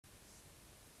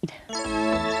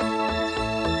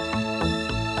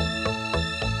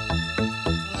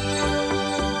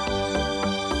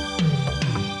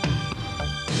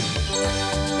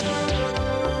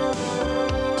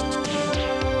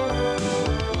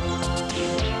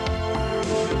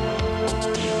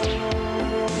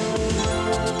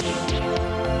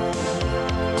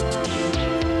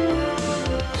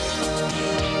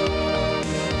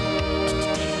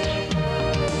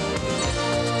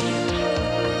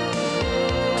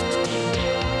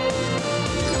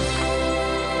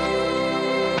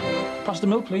Pass the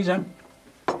milk, please, Em.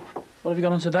 What have you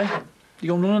got on today? You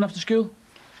going running after school?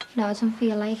 No, I don't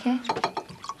feel like it.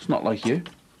 It's not like you.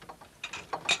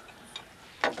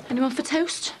 Anyone for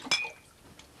toast?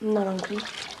 Not hungry.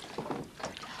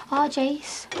 Oh,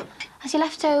 Jace, has he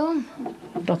left home?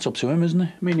 That's up to him, isn't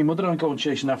it? Me and your mother aren't going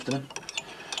chasing after him.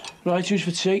 Right, who's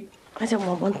for tea? I don't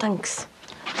want one, thanks.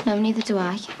 No, neither do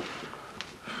I.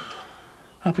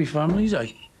 Happy families,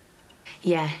 eh?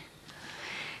 Yeah.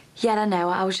 Yeah, I know.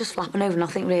 I was just flapping over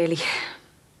nothing, really.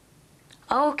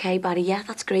 Oh, OK, Barry, yeah,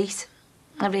 that's great.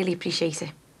 I really appreciate it.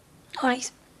 All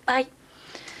right, bye.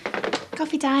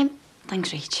 Coffee time. Thanks,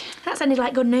 Rach. That sounded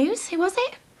like good news. Who was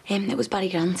it? It was Barry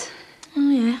Grant. Oh,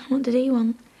 yeah. What did he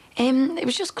want? It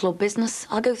was just club business.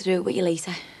 I'll go through it with you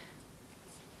later.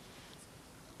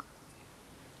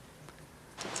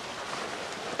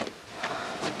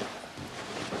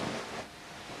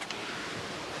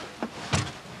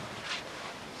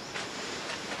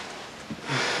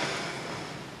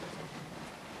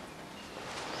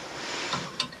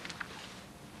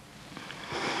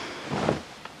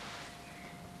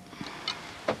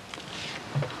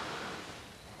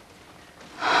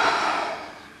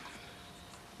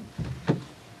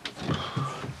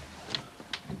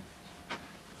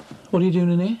 What are you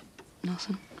doing in here?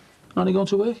 Nothing. Aren't you going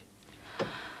to work?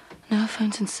 No,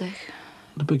 Fountain's sick.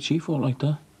 The big chief won't like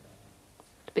that.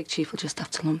 The big chief will just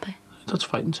have to lump it. That's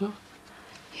fighting talk.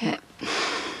 Yeah.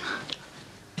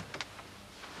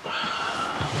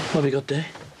 What have you got there?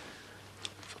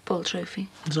 Football trophy.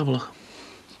 Let's have a look.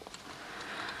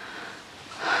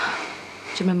 Do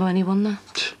you remember when he won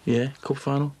that? Yeah, cup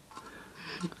final.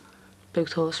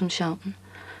 Both horse from shouting.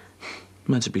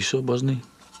 Meant to be sub, wasn't he?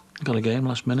 Got a game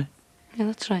last minute. Yeah,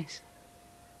 that's right.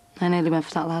 I nearly went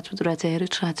for that lad with the red hair who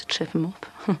tried to trip him up.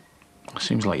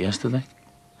 Seems like yesterday.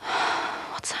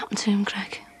 What's happened to him,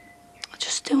 Greg? I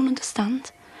just don't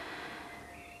understand.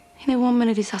 You know, one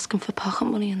minute he's asking for pocket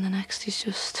money and the next he's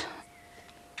just...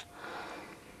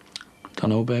 Don't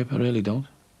know, babe. I really don't.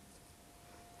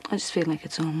 I just feel like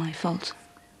it's all my fault.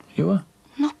 You are?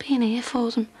 Not being here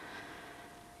for them.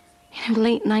 You know,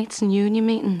 late nights and union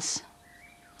meetings.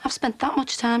 I've spent that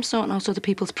much time sorting out other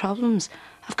people's problems.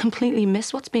 I've completely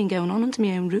missed what's been going on under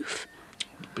my own roof.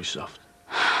 Be soft.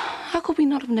 How could we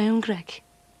not have known, Greg?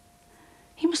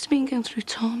 He must have been going through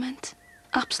torment.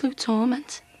 Absolute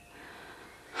torment.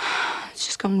 It's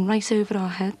just gone right over our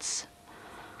heads.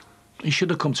 He should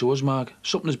have come to us, Marg.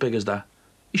 Something as big as that.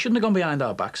 He shouldn't have gone behind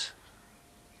our backs.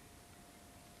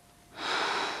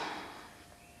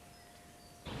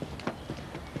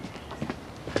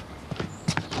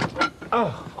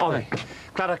 Oh, Ollie.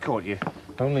 Glad I caught you.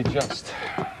 Only just.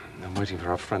 I'm waiting for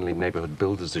our friendly neighbourhood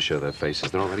builders to show their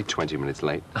faces. They're already 20 minutes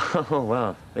late. Oh,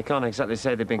 well, they can't exactly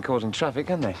say they've been causing traffic,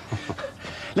 can they?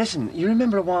 Listen, you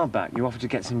remember a while back you offered to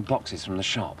get some boxes from the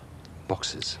shop?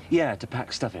 Boxes? Yeah, to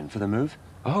pack stuff in for the move.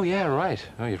 Oh, yeah, right.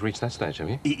 Oh, you've reached that stage, have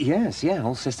you? Yes, yeah,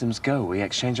 all systems go. We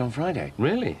exchange on Friday.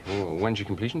 Really? Well, when's your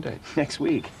completion date? Next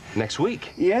week. Next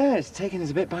week? Yeah, it's taken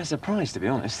us a bit by surprise, to be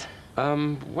honest.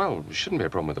 Well, shouldn't be a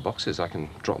problem with the boxes. I can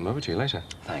drop them over to you later.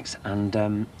 Thanks.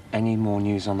 And, any more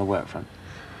news on the work front?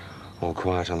 All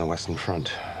quiet on the Western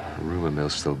Front. Rumour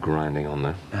mill's still grinding on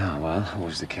there. Oh, well,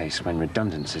 always the case when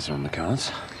redundancies are on the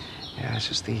cards. Yeah, it's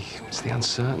just the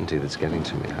uncertainty that's getting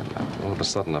to me. All of a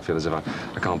sudden, I feel as if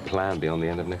I can't plan beyond the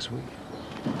end of next week.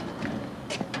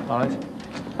 All right.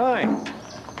 Hi.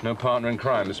 No partner in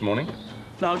crime this morning?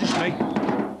 No, just me.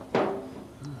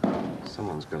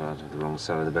 Someone's got out of the wrong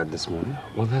side of the bed this morning.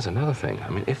 Well, there's another thing. I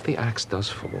mean, if the axe does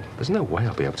fall, there's no way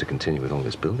I'll be able to continue with all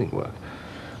this building work.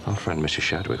 Our friend Mr.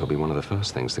 Shadwick will be one of the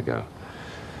first things to go.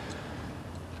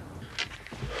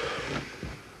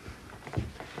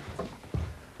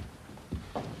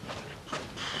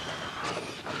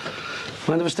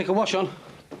 Mind if I stick a watch on?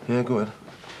 Yeah, go ahead.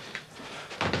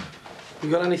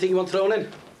 You got anything you want thrown in?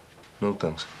 No,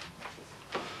 thanks.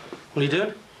 What are you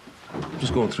doing?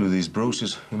 Just going through these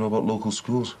brochures, you know, about local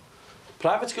schools.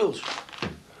 Private schools?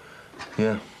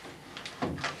 Yeah.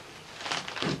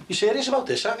 You serious about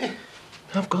this, aren't you?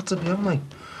 I've got to be, haven't I?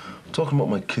 I'm talking about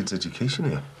my kids' education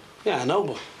here. Yeah, I know,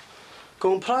 but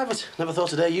Going private. Never thought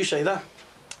today you say that.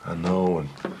 I know, and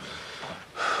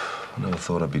I never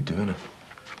thought I'd be doing it.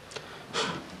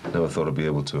 Never thought I'd be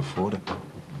able to afford it.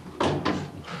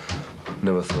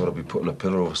 Never thought I'd be putting a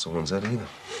pillow over someone's head either.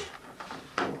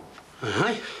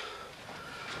 Aye.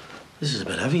 This is a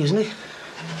bit heavy, isn't it?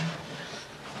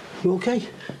 You okay?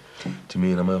 Do you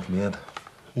mean I'm off my head?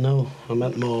 No, I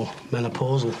meant more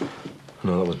menopausal.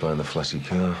 No, that was buying the flashy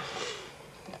car.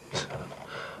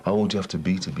 How old do you have to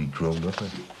be grown up, eh?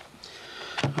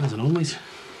 I don't know, mate.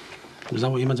 Was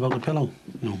that what you meant about the pillow?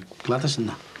 You know, Gladys and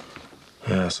that?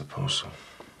 Yeah, I suppose so.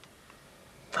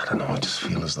 I don't know, I just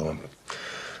feel as though I'm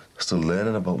still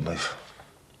learning about life.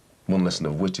 One lesson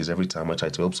of which is every time I try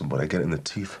to help somebody, I get it in the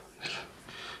teeth.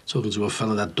 Talking to a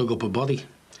fella that dug up a body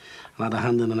and had a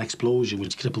hand in an explosion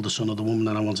which crippled the son of the woman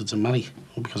that I wanted to marry.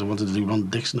 All because I wanted to do Ron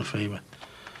Dixon a favour.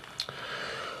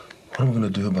 What am I going to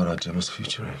do about our Gemma's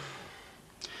future, eh?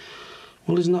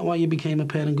 Well, isn't that why you became a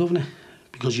parent governor?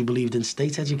 Because you believed in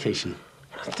state education?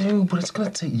 I do, but it's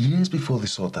going to take years before they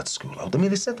sort that school out. I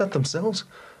mean, they said that themselves.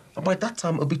 And by that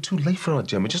time, it'll be too late for our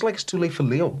Gemma, just like it's too late for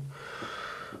Leo.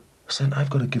 So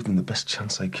I've got to give them the best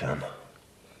chance I can.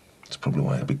 That's probably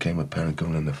why I became a parent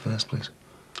governor in the first place.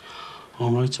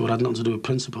 All right, so it had nothing to do with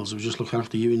principles. It was just looking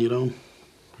after you and your own.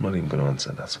 I'm not even going to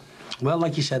answer that. Well,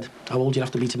 like you said, how old you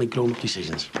have to be to make grown-up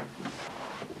decisions.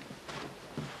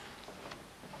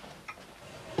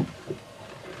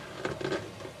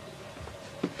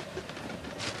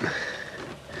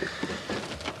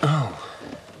 Oh.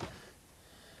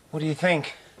 What do you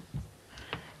think?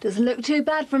 Doesn't look too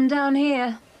bad from down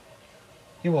here.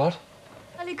 You what?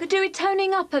 Well, you could do with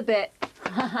toning up a bit.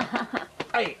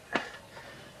 Hey.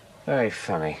 Very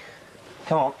funny.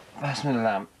 Come on, pass me the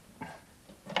lamp.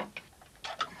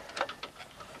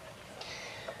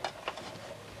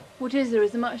 What is there?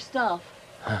 Is there much stuff?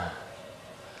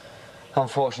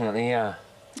 Unfortunately, yeah.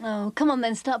 Oh, come on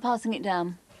then, start passing it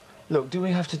down. Look, do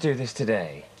we have to do this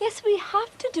today? Yes, we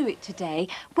have to do it today.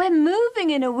 We're moving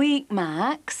in a week,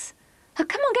 Max. Oh,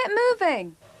 come on, get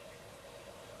moving.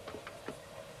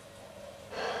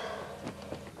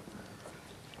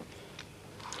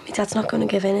 My dad's not going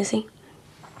to give in, is he?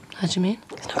 How do you mean?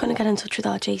 He's not going to get in touch with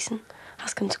our Jason.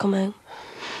 Ask him to come home.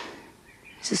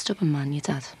 He's a stubborn man, your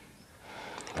dad.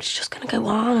 But he's just going to go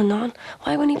on and on.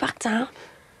 Why won't he back down?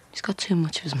 He's got too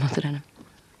much of his mother in him.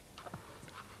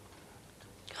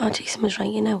 Oh, Jason was right,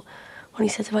 you know, when he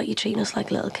said about you treating us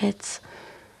like little kids.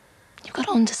 You've got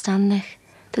to understand, Nick.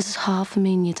 This is hard for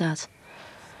me and your dad.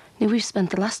 You know, we've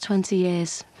spent the last 20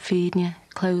 years feeding you,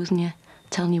 clothing you,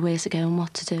 telling you where to go and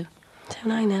what to do.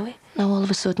 Don't I know it? Now all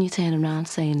of a sudden you're turning around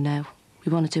saying no.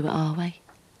 We want to do it our way.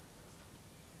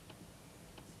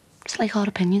 It's like our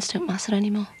opinions don't matter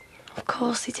anymore. Of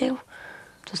course they do.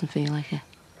 Doesn't feel like it.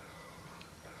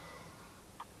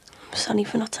 I'm sorry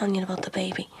for not telling you about the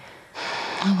baby.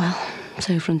 Oh well, it's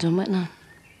over and done with now.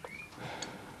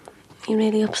 You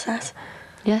really upset?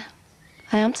 Yeah,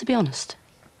 I am, to be honest.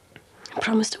 I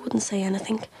promised I wouldn't say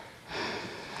anything.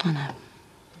 I know.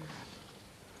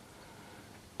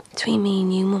 Between me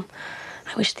and you, Mum,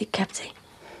 I wish they'd kept it.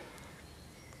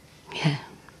 Yeah.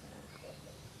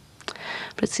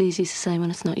 But it's easy to say when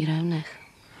it's not your own, Nick.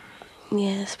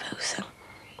 Yeah, I suppose so.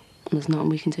 And there's nothing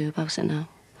we can do about it now.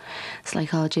 It's like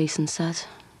how Jason said.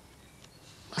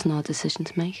 It wasn't our decision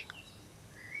to make.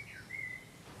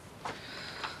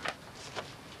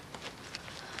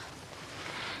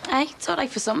 Hey, it's all right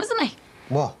for some, isn't it?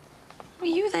 What? Were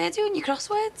you there doing your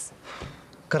crosswords?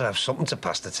 Gotta have something to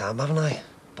pass the time, haven't I?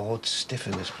 Bored stiff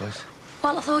in this place.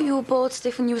 Well, I thought you were bored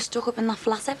stiff when you were stuck up in that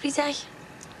flat every day.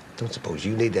 Don't suppose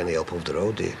you need any help up the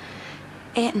road, do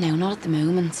you? No, not at the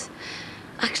moment.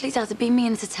 Actually, Dad, I've been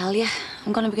meaning to tell you.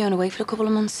 I'm going to be going away for a couple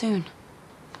of months soon.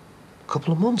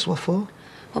 Couple of months? What for?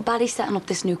 Well, Barry's setting up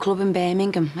this new club in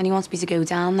Birmingham, and he wants me to go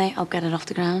down there. I'll get it off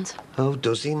the ground. Oh,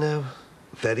 does he now?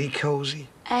 Very cosy.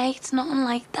 Hey, it's nothing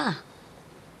like that.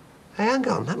 Hey, hang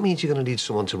on. That means you're going to need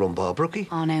someone to run Bar Brookie.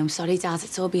 Oh, no, I'm sorry, Dad.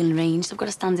 It's all being arranged. I've got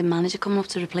a standing manager coming up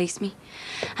to replace me.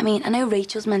 I mean, I know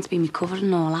Rachel's meant to be me cover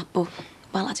and all that, but,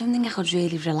 well, I don't think I could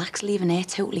really relax leaving her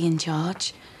totally in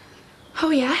charge. Oh,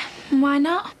 yeah? And why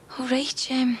not? Oh, Rach,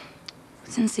 I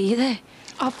didn't see you there.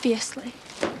 Obviously.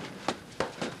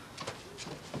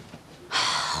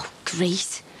 Oh,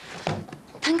 great.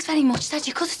 Thanks very much, Dad.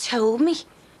 You could have told me.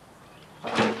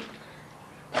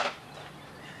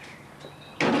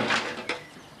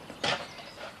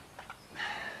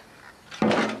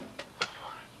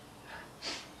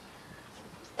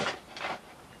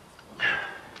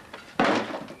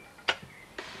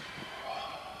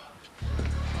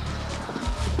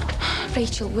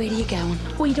 Rachel, where are you going?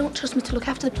 Well, you don't trust me to look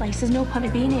after the place. There's no point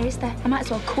in being here, is there? I might as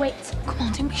well quit. Come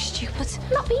on, don't be stupid. I'm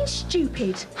not being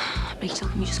stupid. Rachel,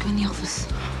 can you just go in the office?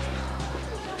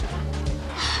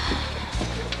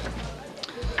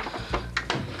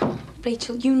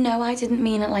 Rachel, you know I didn't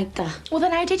mean it like that. Well,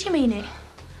 then how did you mean it?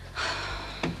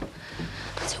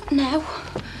 I don't know.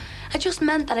 I just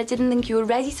meant that I didn't think you were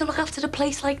ready to look after a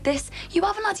place like this. You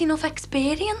haven't had enough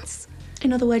experience.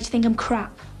 In other words, you think I'm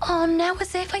crap? Oh, no,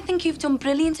 as if I think you've done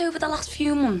brilliant over the last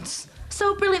few months.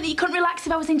 So brilliant that you couldn't relax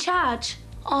if I was in charge?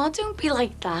 Oh, don't be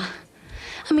like that.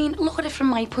 I mean, look at it from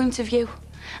my point of view.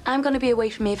 I'm going to be away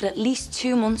from here for at least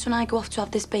 2 months when I go off to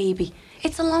have this baby.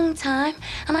 It's a long time,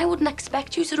 and I wouldn't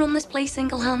expect you to run this place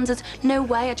single-handed. No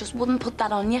way, I just wouldn't put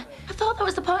that on you. I thought that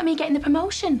was the point of me getting the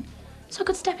promotion. So I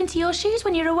could step into your shoes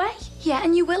when you're away. Yeah,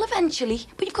 and you will eventually,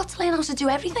 but you've got to learn how to do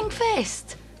everything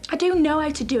first. I do know how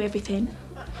to do everything.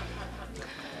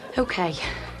 OK.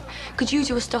 Could you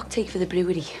do a stock take for the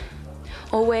brewery?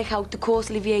 Or work out the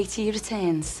quarterly VAT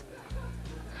returns?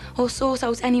 Or sort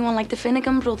out anyone like the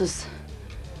Finnegan brothers?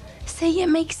 Say it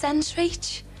makes sense,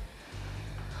 Rach.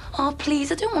 Oh,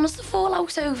 please, I don't want us to fall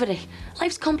out over it.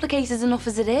 Life's complicated enough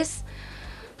as it is.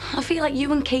 I feel like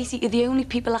you and Katie are the only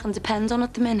people I can depend on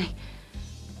at the minute.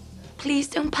 Please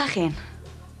don't pack in.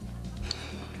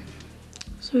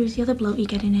 So who's the other bloke you're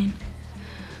getting in?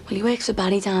 Well, he works for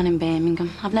Barry down in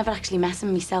Birmingham. I've never actually met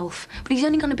him myself, but he's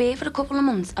only going to be here for a couple of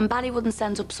months, and Barry wouldn't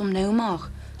send up some no more.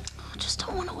 I just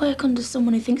don't want to work under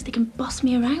someone who thinks they can boss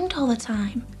me around all the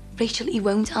time. Rachel, he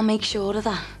won't. I'll make sure of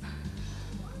that.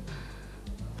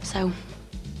 So,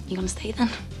 you gonna stay then?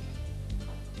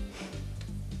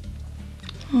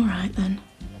 All right, then.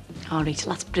 Oh,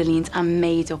 Rachel, that's brilliant. I'm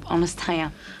made up, honest I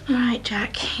am. All right,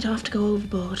 Jack. You don't have to go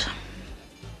overboard.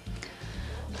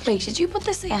 Rachel, did you put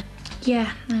this here?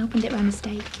 Yeah, I opened it by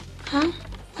mistake. Huh?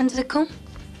 When did it come?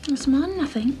 This morning, I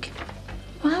think.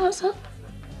 Wow, what's up?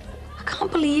 I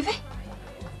can't believe it.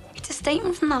 It's a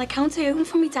statement from that account I opened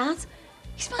for my dad.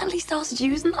 He's finally started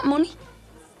using that money.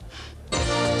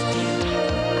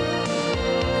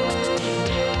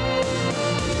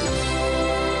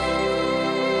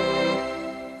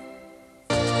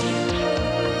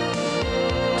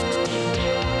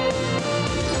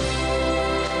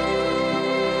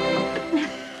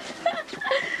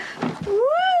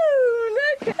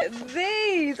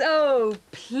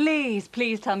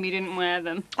 Please tell me you didn't wear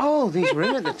them. Oh, these were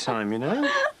in at the time, you know.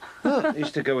 Look,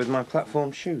 used to go with my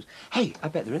platform shoes. Hey, I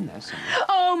bet they're in there somewhere.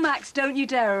 Oh, Max, don't you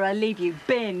dare or I'll leave you.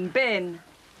 Bin.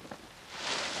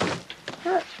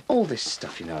 All this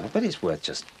stuff, you know, I bet it's worth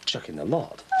just chucking the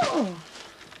lot. Oh,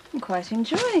 I'm quite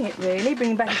enjoying it, really,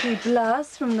 bringing back a few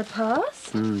blasts from the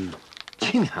past. You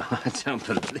know, I don't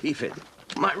believe it.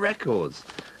 My records.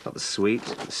 Got the Sweet,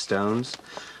 the Stones,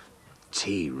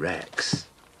 T-Rex.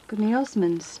 Goodney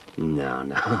Osmonds.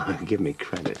 No, give me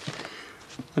credit.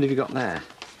 What have you got there?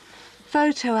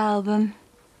 Photo album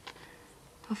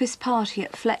of his party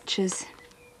at Fletcher's.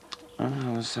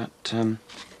 Oh, was that,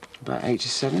 about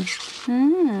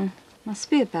 87? Must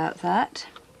be about that.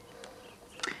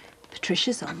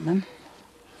 Patricia's on them.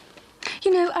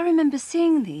 You know, I remember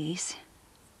seeing these.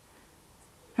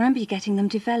 I remember you getting them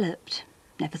developed.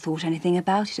 Never thought anything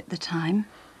about it at the time.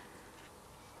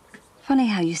 Funny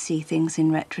how you see things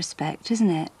in retrospect,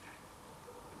 isn't it?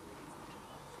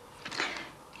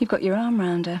 You've got your arm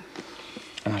round her.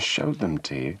 I showed them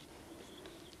to you.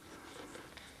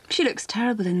 She looks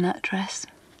terrible in that dress.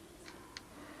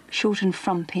 Short and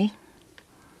frumpy.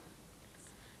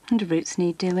 And her roots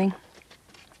need doing.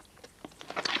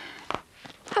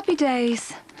 Happy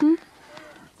days,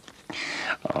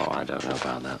 Oh, I don't know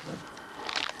about that.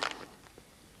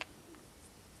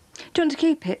 Do you want to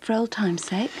keep it for old time's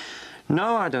sake?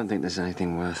 No, I don't think there's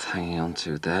anything worth hanging on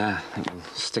to there. I think we'll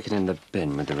stick it in the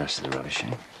bin with the rest of the rubbish,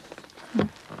 eh?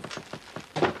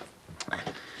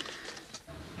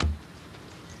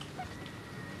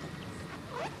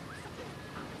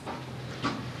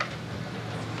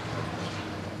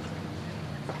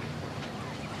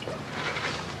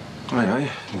 Aye.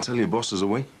 I can tell your boss is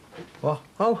away. What?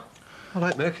 Oh, all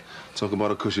right, Mick. Talk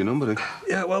about a cushy number, eh?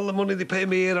 Yeah, well, the money they pay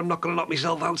me here, I'm not going to knock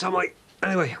myself out, am I?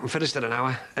 Anyway, I'm finished in an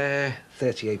hour.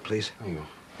 38, please. There you go.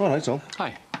 All right, Tom.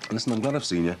 Hi. Listen, I'm glad I've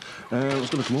seen you. I was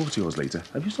going to come over to yours later.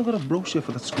 Have you still got a brochure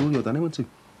for that school you're went to?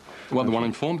 Well, the one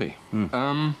in Formby?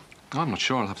 I'm not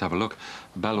sure. I'll have to have a look.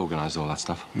 Belle organised all that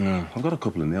stuff. Yeah, I've got a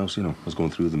couple in the house, you know. I was going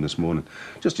through them this morning.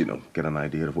 Just, you know, get an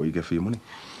idea of what you get for your money.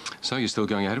 So you're still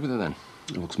going ahead with it, then?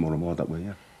 It looks more and more that way,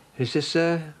 yeah. Is this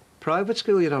private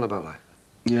school you're on about, like?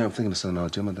 Yeah, I'm thinking of selling our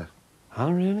gym in there.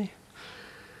 Oh, really?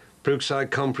 Brookside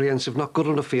Comprehensive, not good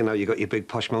enough for you now you got your big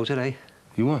posh motor, eh?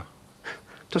 You are?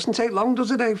 Doesn't take long,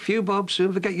 does it, eh? Few bobs,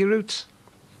 soon forget your roots.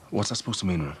 What's that supposed to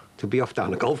mean, Ron? To be off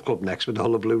down a golf club next with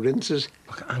all the blue rinses.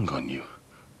 Look, hang on you.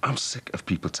 I'm sick of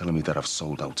people telling me that I've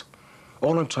sold out.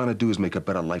 All I'm trying to do is make a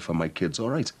better life for my kids, all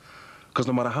right? Because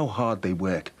no matter how hard they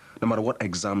work, no matter what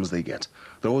exams they get,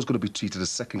 they're always going to be treated as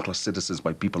second-class citizens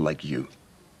by people like you.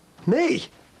 Me?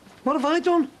 What have I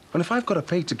done? And if I've got to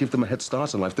pay to give them a head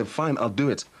start in life, then fine, I'll do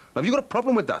it. Now, have you got a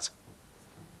problem with that?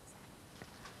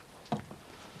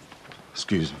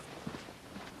 Excuse me.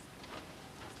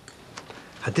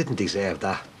 I didn't deserve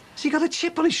that. Has he got a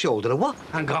chip on his shoulder or what?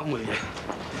 Hang on with you.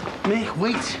 Mick,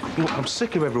 wait. Look, I'm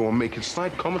sick of everyone making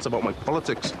snide comments about my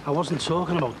politics. I wasn't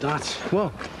talking about that.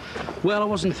 What? Well, I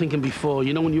wasn't thinking before.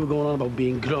 You know when you were going on about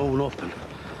being grown up and...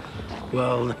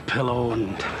 Well, the pillow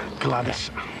and Gladys.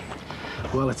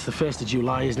 Well, it's the 1st of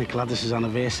July, isn't it? Gladys's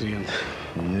anniversary and...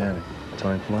 Yeah,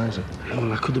 time flies.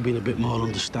 Well, I could have been a bit more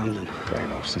understanding. Fair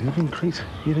enough, so you've been great.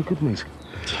 You're a good mate.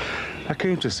 I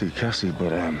came to see Cassie,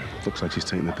 but looks like she's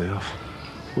taking the day off.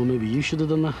 Well, maybe you should have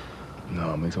done that.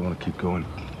 No, mate, I want to keep going.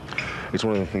 It's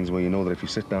one of the things where you know that if you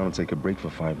sit down and take a break for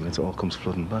 5 minutes, it all comes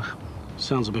flooding back.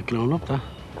 Sounds a bit grown up, that.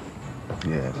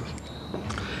 Yeah, it is.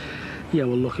 Yeah,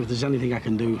 well, look, if there's anything I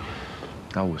can do...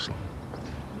 I'll whistle.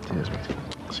 Cheers, mate.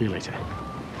 See you later.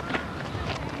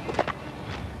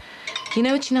 You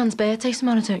know it's your nan's birthday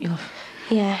tomorrow, don't you, love?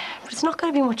 Yeah, but it's not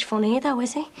going to be much fun here, though,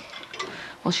 is it?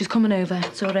 Well, she's coming over.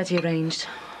 It's already arranged.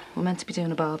 We're meant to be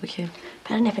doing a barbecue.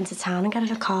 Better nip into town and get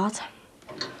her a card.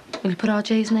 Will you put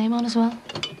RJ's name on as well?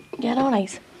 Yeah, all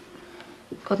right.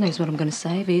 God knows what I'm going to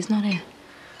say if he's not here.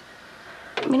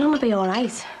 I mean, I'll be all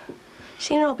right. She's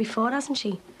seen her all before, hasn't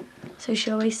she? So she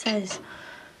always says.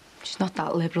 She's not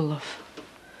that liberal, love.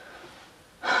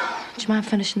 Do you mind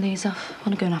finishing these off? I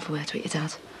want to go and have a word with your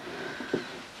dad.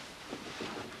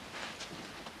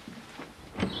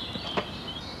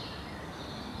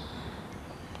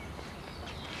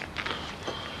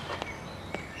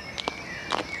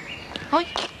 Oi,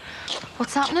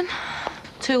 what's happening?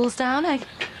 Tools down, eh?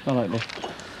 All right, love.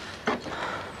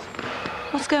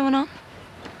 What's going on?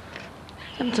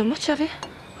 You haven't done much, have you?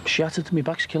 Shattered to me,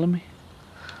 back's killing me.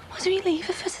 Why do you leave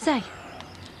it for today?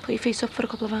 Put your feet up for a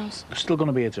couple of hours. I'm still going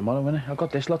to be here tomorrow, innit? I've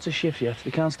got this lots of shifts yet.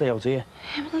 We can't stay out here.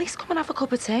 Yeah, well, at least come and have a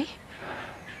cup of tea.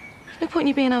 There's no point in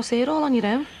you being out here all on your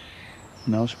own.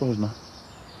 No, I suppose not.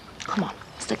 Come on,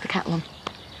 stick the kettle on.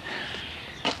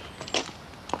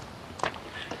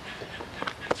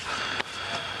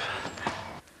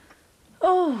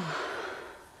 Oh,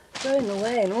 throwing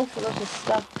away an awful lot of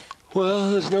stuff.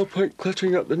 Well, there's no point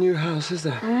cluttering up the new house, is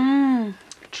there?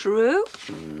 True.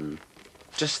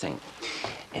 Just think,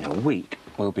 in a week,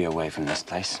 we'll be away from this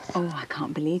place. Oh, I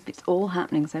can't believe it's all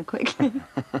happening so quickly.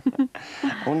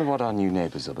 I wonder what our new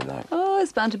neighbours will be like. Oh,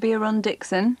 it's bound to be a Ron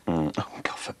Dixon. Oh,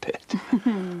 God forbid.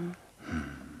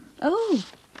 Oh,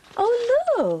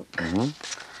 look.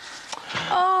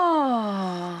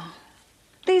 Oh,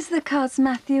 these are the cards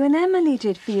Matthew and Emily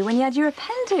did for you when you had your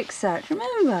appendix out,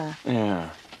 remember? Yeah.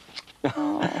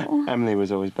 Oh. Emily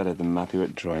was always better than Matthew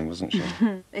at drawing, wasn't she?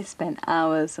 They spent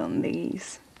hours on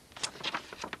these.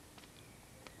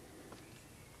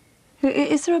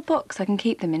 Is there a box I can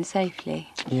keep them in safely?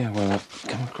 Yeah, well, I've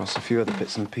come across a few other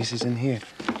bits and pieces in here.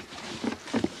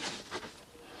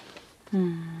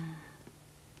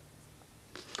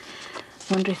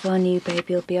 Wonder if our new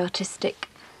baby will be artistic.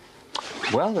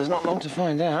 Well, there's not long to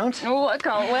find out. Oh, I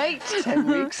can't wait. 10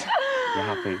 weeks. You're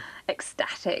happy?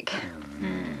 Ecstatic.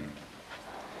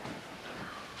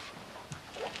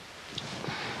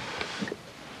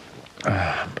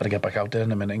 Better get back out there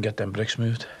in a minute and get them bricks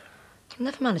moved. You'll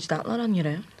never manage that lot on your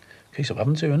own. Case of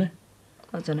having to, innit?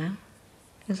 I don't know.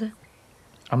 Is it?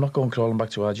 I'm not going crawling back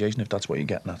to our Jason if that's what you're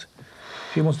getting at.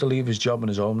 If he wants to leave his job and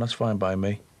his home, that's fine by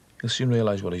me. He'll soon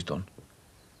realise what he's done.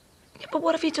 Yeah, but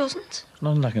what if he doesn't?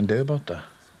 Nothing I can do about that.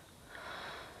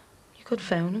 You could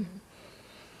phone him.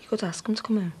 You could ask him to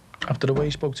come home. After the way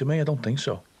he spoke to me, I don't think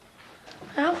so.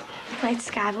 Oh, right,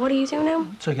 Skyver, what are you doing now?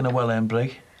 Taking a well-earned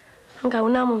break. I'm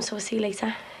going now, Mum, so I'll see you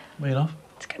later. Where you off?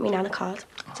 To get me Nan a card.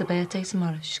 It's her birthday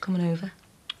tomorrow. She's coming over.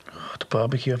 Oh, the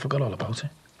barbecue, I forgot all about it.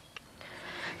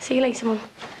 See you later, Mum.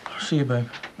 See you, babe.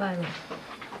 Bye, love.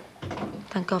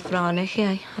 Thank God for our Nicky,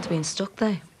 eh? I'd have been stuck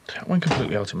there. That went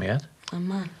completely out of my head. And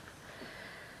mine.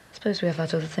 Suppose we have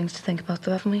had other things to think about,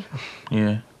 though, haven't we?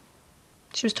 Yeah.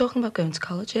 She was talking about going to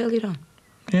college earlier on.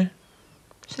 Yeah.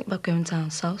 She's thinking about going down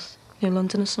south, near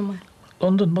London or somewhere.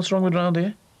 London? What's wrong with round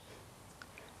here?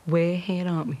 We're here,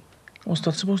 aren't we? What's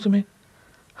that supposed to mean?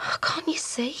 Oh, can't you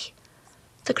see?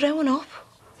 They're growing up,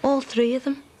 all three of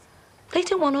them. They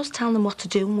don't want us telling them what to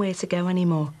do and where to go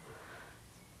anymore.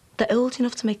 They're old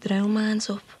enough to make their own minds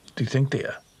up. Do you think they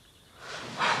are?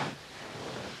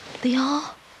 They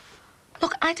are.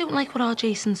 Look, I don't like what our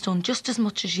Jason's done just as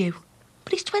much as you.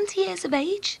 But he's 20 years of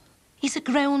age. He's a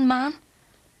grown man.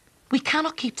 We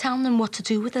cannot keep telling him what to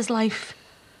do with his life.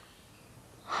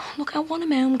 Look, I want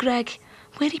him home, Greg,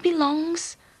 where he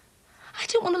belongs. I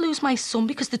don't want to lose my son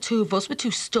because the two of us were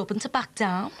too stubborn to back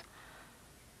down.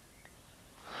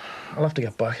 I'll have to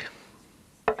get back.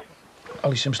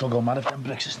 Ollie Sim's still going mad if them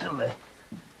bricks are still there.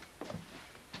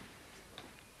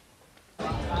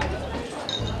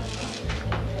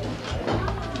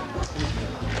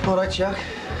 All right, Jack.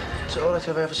 Is it all right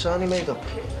if I have a sarnie made up?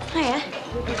 Oh, yeah?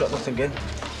 You've got nothing in?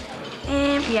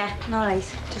 Yeah, all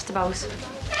right. Just about.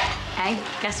 Hey,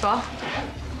 guess what?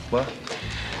 What?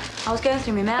 I was going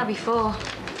through my mail before.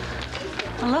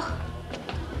 And look.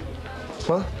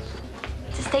 What?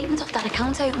 It's a statement of that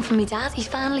account I opened for my dad. He's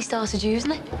finally started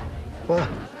using it. What?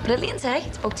 Brilliant, eh?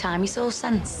 It's about time he saw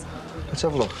sense. Let's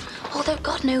have a look. Although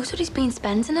God knows what he's been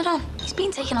spending it on. He's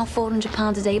been taking out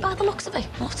 £400 a day by the looks of it.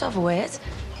 Not to have a word.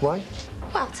 Why?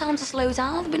 Well, tell him to slow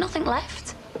down. There'll be nothing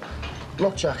left.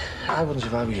 Look, Jack, I wouldn't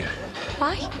if I were you.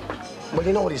 Why? Well,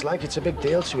 you know what he's like. It's a big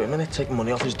deal to him, isn't it? Taking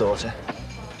money off his daughter.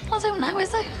 Well, I don't know,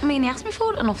 is it? I mean, he asked me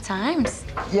for it enough times.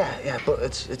 Yeah, but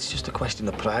it's just a question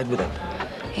of pride with him.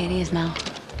 Here he is now.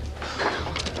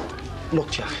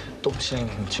 Look, Jack, don't say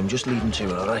anything to him. Just leave him to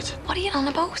it, all right? What are you on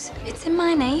about? It's in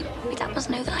my name. My dad must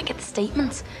know that I get the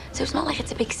statements. So it's not like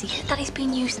it's a big secret that he's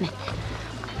been using it.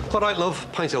 All right, love.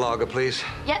 Pint of lager, please.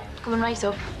 Yep, coming right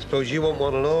up. Suppose you want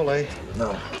one and all, eh?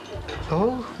 No.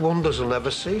 Oh, wonders will never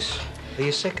cease. Are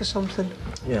you sick or something?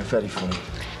 Yeah, very funny.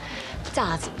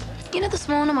 Dad, you know this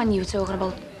morning when you were talking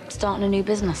about starting a new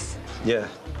business? Yeah.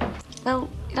 Well,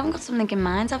 you haven't got something in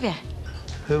mind, have you?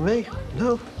 Who, me?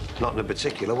 No. Not in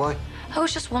particular. Why? I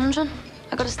was just wondering.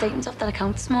 I got a statement off that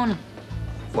account this morning.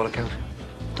 What account?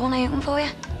 The one I opened for you.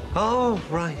 Oh,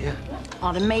 right, yeah.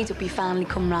 Oh, the maid up you finally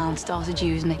come round, started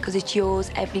using it, because it's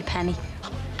yours, every penny.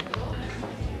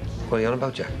 What are you on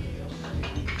about, Jack?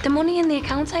 The money in the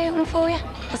account I opened for you.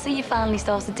 I see you finally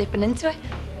started dipping into it.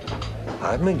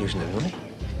 I haven't been using any money.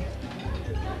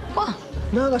 What?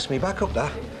 No, that's me back up,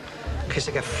 that. In case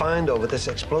I get fined over this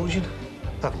explosion.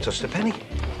 I haven't touched a penny.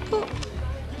 But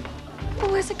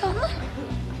where's it gone then?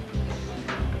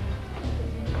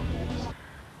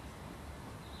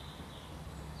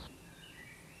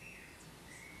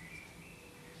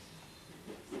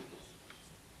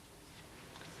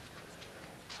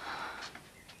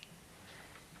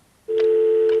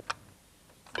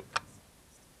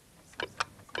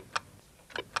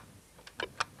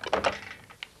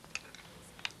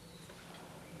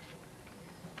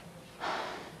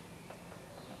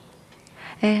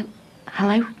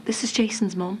 Hello, this is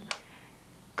Jason's mum.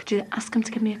 Could you ask him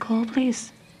to give me a call,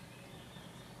 please?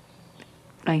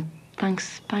 Right,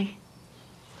 thanks, bye.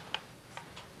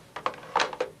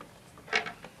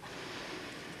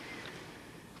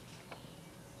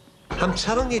 I'm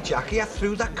telling you, Jackie, I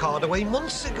threw that card away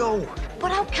months ago.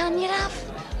 But how can you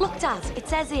have? Look, Dad, it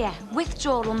says here,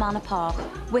 withdrawal Manor Park.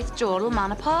 Withdrawal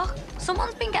Manor Park.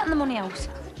 Someone's been getting the money out.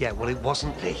 Yeah, well, it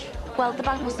wasn't me. Well, the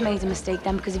bank must have made a mistake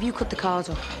then, because if you cut the card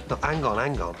up... No, hang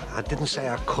on. I didn't say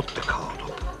I cut the card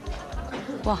up.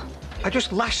 What? I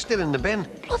just lashed it in the bin.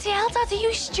 Bloody hell, Dad, are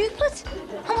you stupid?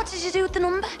 And what did you do with the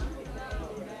number?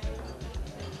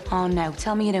 Oh, no,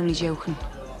 tell me you're only joking.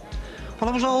 Well,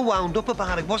 I was all wound up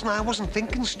about it, wasn't I? I wasn't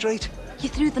thinking straight. You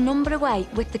threw the number away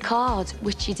with the card,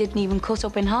 which you didn't even cut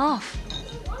up in half.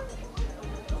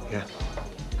 Yeah.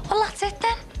 Well, that's it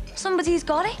then. Somebody's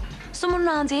got it. Someone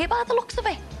round here by the looks of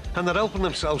it. And they're helping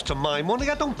themselves to my money.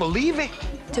 I don't believe it.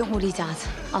 Don't worry, Dad.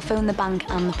 I'll phone the bank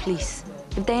and the police.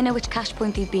 If they know which cash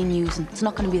point they've been using, it's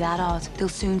not going to be that hard. They'll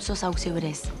soon suss out who it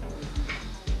is.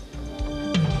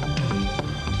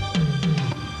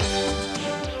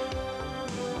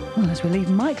 Well, as we leave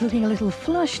Mike looking a little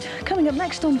flushed, coming up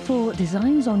next on 4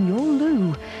 Designs on Your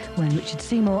Loo, where Richard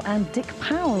Seymour and Dick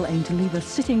Powell aim to leave us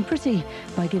sitting pretty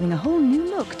by giving a whole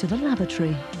new look to the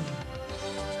lavatory.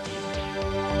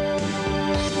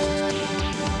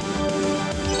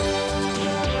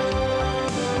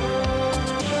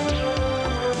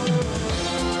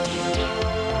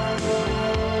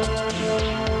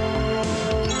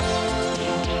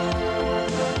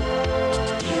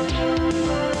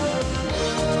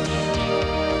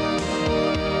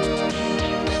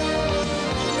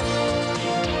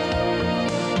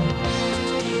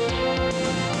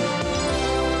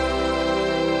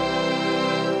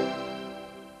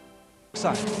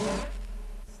 Brookside.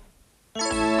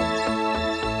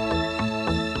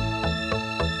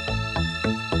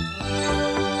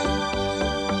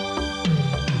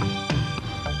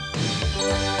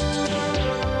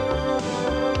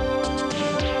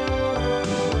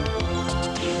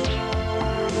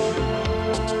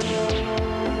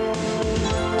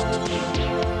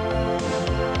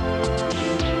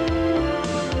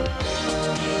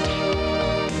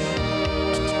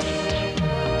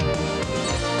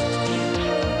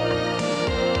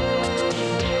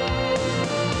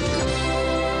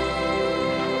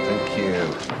 Thank you.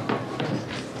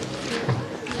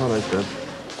 All right, then.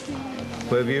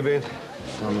 Where have you been?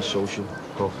 I'm a social.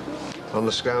 Oh, on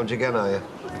the scrounge again, are you?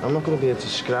 I'm not going to be able to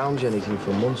scrounge anything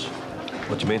for months.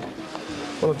 What do you mean?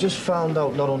 Well, I've just found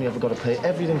out not only have I got to pay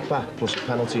everything back plus a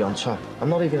penalty on top, I'm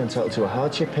not even entitled to a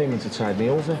hardship payment to tide me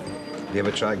over. You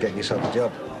ever tried getting yourself a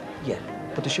job? Yeah,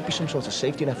 but there should be some sort of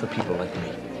safety net for people like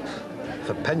me.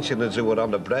 For pensioners who are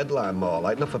on the breadline, more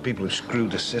like, not for people who screw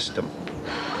the system.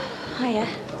 Hiya.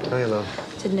 Hi, love.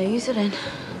 Didn't know you were in.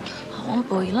 I want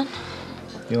boiling.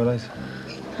 You all right?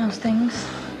 How's things?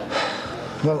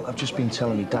 Well, I've just been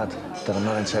telling me Dad that I'm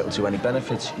not entitled to any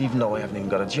benefits, even though I haven't even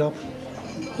got a job.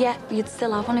 Yeah, you'd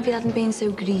still have one if you hadn't been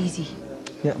so greasy.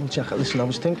 Yeah, well, Jack, listen, I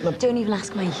was thinking of... Don't even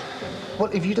ask me.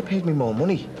 Well, if you'd have paid me more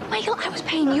money... Michael, I was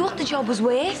paying you what the job was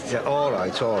worth. Yeah, all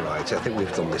right, all right. I think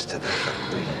we've done this today,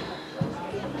 haven't we?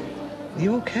 Are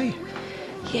you okay?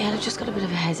 Yeah, I've just got a bit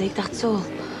of a headache, that's all.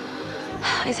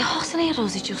 Is it hot in here or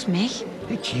is it just me?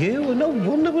 It's you, and no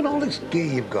wonder with all this gear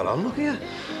you've got on. Look here.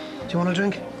 Do you want a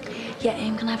drink? Yeah,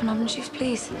 can I have an orange juice,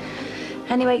 please?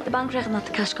 Anyway, the bank reckon that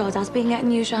the cash card has been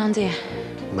getting used round here.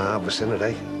 Marvellous, isn't it,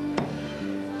 eh?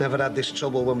 Never had this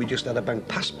trouble when we just had a bank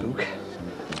passbook.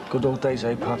 Good old days,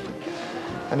 eh, Pap?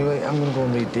 Anyway, I'm going to go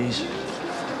and read these.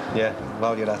 Yeah,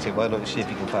 while you're at it, why don't you see if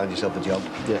you can find yourself a job?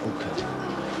 Yeah, OK.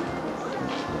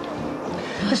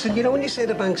 Listen, you know, when you say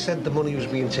the bank said the money was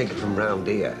being taken from round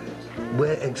here,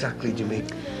 where exactly do you mean?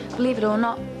 Believe it or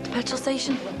not, the petrol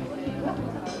station.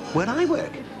 Where I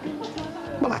work?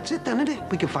 Well, that's it then, isn't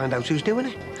it? We can find out who's doing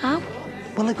it. How?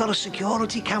 Well, they've got a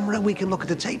security camera. We can look at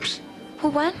the tapes.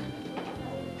 Well, when?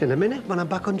 In a minute, when I'm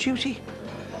back on duty.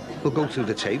 We'll go through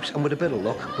the tapes, and with a bit of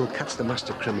luck, we'll catch the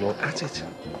master criminal at it.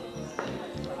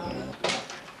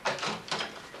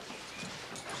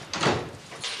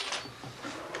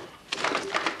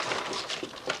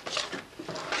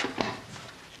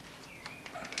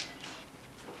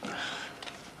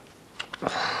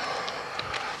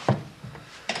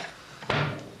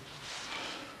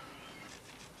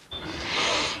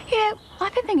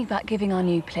 About giving our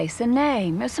new place a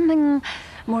name, or something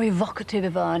more evocative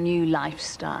of our new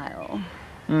lifestyle.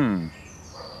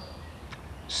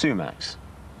 Sumacs.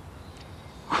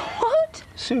 What?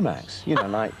 Sumacs. You know,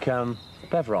 like,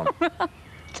 Beveron.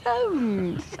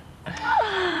 Don't.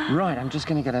 Right, I'm just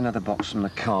going to get another box from the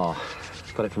car.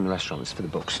 Got it from the restaurant. It's for the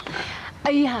books.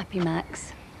 Are you happy,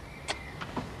 Max?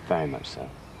 Very much so.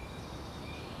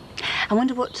 I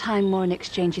wonder what time Warren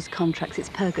exchanges contracts. It's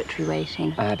purgatory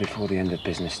waiting. Before the end of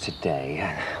business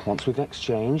today. Once we've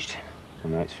exchanged,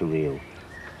 we'll know it's for real.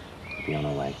 We'll be on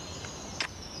our way.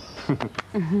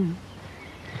 Mm-hmm.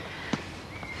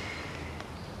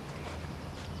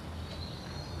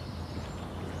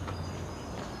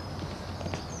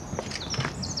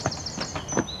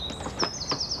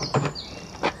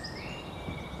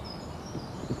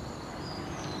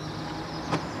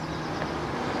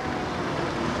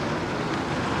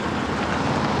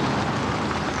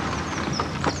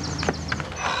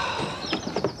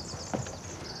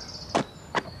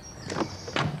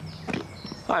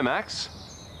 Hi, Max.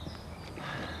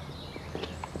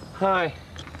 Hi.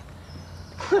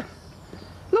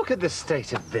 Look at the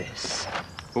state of this.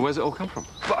 Well, where's it all come from?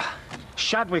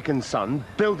 Shadwick and Son,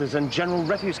 builders and general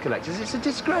refuse collectors. It's a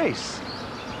disgrace.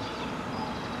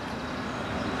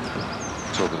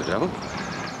 Talk of the devil.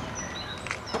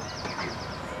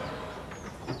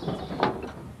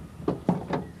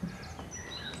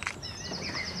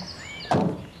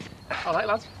 All right,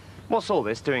 lads. What's all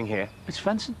this doing here? It's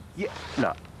fencing. Yeah,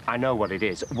 no, I know what it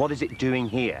is. What is it doing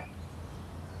here?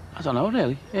 I don't know,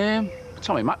 really.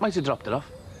 Tommy Mac might have dropped it off.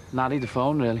 Nah, I need the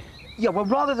phone, really. Yeah, well,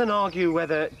 rather than argue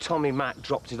whether Tommy Mac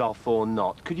dropped it off or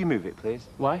not, could you move it, please?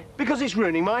 Why? Because it's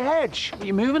ruining my hedge.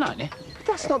 You're moving, aren't you? But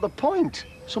that's not the point.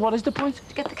 So what is the point?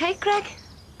 To get the cake, Greg?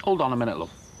 Hold on a minute,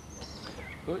 love.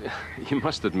 Well, you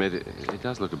must admit, it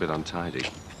does look a bit untidy.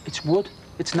 It's wood.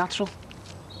 It's natural.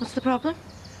 What's the problem?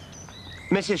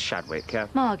 Mrs. Shadwick,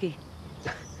 Margie.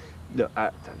 Look,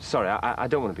 sorry, I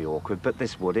don't want to be awkward, but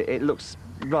this wood, it looks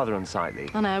rather unsightly.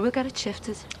 I know, we'll get it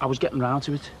shifted. I was getting round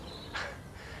to it.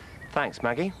 Thanks,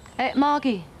 Maggie.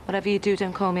 Margie, whatever you do,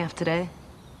 don't call me after today.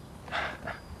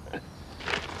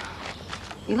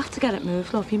 You'll have to get it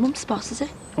moved, love. Your mum spotted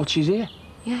it. Oh, she's here?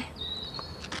 Yeah.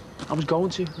 I was going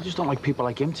to. I just don't like people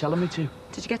like him telling me to.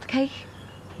 Did you get the cake?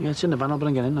 Yeah, it's in the van. I'll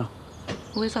bring it in now.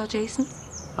 Where's our Jason?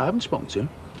 I haven't spoken to him.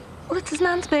 Well, it's his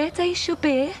nan's birthday. He should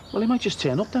be here. Well, he might just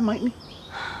turn up then, mightn't he?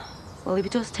 Well, if he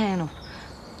does turn up,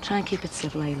 try and keep it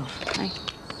civil, eh, love? Eh?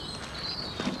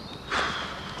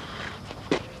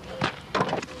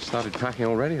 Started packing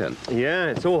already, then?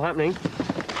 Yeah, it's all happening.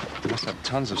 You must have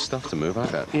tons of stuff to move, I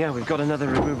bet. Yeah, we've got another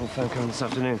removal firm coming this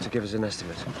afternoon to give us an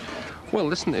estimate. Well,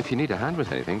 listen, if you need a hand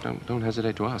with anything, don't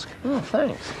hesitate to ask. Oh,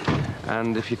 thanks.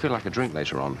 And if you feel like a drink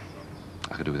later on,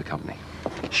 I could do with the company.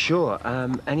 Sure.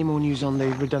 Any more news on the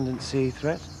redundancy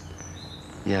threat?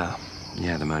 Yeah,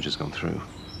 the merger's gone through.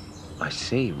 I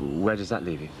see. Where does that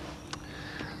leave you?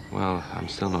 Well, I'm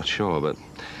still not sure, but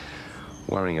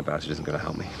worrying about it isn't going to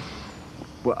help me.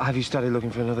 Well, have you started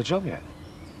looking for another job yet?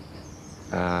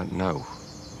 No.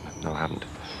 No, I haven't.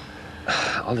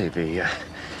 Ollie,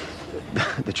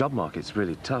 the job market's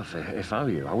really tough. If I were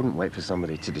you, I wouldn't wait for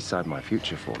somebody to decide my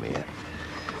future for me yet.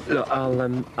 Look,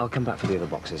 I'll come back for the other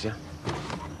boxes, yeah?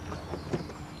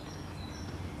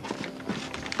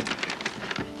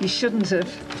 You shouldn't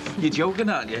have. You're joking,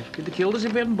 aren't you? You'd have killed us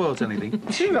if we hadn't bought anything.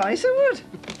 Too right, I would.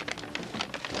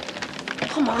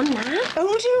 Come on now.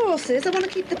 Hold your horses. I want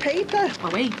to keep the paper. Oh,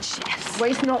 wait, yes.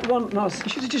 Waste not, want not. You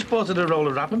should have just bought it a roll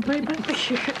of wrapping paper.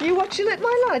 You watch your lip,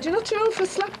 my lad. You're not too old for a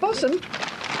slack bottom.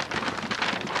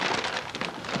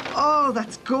 Oh,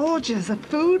 that's gorgeous. A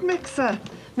food mixer.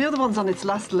 The other one's on its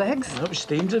last legs. That was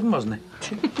steam-driven, wasn't it?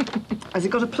 Has it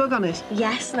got a plug on it?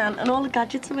 Yes, Nan, and all the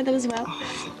gadgets are with it as well.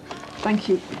 Oh, thank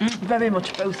you very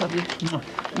much, both of you.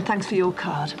 And thanks for your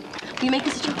card. Will you make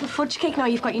us a chocolate fudge cake now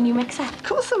you've got your new mixer? Of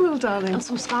course I will, darling. And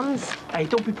some scones. Hey,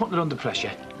 don't be putting it under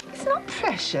pressure. It's not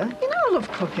pressure. You know I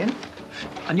love cooking.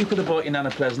 And you could have bought your Nan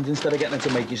a present instead of getting her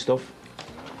to make you stuff.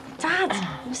 Dad,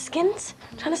 I'm skint.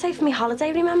 I'm trying to save for my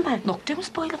holiday, remember? Look, don't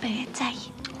spoil the birthday.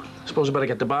 Suppose I better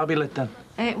get the Barbie lit then.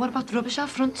 What about the rubbish out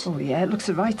front? Oh, yeah, it looks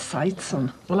a right sight,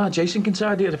 son. Well, our Jason can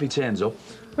tidy it if he turns up.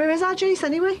 Where is our Jace,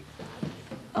 anyway?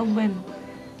 Oh,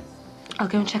 I'll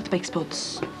go and check the baked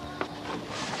spuds.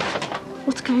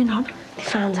 What's going on? They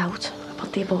found out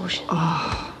about the abortion.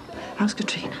 Oh, how's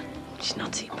Katrina? She's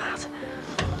not too bad.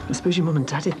 I suppose your mum and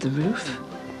dad hit the roof.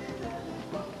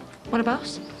 What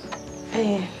about?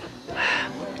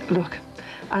 Look,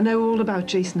 I know all about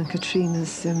Jason and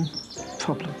Katrina's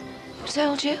problem. Who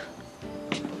told you?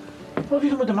 What have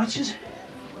you done with the matches?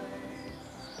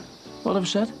 What have I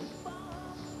said?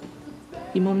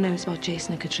 Your mum knows about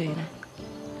Jason and Katrina.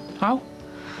 How?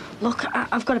 Look,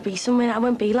 I've got to be somewhere. I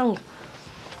won't be long.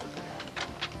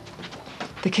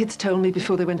 The kids told me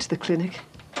before they went to the clinic.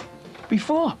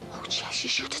 Before? Oh, Jess, you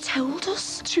should have told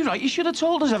us. It's all right, you should have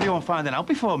told us everyone finding out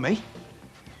before me.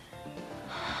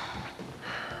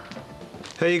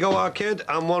 Here you go, our kid,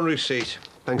 and one receipt.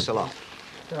 Thanks a lot.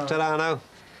 Ta-da now.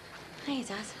 Hey,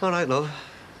 Dad. All right, love.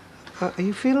 Are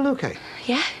you feeling okay?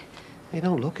 Yeah? You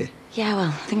don't look it. Yeah, well,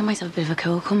 I think I might have a bit of a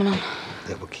cold coming on.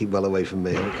 Yeah, well, keep well away from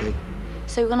me, okay?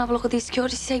 So we're gonna have a look at these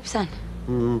security tapes then?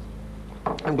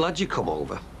 I'm glad you come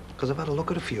over, because I've had a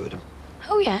look at a few of them.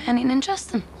 Oh yeah, anything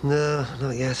interesting? No,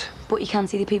 not yet. But you can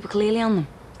see the people clearly on them?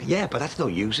 Yeah, but that's no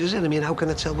use, is it? I mean, how can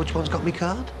I tell which one's got me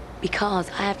card? Because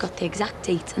I have got the exact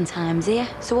dates and times here.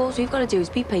 So all we've got to do is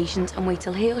be patient and wait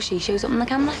till he or she shows up on the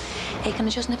camera. Can I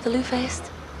just nip the loo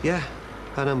first? Yeah,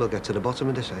 and then we'll get to the bottom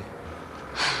of this, eh?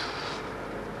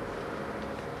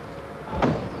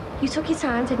 You took your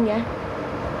time, didn't you?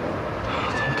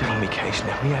 Don't get on me case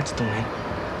now. My head's done in.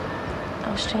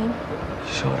 How's Jane?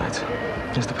 She's all right.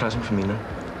 Here's the present for me now.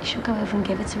 You should go over and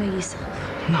give it to her yourself.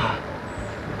 Nah.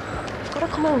 You've got to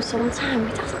come home sometime.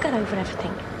 My dad will get over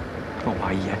everything. Oh,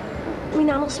 why, yeah? My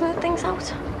nan will smooth things out.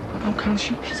 How can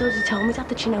she? She's already told me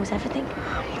that she knows everything.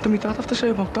 What did my dad have to say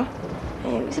about that?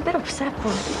 He's a bit upset,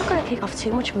 but he's not going to kick off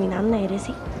too much with my nan there, is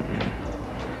he?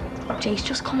 Jace,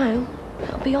 just come home.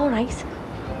 It'll be all right.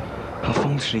 I'll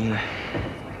phone Trina.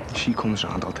 If she comes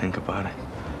round, I'll think about it.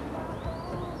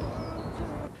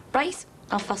 Right,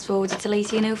 I'll fast forward it to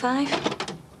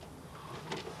 1805.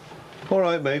 All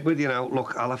right, mate, with you now.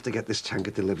 Look, I'll have to get this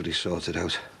tanker delivery sorted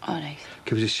out. All right.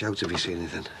 Give us a shout if you see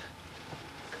anything.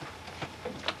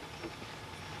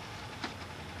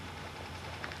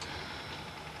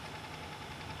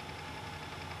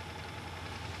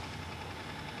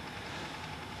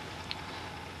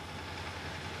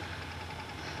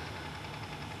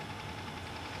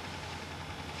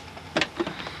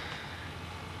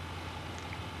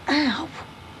 Ow.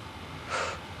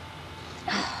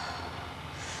 Oh,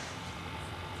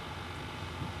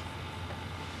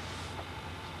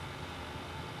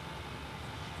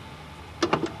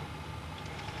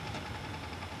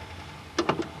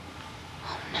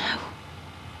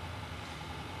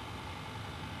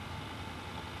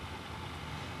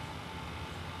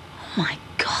 my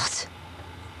God.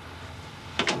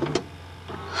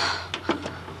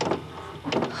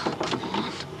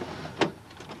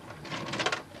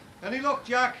 Any luck,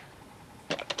 Jack?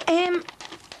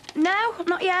 No,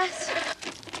 not yet.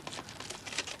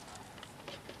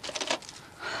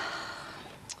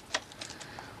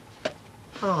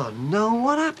 Oh, no,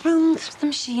 what happened? It was the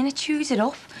machine, it chewed it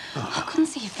up. I couldn't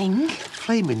see a thing.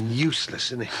 Flaming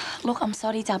useless, isn't it? Look, I'm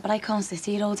sorry, Dad, but I can't sit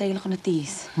here all day looking at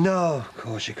these. No, of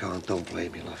course you can't. Don't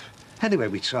blame me, love. Anyway,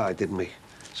 we tried, didn't we?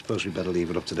 Suppose we better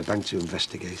leave it up to the bank to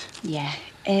investigate. Yeah.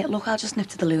 Look, I'll just nip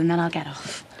to the loo and then I'll get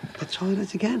off. The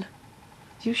toilet again?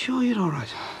 You sure you're all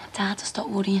right? Dad, stop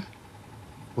worrying.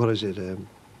 What is it,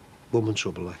 woman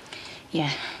trouble, like?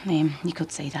 Yeah, you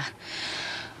could say that.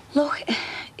 Look,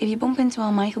 if you bump into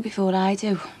our Michael before I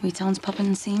do, will you tell him to pop in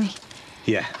and see me?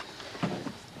 Yeah.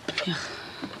 Yeah.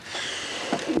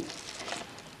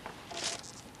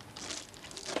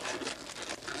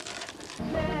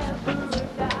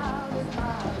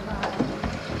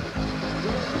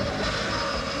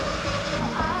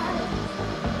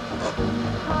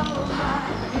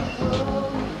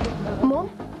 Mum?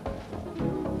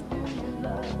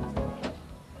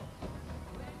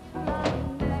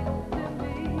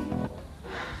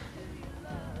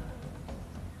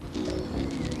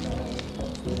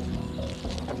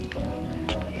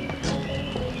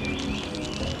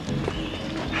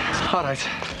 All right.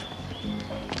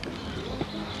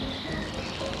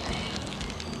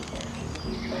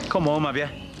 Come home, have you?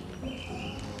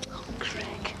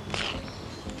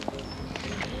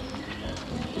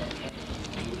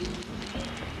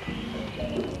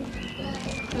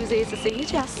 Who's here to see you,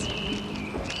 Jess?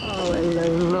 Oh,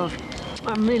 hello, love.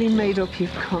 I'm really made up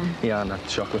you've come. Yeah, and that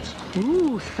chocolate.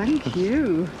 Ooh, thank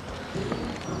you.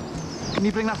 Can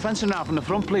you bring that fencing out from the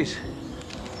front, please?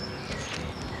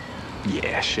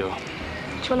 Yeah, sure.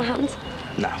 Do you want a hand?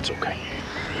 No, it's okay.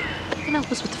 You can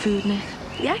help us with the food, Nick.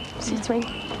 Yeah, suits me.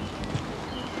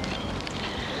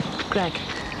 Greg,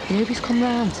 nobody's come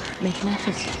round, make an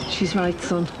effort. She's right,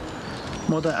 son.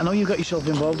 Mother, I know you got yourself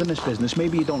involved in this business.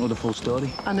 Maybe you don't know the full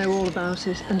story. I know all about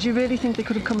it. And do you really think they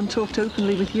could have come and talked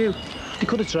openly with you? They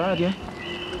could have tried, yeah?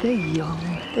 They're young.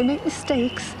 They make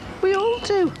mistakes. We all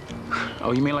do.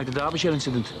 Oh, you mean like the Derbyshire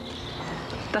incident?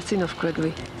 That's enough,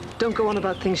 Gregory. Don't go on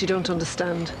about things you don't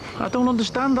understand. I don't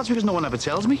understand. That's because no one ever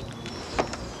tells me.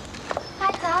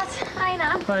 Hi, Dad. Hi,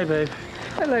 Nan. Hi, babe.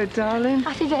 Hello, darling.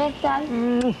 Happy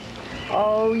birthday.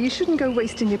 Oh, you shouldn't go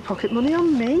wasting your pocket money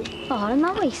on me. Oh, I'm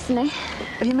not wasting it.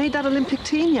 Have you made that Olympic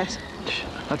team yet?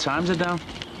 Our times are down.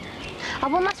 I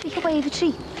won last week at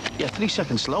Wavertree. Yeah, 3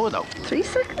 seconds slower, though. 3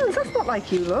 seconds? That's not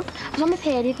like you, love. I was on my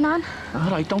period, Nan. All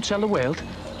right, don't tell the world.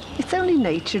 It's only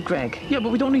nature, Greg. Yeah,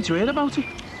 but we don't need to hear about it.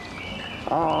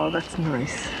 Oh, that's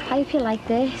nice. I hope you like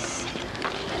this.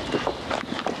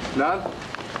 Nan,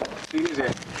 Stevie's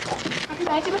here. Happy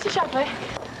birthday, Mr. Chadwick.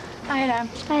 Hiya, Nan.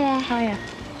 Hiya. Hiya.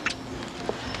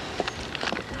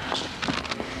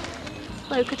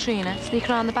 Hello, Katrina. Sneak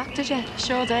around the back, did you?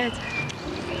 Sure did.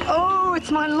 Oh,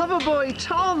 it's my lover boy,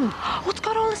 Tom. What's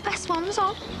got all his best ones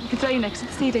on? You can tell you next to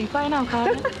the CD player now,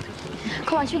 can't you?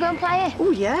 Come on, should we go and play it?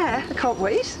 Oh, yeah. I can't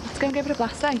wait. Let's go and give it a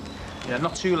blast, eh? Yeah,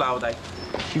 not too loud, eh?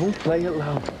 You won't play it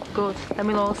loud. Good. Then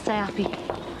we'll all stay happy.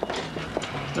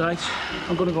 Right,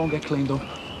 I'm gonna go and get cleaned up.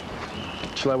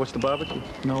 Shall I watch the barbecue?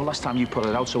 No, last time you put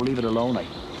it out, so leave it alone, eh?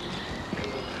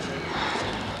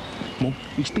 Mum,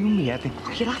 he's doing me head in.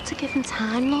 Oh, you'll have to give him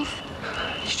time, love.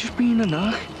 He's just being a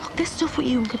narc. Look, this stuff with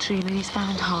you and Katrina he's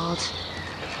found hard.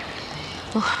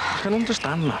 Look, I can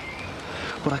understand that.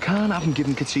 But I can't have him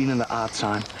giving Katrina a hard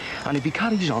time. And if he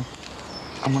carries on,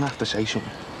 I'm gonna have to say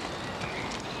something.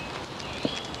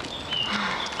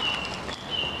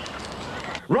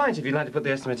 Right, if you'd like to put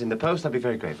the estimate in the post, I'd be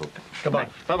very grateful. Goodbye.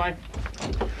 Bye-bye.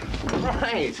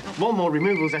 Right, one more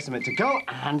removals estimate to go,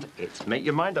 and it's make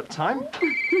your mind up time.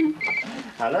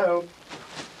 Hello.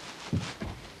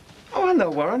 Oh, hello,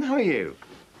 Warren. How are you?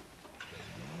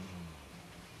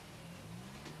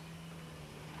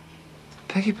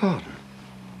 Beg your pardon?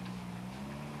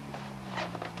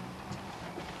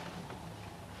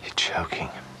 You're joking.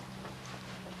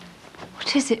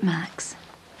 What is it, Max?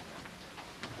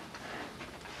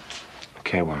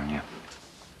 Okay, Warren, yeah.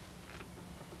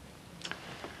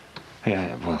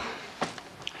 Yeah, well...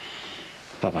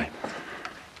 Bye-bye.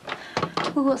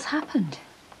 Well, what's happened?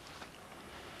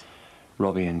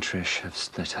 Robbie and Trish have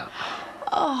split up.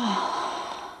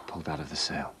 Oh. Pulled out of the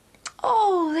sale.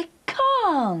 Oh, they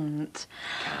can't.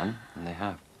 Can, and they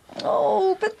have.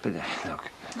 Oh, but... But, look,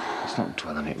 let's not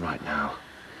dwell on it right now.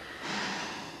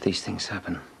 These things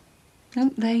happen.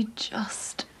 Don't they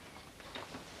just...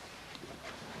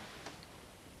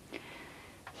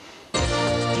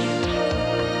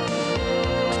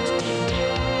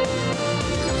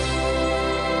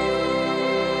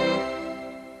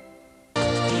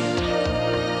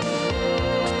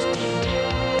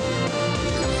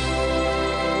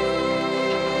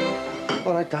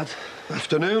 All right, Dad.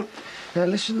 Afternoon.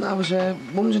 Listen, I was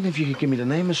wondering if you could give me the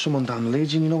name of someone down the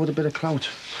Legion, you know, with a bit of clout.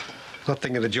 Not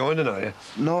thinking of joining, are you?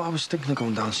 No, I was thinking of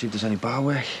going down and see if there's any bar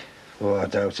work. Oh, I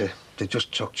doubt it. They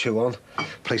just chuck chew on.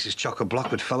 Place is chock-a-block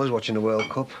with fellas watching the World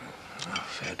Cup. Oh,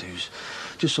 fair dues.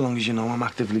 Just so long as you know I'm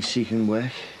actively seeking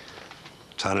work.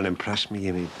 Trying to impress me,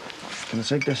 you mean? Can I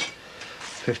take this?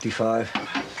 55.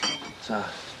 So,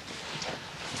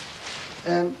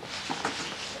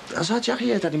 has our Jackie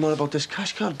heard any more about this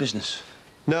cash card business?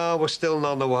 No, we're still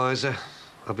none the wiser.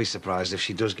 I'll be surprised if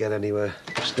she does get anywhere.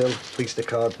 Still, at least the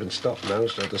card's been stopped now,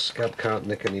 so the scab can't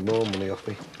nick any more money off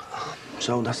me.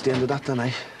 So that's the end of that then,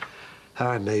 eh?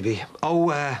 Aye, maybe.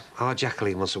 Oh, our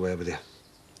Jacqueline wants a word with you.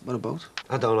 What about?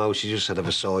 I don't know. She just said if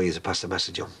I saw you to pass the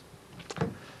message on.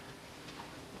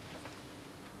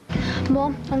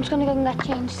 Mum, I'm just gonna go and get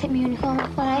changed. Take my uniform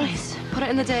off, all right? Right. Put it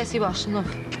in the dirty washing, love.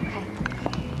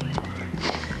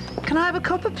 Can I have a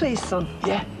cuppa, please, son?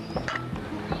 Yeah.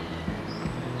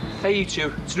 Hey, you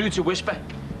two. It's rude to whisper.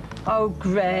 Oh,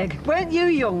 Greg, weren't you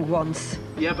young once?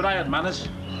 Yeah, but I had manners.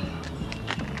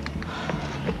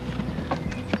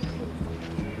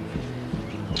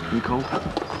 Nicole?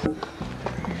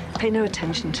 Pay no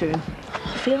attention to him.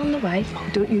 Feeling the way?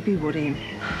 Don't you be worrying.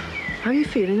 How are you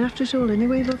feeling after it all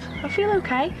anyway, love? I feel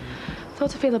okay.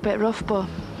 Thought I feel a bit rough, but...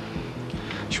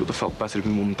 She would have felt better if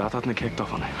my mum and dad hadn't kicked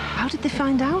off on her. How did they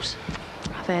find out?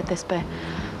 I've heard this bit.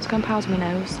 It's going past my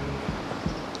nose.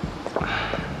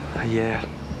 Yeah.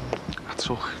 I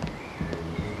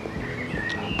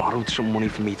borrowed some money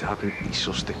from me to have me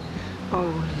sussed it.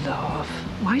 Oh, love.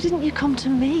 Why didn't you come to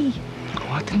me? Oh,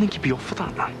 I didn't think you'd be up for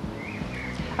that, man.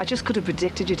 I just could have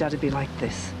predicted your dad would be like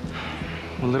this.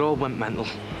 Well, it all went mental.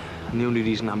 And the only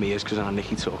reason I'm here is because Aunt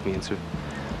Nikki talked me into it.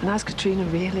 And how's Katrina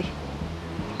really?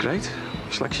 Great.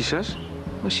 It's like she says.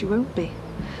 Well, she won't be.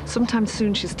 Sometime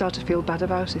soon she'll start to feel bad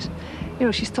about it. You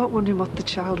know, she'll start wondering what the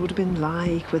child would have been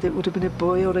like, whether it would have been a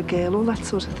boy or a girl, all that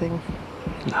sort of thing.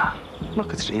 Nah, not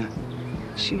Katrina.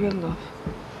 She will, love.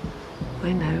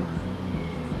 I know.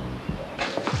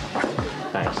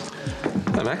 Thanks.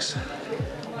 Hi, Max.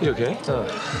 You okay?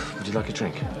 Would you like a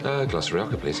drink? A glass of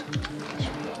Rioja, please.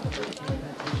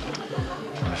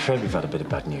 I'm afraid we've had a bit of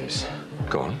bad news.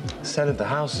 Go on. The sale of the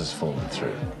house has fallen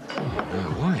through.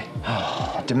 Why?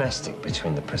 Domestic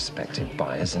between the prospective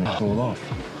buyers and it all off.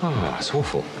 Oh, that's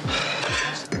awful.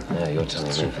 Yeah, you're telling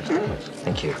me.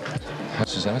 Thank you. How's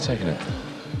Susanna taking it?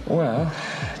 Well,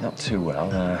 not too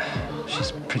well.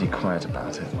 She's pretty quiet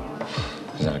about it.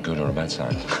 Is that a good or a bad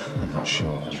sign? I'm not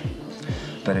sure.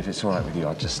 But if it's all right with you,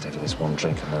 I'll just stay for this one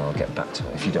drink and then I'll get back to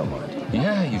it, if you don't mind.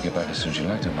 Yeah, you get back as soon as you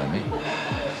like, don't mind me.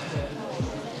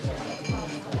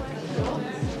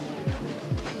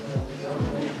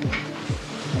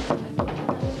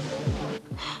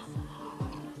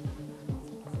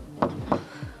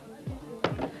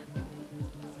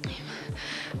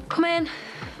 Come in.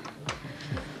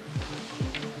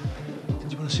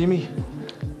 Did you want to see me?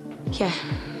 Yeah,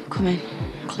 come in.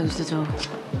 Close the door.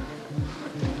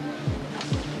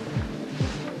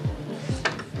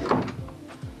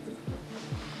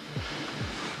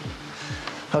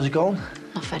 How's it going?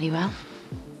 Not very well.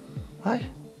 Why?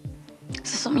 Is there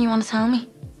something you want to tell me?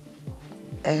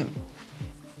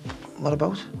 What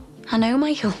about? I know,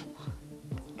 Michael.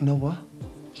 You know what?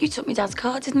 You took my dad's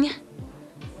car, didn't you?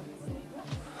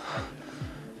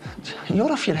 You're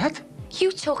off your head.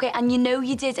 You took it, and you know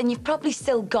you did, and you've probably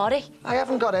still got it. I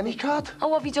haven't got any card. Oh,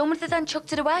 what have you done with it then?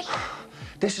 Chucked it away?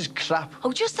 This is crap.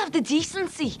 Oh, just have the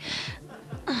decency.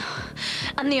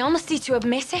 And the honesty to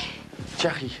admit it.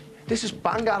 Jackie, this is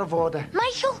bang out of order.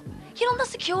 Michael, you're on the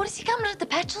security camera at the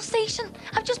petrol station.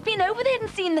 I've just been over there and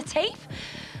seen the tape.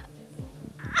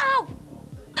 Ow!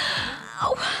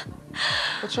 Ow!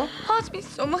 What's up? Oh, it's my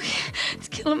stomach. It's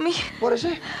killing me. What is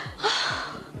it?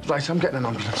 Right, I'm getting an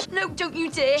ambulance. No, don't you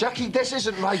dare. Jackie, this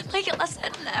isn't right. Michael, I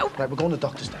said no. Right, we're going to the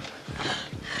doctor's then.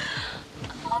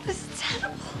 Oh, this is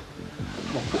terrible.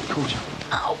 Come on, put the coat on.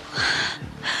 Ow.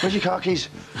 Where's your car keys?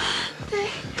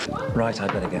 Right,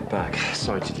 I'd better get back.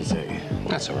 Sorry to desert you.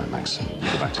 That's all right, Max.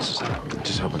 Go back to Susanna.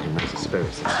 Just hope I can raise the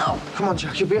spirits. Come on,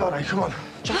 Jack, you'll be all right. Come on.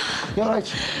 Jack, you all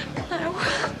right? No.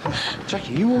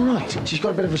 Jackie, you all right? She's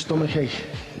got a bit of a stomachache.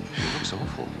 She looks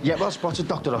awful. Yeah, well spotted,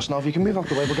 Dr. Ross. Now, if you can move out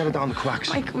the way, we'll get her down the quacks.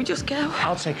 Why can't we just go?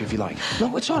 I'll take her if you like.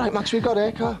 No, it's all right, Max. We've got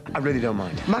air car. I really don't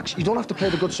mind. Max, you don't have to play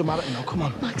the good Samaritan now. Come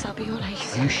on. Max, I'll be all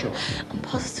right. Are you sure? I'm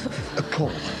positive.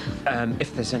 Cool.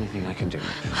 If there's anything I can do.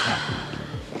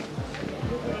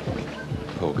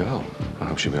 Poor girl. I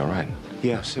hope she'll be all right.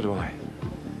 Yeah, so do I.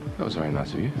 That was very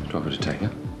nice of you to offer to take her.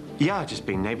 Yeah, just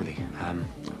being neighbourly.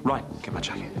 Right, get my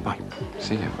jacket. Bye.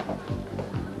 See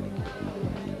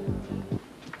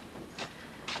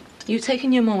you. You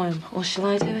taking your mum home, or shall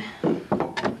I do it?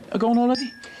 Are going already?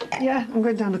 Yeah, I'm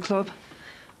going down the club.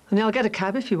 And I'll get a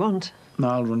cab if you want. No,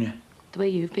 I'll run you. The way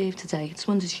you've behaved today, it's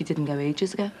wondered she didn't go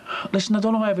ages ago. Listen, I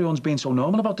don't know why everyone's being so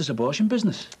normal about this abortion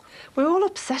business. We're all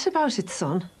upset about it,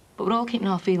 son. But we're all keeping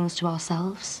our feelings to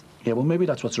ourselves. Yeah, well, maybe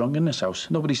that's what's wrong in this house.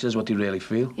 Nobody says what they really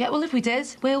feel. Yeah, well, if we did,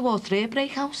 World War III would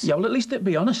break out. Yeah, well, at least they'd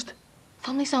be honest.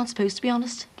 Families aren't supposed to be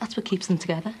honest. That's what keeps them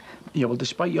together. Yeah, well,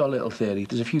 despite your little theory,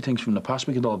 there's a few things from the past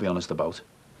we could all be honest about.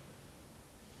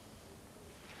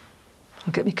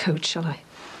 I'll get me coat, shall I?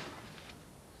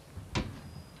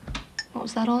 What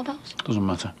was that all about? Doesn't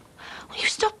matter. Will you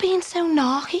stop being so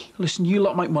narky? Listen, you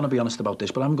lot might want to be honest about this,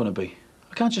 but I'm going to be.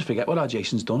 I can't just forget what our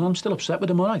Jason's done. I'm still upset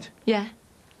with him, all right? Yeah.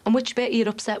 And which bit are you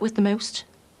upset with the most?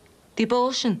 The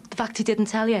abortion? The fact he didn't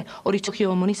tell you? Or he took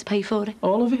your money to pay for it?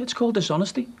 All of it. It's called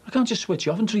dishonesty. I can't just switch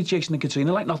off and treat Jason and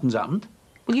Katrina like nothing's happened.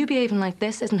 Well, you behaving like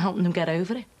this isn't helping them get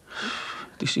over it.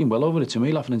 They seem well over it to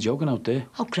me, laughing and joking out there.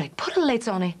 Oh, Greg, put a lid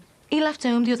on it. He left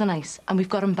home the other night, and we've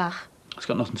got him back. It's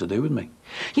got nothing to do with me.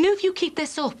 You know, if you keep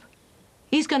this up,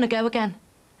 he's going to go again.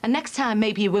 And next time,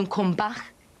 maybe he won't come back.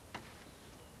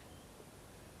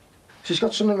 She's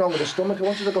got something wrong with her stomach. I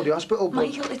wanted to go to the hospital, but...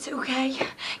 Michael, it's okay.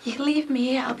 You can leave me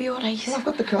here. I'll be all right. Well, I've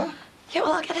got the car. Yeah,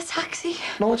 well, I'll get a taxi.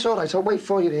 No, it's all right. I'll wait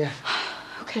for you here.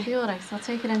 Okay. It'll be all right. I'll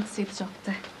take it in to see the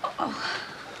doctor. Oh.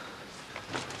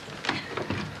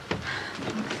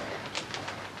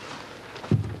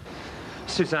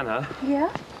 Susanna? Yeah?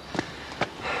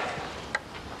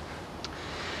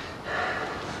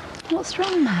 What's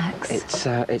wrong, Max?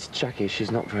 It's Jackie.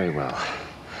 She's not very well.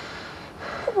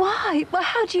 Why? Well,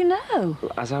 how do you know?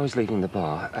 As I was leaving the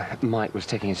bar, Mike was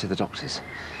taking her to the doctor's.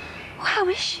 Well, how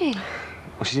is she?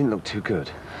 Well, she didn't look too good.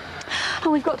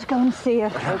 Oh, we've got to go and see her.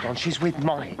 Hold on, she's with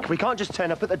Mike. We can't just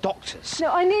turn up at the doctor's.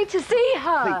 No, I need to see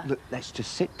her. Hey, look, let's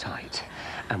just sit tight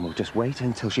and we'll just wait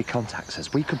until she contacts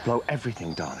us. We could blow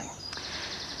everything, darling.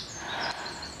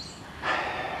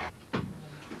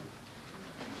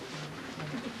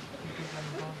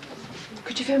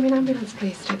 Could you phone me an ambulance,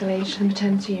 please, to take the lady to the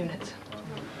maternity unit?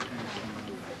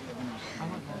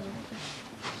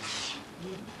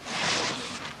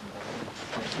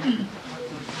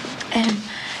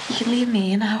 You can leave me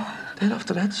here now. They're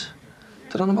after heads.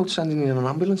 They're on about sending in an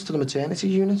ambulance to the maternity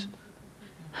unit.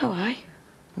 Why?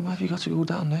 Well, why have you got to go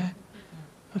down there?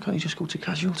 Why can't you just go to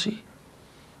casualty?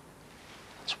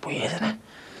 It's weird, isn't it?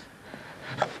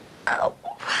 Ow.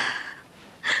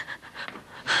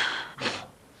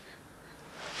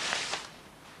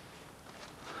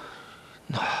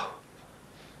 No.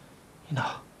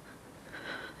 No.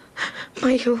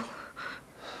 Michael.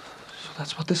 So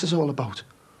that's what this is all about.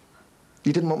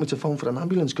 You didn't want me to phone for an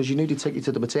ambulance because you knew they'd take you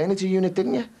to the maternity unit,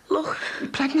 didn't you? Look. You're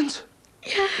pregnant?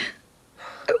 Yeah.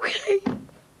 Okay.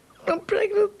 I'm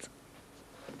pregnant.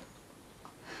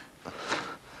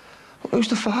 Who's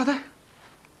the father?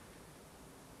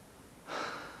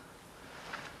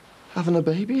 Having a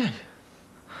baby, eh?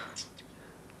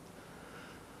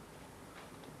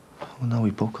 Well, now we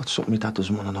both got something my dad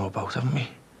doesn't want to know about, haven't we?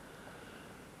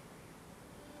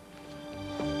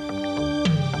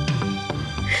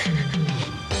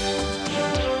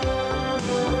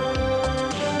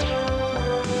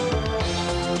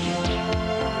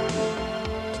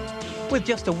 With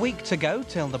just a week to go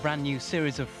till the brand new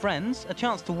series of Friends, a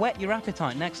chance to whet your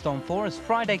appetite next on 4 as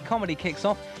Friday comedy kicks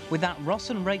off with that Ross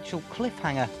and Rachel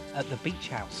cliffhanger at the beach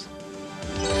house.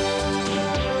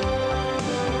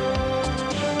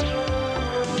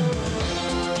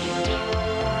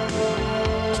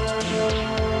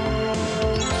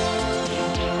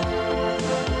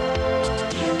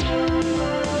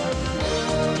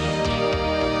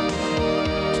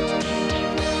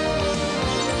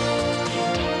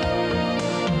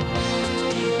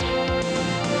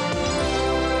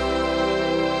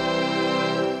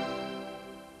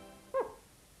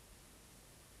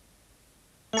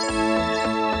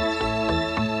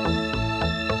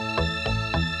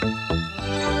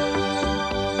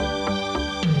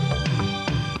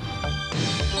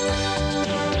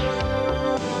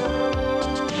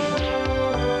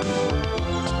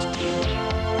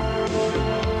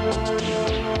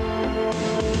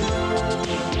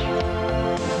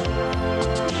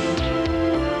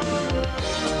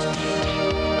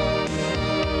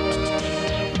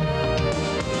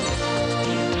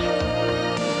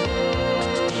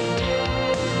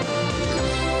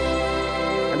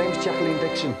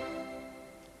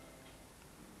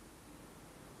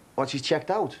 What, she's checked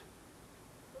out?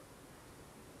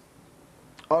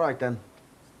 All right, then.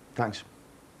 Thanks.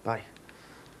 Bye.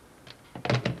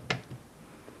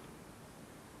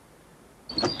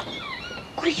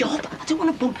 Hurry up. don't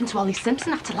want to bump into Ollie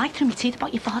Simpson after lying through my teeth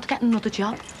about your father getting another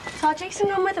job. So Jason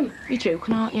run with him? You're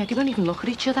joking, aren't you? They won't even look at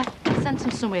each other. I sent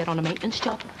him somewhere on a maintenance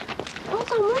job.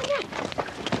 Hold on, won't you?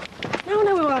 Now I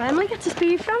know where Emily gets his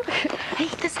beef from. Hey,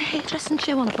 there's a hairdressing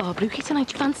show on at Bar Brookie tonight.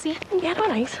 Do you fancy it? Yeah, all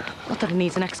right. Not that he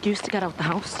needs an excuse to get out the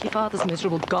house. Your father's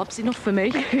miserable gob's enough for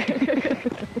me.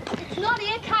 It's not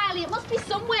here, Kylie. It must be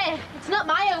somewhere. It's not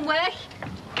my own work.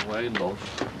 Hey,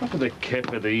 love. Look at the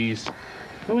kip of these.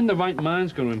 Who in the right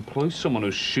mind's going to employ someone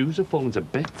whose shoes are falling to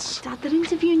bits? Dad, they're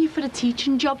interviewing you for a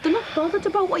teaching job. They're not bothered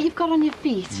about what you've got on your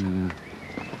feet.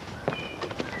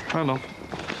 Hello.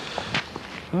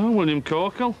 Oh, William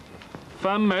Corkle.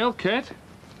 Fan mail, kid.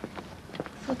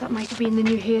 Thought that might have been the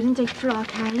new hearing date for our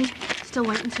Kylie. Still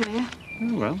waiting to hear.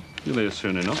 Oh, well, you'll hear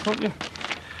soon enough, won't you?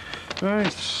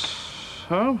 Right.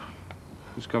 So,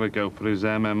 he's got to go for his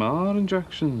MMR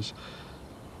injections.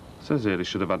 Says here he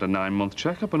should have had a 9-month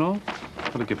checkup and all.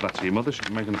 Gotta give that to your mother. She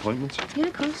can make an appointment. Yeah,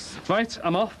 of course. Right,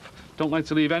 I'm off. Don't like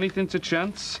to leave anything to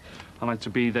chance. I like to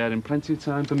be there in plenty of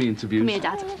time for me interviews. Come here,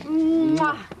 Dad.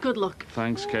 Mwah. Good luck.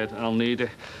 Thanks, kid. I'll need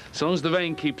it. As long as the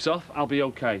rain keeps off, I'll be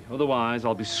OK. Otherwise,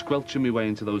 I'll be squelching my way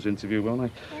into those interviews, won't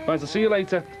I? Right, I'll see you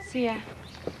later. See ya.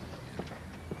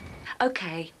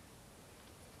 OK.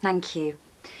 Thank you.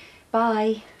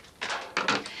 Bye.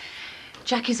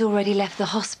 Jackie's already left the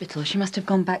hospital. She must have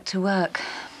gone back to work.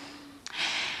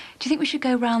 Do you think we should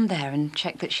go round there and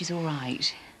check that she's all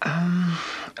right?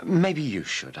 Maybe you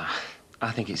should.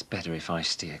 I think it's better if I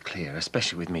steer clear,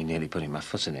 especially with me nearly putting my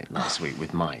foot in it last week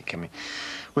with Mike. I mean,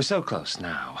 we're so close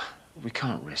now. We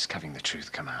can't risk having the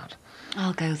truth come out.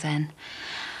 I'll go then.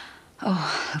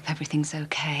 Oh, hope everything's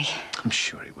OK. I'm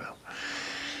sure it will.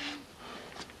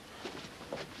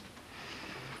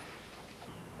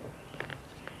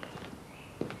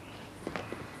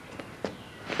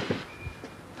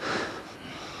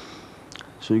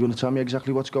 So you're going to tell me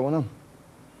exactly what's going on?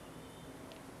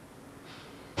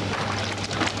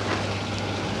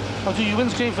 I'll do your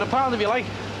windscreen for £1 if you like.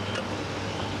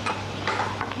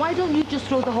 Why don't you just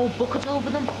throw the whole bucket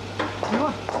over them?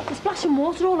 What? There's splashing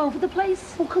water all over the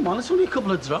place. Oh, come on, it's only a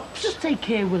couple of drops. Just take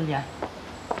care, will you?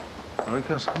 All right,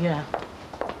 Cass. Yeah.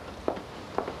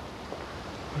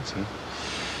 That's it.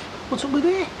 What's up with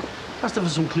her? Asked her for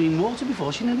some clean water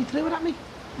before she nearly threw it at me.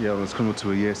 Yeah, well, it's come up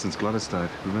to a year since Gladys died,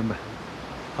 remember?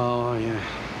 Oh, yeah.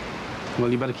 Well,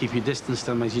 you better keep your distance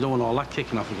then, mate. You don't want all that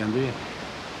kicking off again, do you?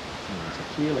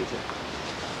 See you later.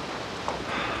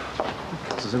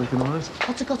 Is everything all right?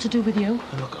 What's it got to do with you?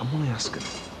 Look, I'm only asking.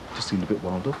 Just seemed a bit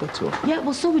wound up, that's all. Yeah,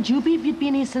 well, so would you be if you'd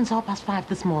been here since 5:30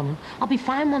 this morning. I'll be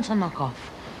fine once I knock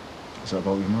off. Is that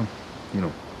about your mum? You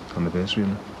know, anniversary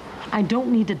and that? I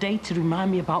don't need a date to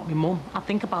remind me about my mum. I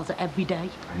think about it every day.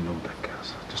 I know that,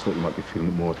 Cass. I just thought you might be feeling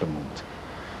it more at the moment.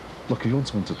 Look, if you want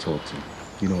someone to talk to,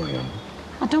 you know I am.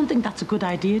 I don't think that's a good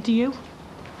idea, do you?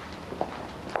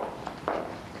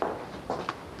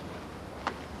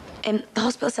 The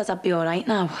hospital says I'll be all right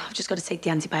now. I've just got to take the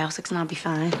antibiotics and I'll be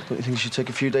fine. Don't you think you should take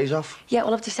a few days off? Yeah,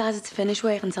 well, I've decided to finish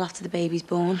work until after the baby's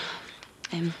born.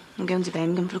 I'm going to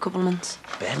Birmingham for a couple of months.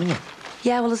 Birmingham?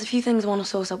 Yeah, well, there's a few things I want to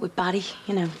sort out with Barry.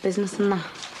 You know, business and that.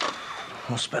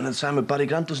 Well, spending time with Barry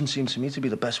Grant doesn't seem to me to be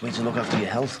the best way to look after your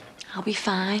health. I'll be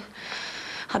fine.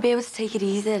 I'll be able to take it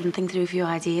easy and think through a few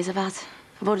ideas I've had.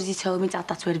 I've already told me Dad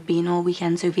that's where I've been all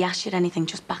weekend, so if he asks you anything,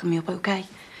 just back me up, OK?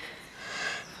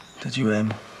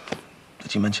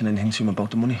 Did you mention anything to him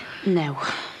about the money? No.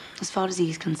 As far as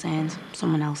he's concerned,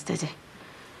 someone else did it.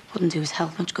 Wouldn't do his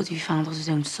health much good if he found out his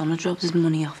own son had robbed his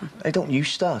money off him. Hey, don't you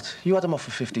start. You had him off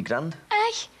for 50 grand.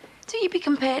 Hey, don't you be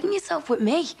comparing yourself with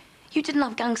me. You didn't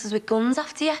have gangsters with guns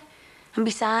after you. And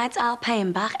besides, I'll pay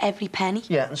him back every penny.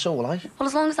 Yeah, and so will I. Well,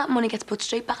 as long as that money gets put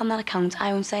straight back on that account,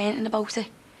 I won't say anything about it.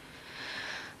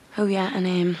 Oh, yeah,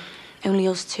 and only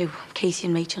us two, Casey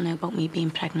and Rachel, know about me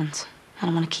being pregnant. And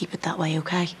I want to keep it that way,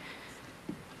 OK?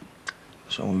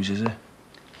 So whose is it?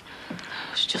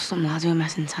 It's just some lad who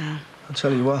met in town. I'll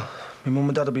tell you what, my mum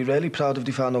and dad would be really proud if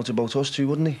they found out about us too,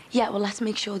 wouldn't they? Yeah, well, let's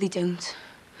make sure they don't.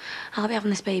 I'll be having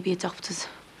this baby adopted.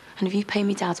 And if you pay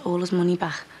me Dad all his money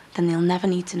back, then they'll never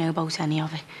need to know about any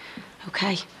of it.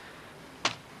 OK?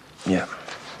 Yeah.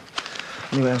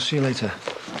 Anyway, I'll see you later.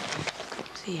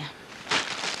 See ya.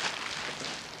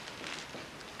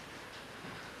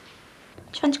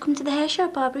 Do you want to come to the hair show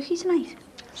at Bar Brookie tonight?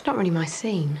 It's not really my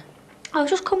scene. Oh,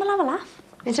 just come and have a laugh.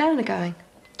 Is Eleanor going?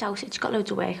 Doubt it. She's got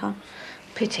loads of work on.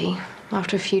 Pity.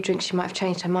 After a few drinks, she might have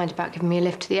changed her mind about giving me a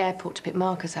lift to the airport to pick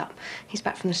Marcus up. He's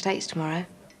back from the States tomorrow.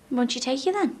 Won't she take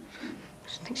you then?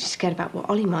 I think she's scared about what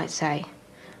Ollie might say.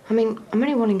 I mean, I'm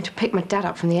only wanting to pick my dad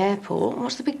up from the airport.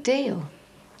 What's the big deal?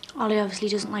 Ollie obviously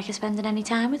doesn't like her spending any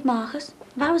time with Marcus.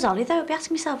 If I was Ollie, though, I'd be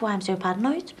asking myself why I'm so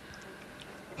paranoid.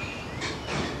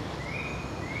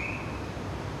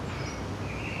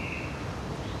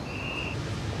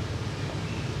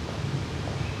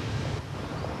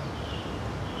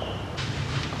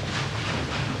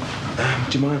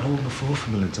 Do you mind holding the phone for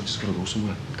a minute? I've just got to go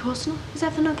somewhere. Of course not. Is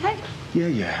everything okay?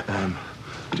 Yeah.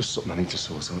 Just something I need to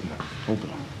sort out now. Hold it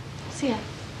on. See ya.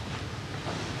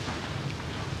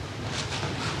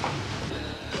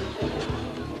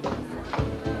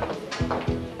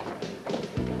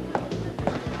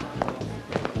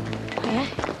 Yeah?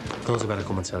 Thought I'd better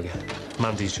come and tell you.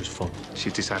 Mandy's just fun.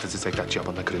 She's decided to take that job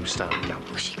on the cruise starting now.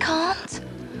 Oh, she can't.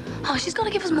 Oh, she's got to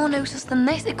give us more notice than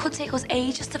this. It could take us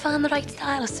ages to find the right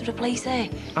stylist to replace her.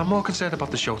 I'm more concerned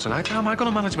about the show tonight. How am I going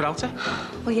to manage without her?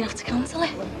 Well, you'd have to cancel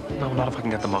it. No, not if I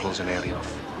can get the models in early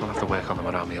enough. I'll have to work on them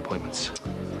around my appointments.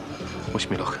 Wish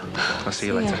me luck. I'll see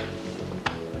you later.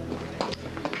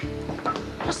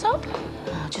 What's up?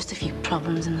 Oh, just a few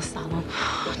problems in the salon.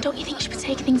 Don't you think you should be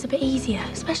taking things a bit easier?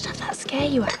 Especially after that scare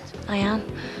you had. I am.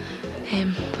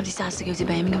 I decided to go to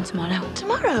Birmingham tomorrow.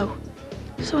 Tomorrow?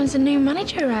 So when's the new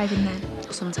manager arriving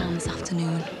then? Sometime this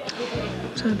afternoon.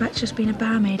 So I bet just being a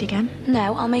barmaid again?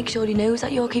 No, I'll make sure he knows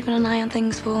that you're keeping an eye on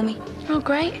things for me. Oh,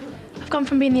 great. I've gone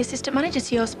from being the assistant manager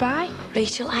to your spy.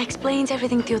 Rachel, I explained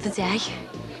everything the other day.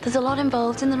 There's a lot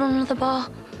involved in the running of the bar.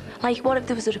 Like, what if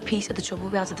there was a repeat of the trouble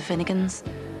we had with the Finnegans?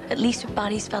 At least with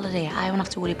Barry's fella here, I won't have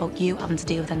to worry about you having to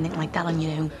deal with anything like that on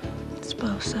your own. I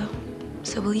suppose so.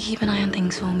 So will you keep an eye on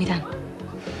things for me then?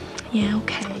 Yeah,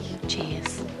 okay.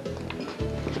 Cheers.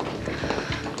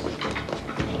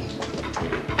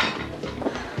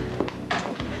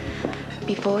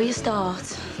 Before you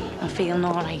start, I'm feeling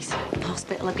all right. The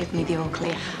hospital have given me the all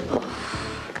clear.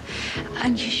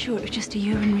 And you're sure it was just a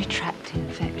urinary tract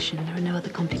infection? There are no other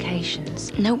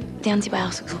complications? Nope, the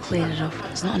antibiotics will clear it up.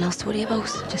 There's nothing else to worry about.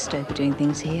 Just overdoing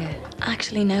things here.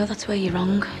 Actually, no, that's where you're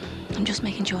wrong. I'm just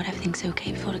making sure everything's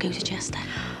okay before I go to Chester.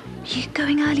 You're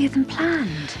going earlier than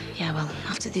planned? Yeah, well,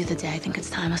 after the other day, I think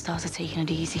it's time I started taking it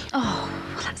easy. Oh,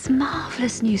 well, that's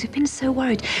marvellous news. We've been so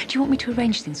worried. Do you want me to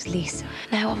arrange things with Lisa?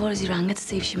 No, I've already rang her to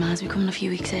see if she minds me coming a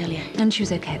few weeks earlier. And she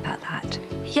was okay about that?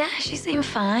 Yeah, she seemed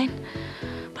fine.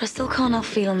 But I still can't help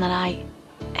feeling that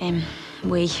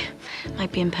we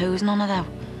might be imposing on her, though.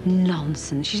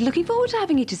 Nonsense. She's looking forward to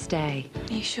having you to stay.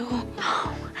 Are you sure?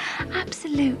 Oh,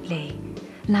 absolutely.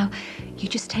 Now, you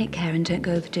just take care and don't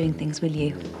go overdoing things, will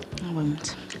you? I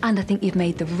won't. And I think you've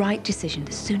made the right decision.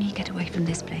 The sooner you get away from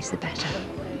this place, the better.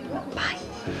 Bye.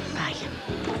 Bye.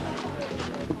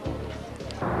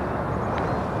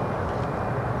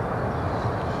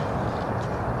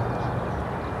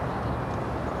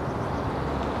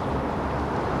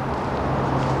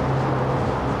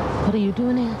 What are you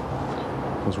doing here?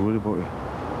 I was worried about you.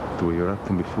 The way you were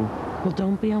acting before. Well,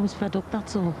 don't be. I was fed up,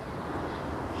 that's all.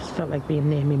 Just felt like being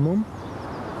near me mum.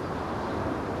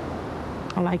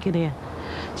 I like it here.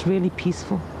 It's really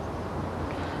peaceful.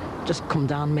 Just come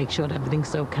down, make sure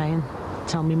everything's okay, and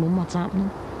tell me mum what's happening.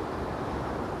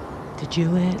 Did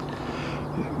you hear?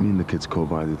 Yeah, me and the kids called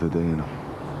by the other day, you know.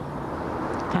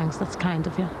 Thanks, that's kind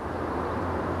of you.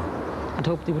 I'd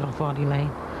hoped they were off Hardy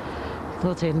Lane.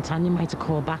 Thought Ed and Tanya might have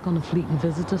called back on a fleeting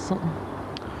visit or something.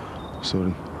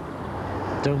 Sorry.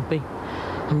 Don't be.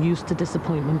 I'm used to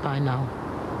disappointment by now.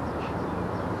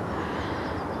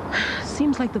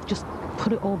 Seems like they've just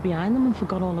put it all behind them and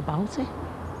forgot all about it.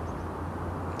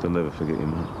 They'll never forget you,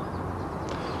 man.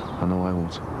 I know I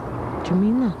won't. Do you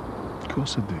mean that? Of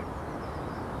course I do.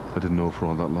 I didn't know for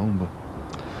all that long, but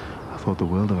I thought the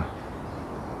world of her.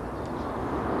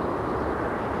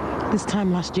 This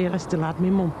time last year, I still had me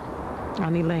mum,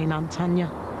 Annie Lane and Tanya.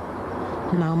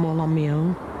 Now I'm all on my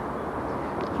own.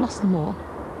 I've lost them all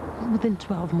within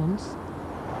 12 months.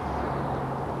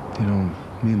 You know,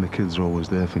 me and the kids are always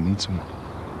there if you need someone.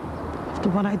 After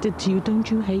what I did to you, don't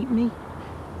you hate me?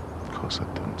 Of course I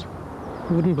don't.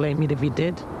 I wouldn't blame you if you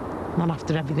did. Not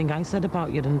after everything I said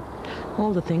about you and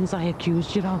all the things I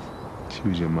accused you of. She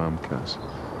was your mum, Cass.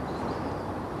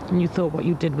 And you thought what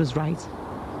you did was right.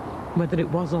 Whether it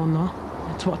was or not,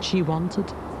 it's what she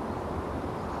wanted.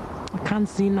 I can't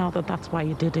see now that that's why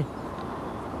you did it.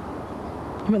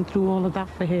 You went through all of that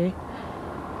for her.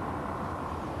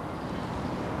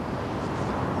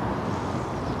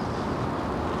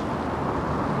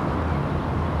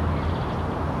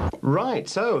 Right,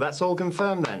 so that's all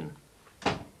confirmed then.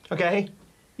 Okay.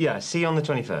 Yeah, see you on the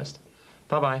 21st.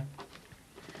 Bye-bye.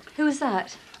 Who was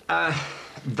that?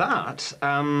 That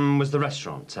was the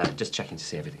restaurant. Just checking to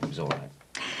see everything was all right.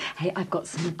 Hey, I've got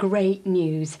some great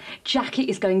news. Jackie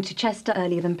is going to Chester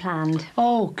earlier than planned.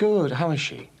 Oh, good. How is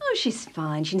she? Oh, she's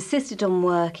fine. She insisted on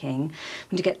working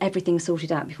and to get everything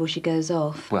sorted out before she goes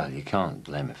off. Well, you can't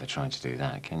blame her for trying to do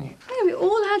that, can you? Yeah, it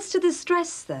all adds to the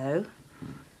stress, though.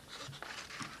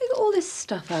 We got all this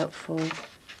stuff out for. What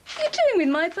are you doing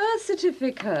with my birth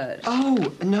certificate?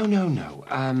 Oh, no.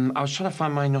 I was trying to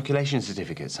find my inoculation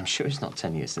certificates. I'm sure it's not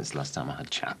 10 years since the last time I had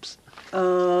chaps.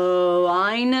 Oh,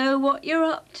 I know what you're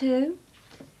up to.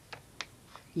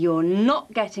 You're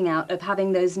not getting out of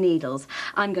having those needles.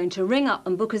 I'm going to ring up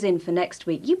and book us in for next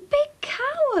week. You big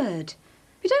coward.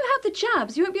 If you don't have the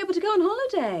jabs, you won't be able to go on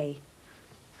holiday.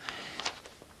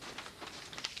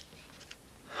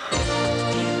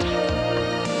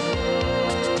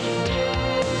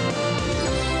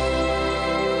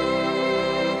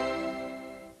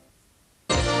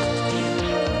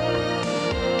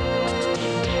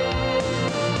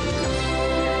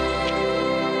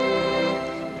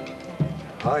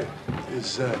 Hi,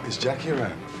 is Jackie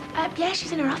around? Yeah,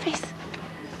 she's in her office.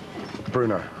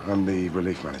 Bruno, I'm the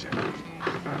relief manager.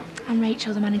 I'm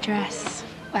Rachel, the manageress.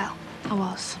 Well, I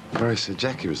was. Right, so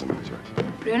Jackie was the manager.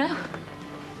 Bruno?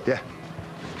 Yeah.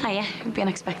 Hiya, we've been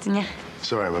expecting you.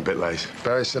 Sorry, I'm a bit late.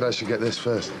 Barry said I should get this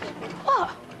first. What?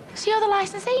 So you're the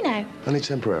licensee now? Only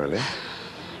temporarily.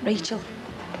 Rachel,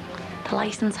 the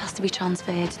licence has to be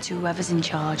transferred to whoever's in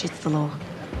charge. It's the law.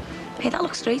 Hey, that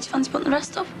looks great. You fancy putting the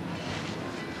rest up?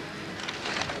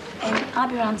 I'll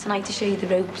be around tonight to show you the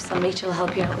ropes, and Rachel will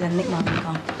help you out with anything while I'm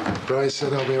gone. Barry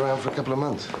said I'll be around for a couple of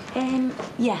months.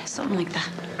 Yeah, something like that.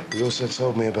 He also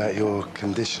told me about your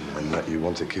condition and that you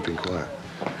wanted keeping quiet.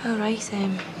 Oh, right,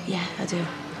 yeah, I do.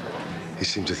 He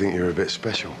seemed to think you were a bit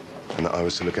special and that I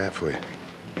was to look out for you.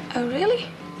 Oh, really?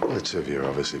 Well, the two of you are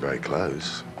obviously very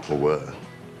close, or were.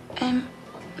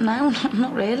 No,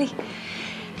 not really.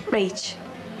 Rach,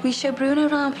 will you show Bruno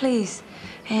around, please?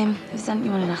 If there's anything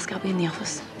you want to ask, I'll be in the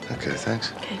office. Okay,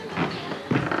 thanks. Okay.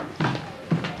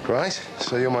 Right,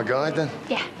 so you're my guide then?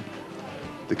 Yeah.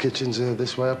 The kitchen's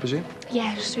this way, I presume?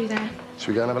 Yeah, just through there. Should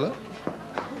we go and have a look?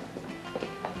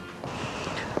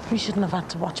 We shouldn't have had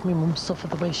to watch me mum suffer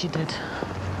the way she did.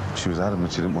 She was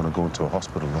adamant she didn't want to go into a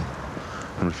hospital, though,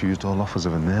 and refused all offers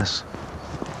of a nurse.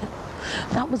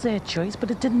 That was her choice,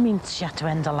 but it didn't mean she had to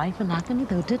end her life in agony,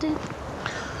 though, did it?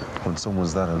 When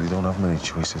someone's that ill, you don't have many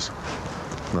choices.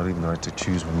 Not even the right to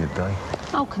choose when you die.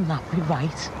 How can that be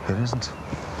right? It isn't.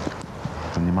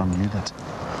 And your mum knew that.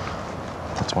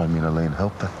 That's why me and Elaine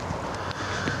helped her.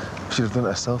 She'd have done it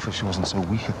herself if she wasn't so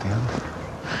weak at the end.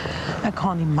 I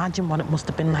can't imagine what it must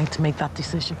have been like to make that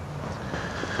decision.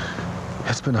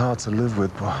 It's been hard to live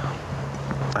with, but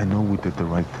I know we did the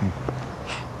right thing.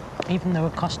 Even though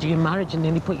it cost you your marriage and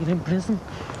nearly put you in prison.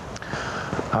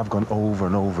 I've gone over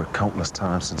and over countless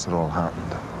times since it all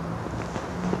happened.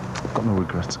 I've got no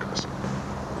regrets, guys.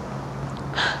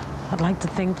 I'd like to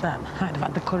think that I'd have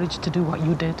had the courage to do what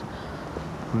you did.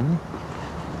 Really?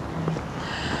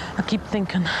 I keep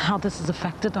thinking how this has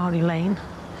affected our Elaine.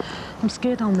 I'm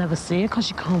scared I'll never see her because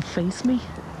she can't face me.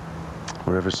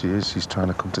 Wherever she is, she's trying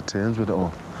to come to terms with it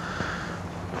all.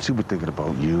 She'll be thinking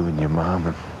about you and your mum,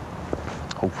 and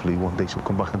hopefully one day she'll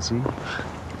come back and see you.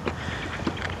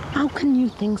 How can you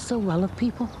think so well of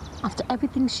people after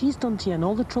everything she's done to you and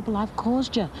all the trouble I've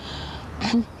caused you?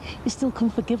 And you still can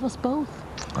forgive us both.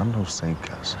 I'm no saint,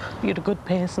 Cass. You're a good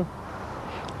person.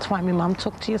 That's why my mum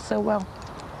took to you so well.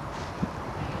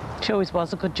 She always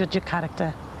was a good judge of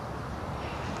character.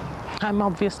 I'm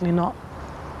obviously not.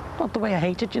 Not the way I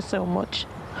hated you so much.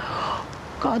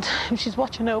 God, if she's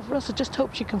watching over us, I just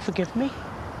hope she can forgive me.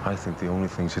 I think the only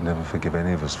thing she'd never forgive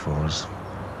any of us for is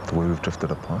the way we've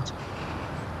drifted apart.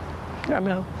 I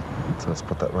know. So let's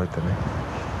put that right to me.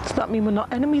 Does that mean we're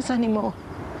not enemies anymore?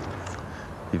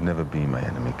 You've never been my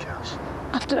enemy, Cass.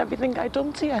 After everything I've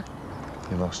done to you?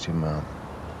 You lost your mum,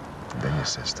 and then your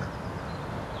sister.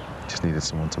 Just needed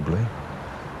someone to blame.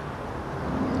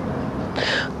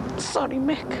 Sorry,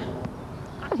 Mick.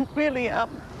 I really am.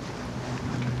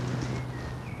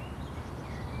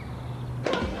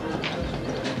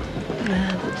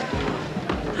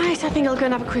 Right, I think I'll go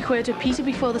and have a quick word with Peter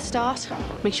before the start.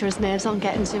 Make sure his nerves aren't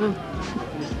getting to him.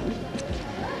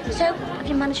 So, have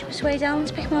you managed to persuade Ellen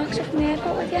to pick Marcus up from the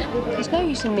airport with you? There's no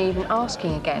use in me even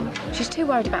asking again. She's too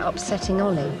worried about upsetting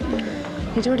Ollie.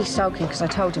 He's already sulking because I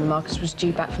told him Marcus was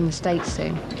due back from the States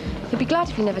soon. He'd be glad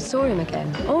if he never saw him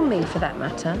again, or me for that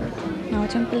matter. No, I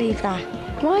don't believe that.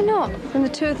 Why not? Then the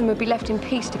two of them would be left in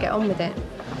peace to get on with it.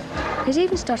 He's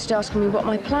even started asking me what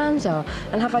my plans are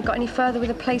and have I got any further with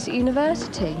a place at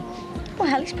university.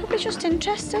 Well, he's probably just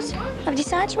interested. I've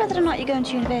decided whether or not you're going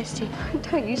to university.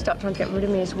 Don't you start trying to get rid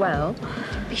of me as well.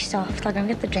 Be soft, I'll go and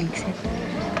get the drinks in.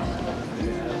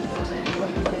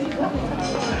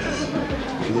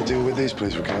 Can you deal with these,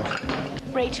 please, Raquel?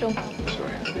 Rachel.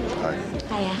 Sorry. Hi.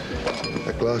 Hiya.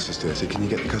 That glass is dirty. Can you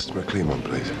get the customer a clean one,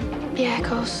 please? Yeah, of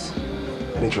course.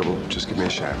 Any trouble, just give me a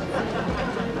shout.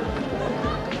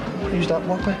 Who's that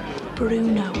whopper?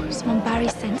 Bruno. Someone Barry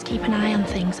sent to keep an eye on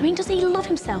things. I mean, does he love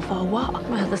himself or what?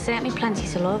 Well, there's certainly plenty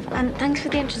to love. And thanks for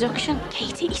the introduction.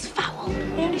 Katie, he's foul.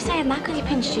 You're only saying that because you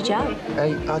pinched your Joe.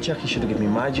 Hey, our Jackie should have given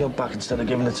me my job back instead of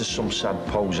giving it to some sad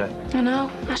poser. I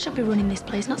know. I should be running this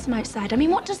place, not some outside. I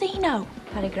mean, what does he know?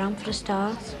 £20 for a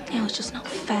start. Yeah, it's just not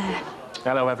fair.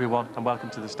 Hello, everyone, and welcome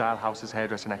to the Style House's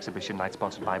Hairdressing Exhibition night,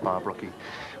 sponsored by Bar Brookie.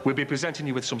 We'll be presenting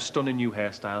you with some stunning new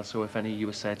hairstyles, so if any of you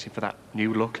are searching for that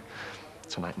new look,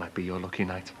 tonight might be your lucky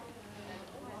night.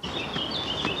 Here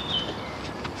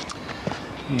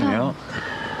you are.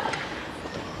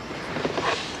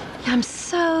 I'm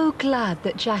so glad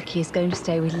that Jackie is going to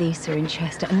stay with Lisa in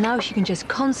Chester, and now she can just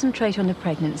concentrate on the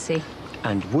pregnancy.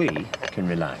 And we can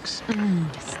relax.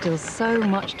 Still so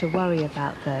much to worry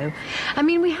about, though. I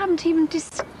mean, we haven't even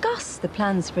discussed the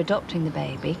plans for adopting the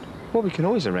baby. Well, we can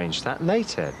always arrange that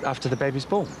later, after the baby's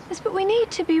born. Yes, but we need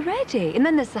to be ready. And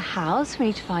then there's the house. We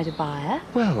need to find a buyer.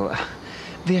 Well,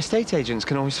 the estate agents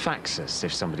can always fax us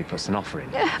if somebody puts an offer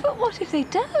in. Yeah, but what if they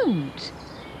don't?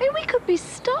 I mean, we could be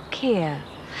stuck here.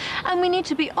 And we need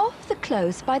to be off the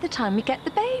close by the time we get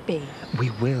the baby.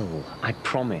 We will, I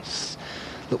promise.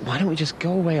 Look, why don't we just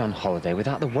go away on holiday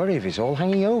without the worry of it all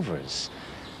hanging over us?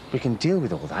 We can deal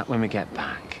with all that when we get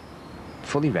back.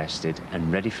 Fully rested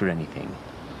and ready for anything.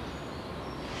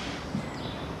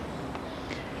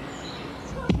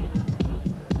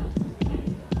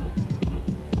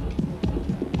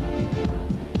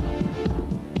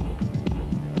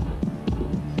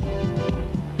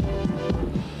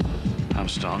 I'm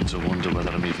starting to wonder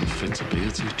whether I'm even fit to be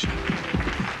a teacher.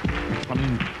 I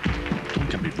mean, don't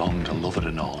get me wrong, I love it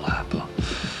and all that, but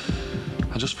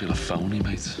I just feel a phony,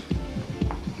 mate.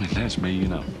 I mean, there's me, you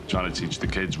know, trying to teach the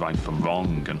kids right from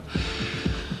wrong, and,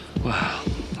 well,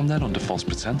 I'm there under false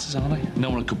pretenses, aren't I? No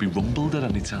one could be rumbled at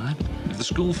any time. If the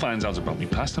school finds out about me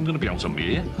past, I'm going to be out on my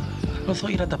ear. I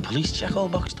thought you had the police check all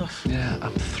boxed off. Yeah,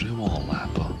 I'm through all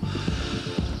that, but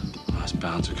that's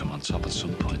bound to come on top at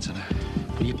some point, isn't it?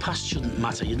 But your past shouldn't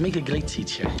matter. You'd make a great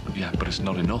teacher. Yeah, but it's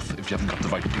not enough if you haven't got the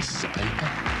right pieces of paper.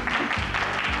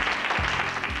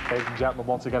 Ladies and gentlemen,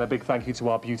 once again, a big thank you to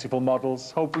our beautiful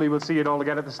models. Hopefully we'll see you all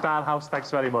again at the Style House.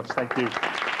 Thanks very much. Thank you.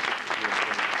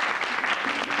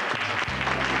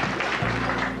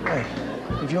 Hey,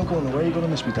 if you're going away, you're going to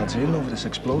miss me Dad's in over this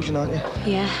explosion, aren't you?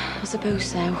 Yeah, I suppose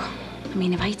so. I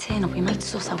mean, if I turn up, he might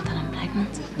suss out that I'm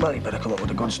pregnant. Well, you better come up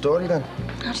with a good story, then.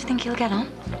 How do you think he'll get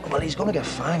on? Well, he's going to get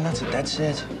fined, that's a dead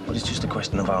set. But it's just a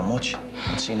question of how much.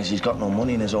 And seeing as he's got no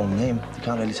money in his own name, you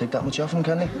can't really take that much off him,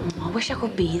 can he? I wish I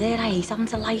could be there. I hate having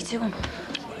to lie to him.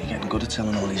 Well, you're getting good at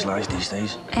telling all these lies these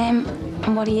days. And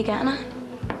what are you getting at?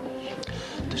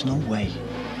 There's no way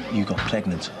you got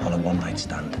pregnant on a one-night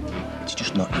stand. It's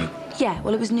just not you. Yeah,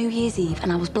 well, it was New Year's Eve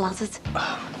and I was bladdered.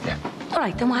 Yeah. All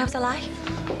right, then why have to lie?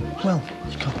 Well,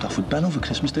 you copped off with Ben over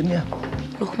Christmas, didn't you?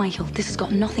 Look, Michael, this has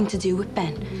got nothing to do with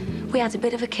Ben. We had a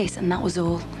bit of a kiss and that was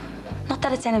all. Not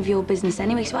that it's any of your business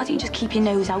anyway, so why don't you just keep your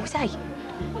nose out, eh?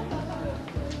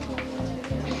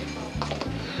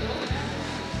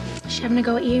 Is she having a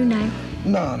go at you now?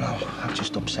 No. I've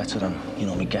just upset her and, you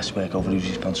know, my guesswork over who's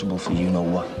responsible for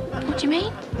you-know-what. What do you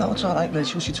mean? No, it's all right,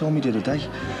 Rachel. She told me the other day.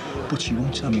 But she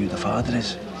won't tell me who the father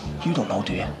is. You don't know,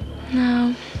 do you?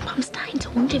 No, but I'm starting to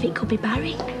wonder if it could be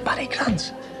Barry. Barry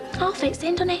Grant? All fixed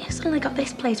in, doesn't it? Suddenly got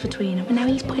this place between them, and now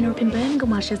he's putting her up in Birmingham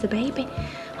while she has the baby.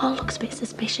 All looks a bit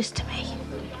suspicious to me.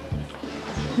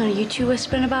 What are you two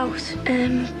whispering about?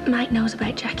 Mike knows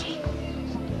about Jackie.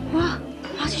 What?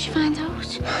 How did you find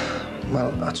out?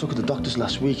 Well, I took her to the doctors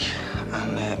last week,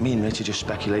 and me and Rich are just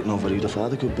speculating over who the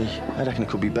father could be. I reckon it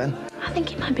could be Ben. I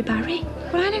think it might be Barry.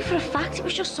 Well, I know for a fact it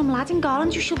was just some lad in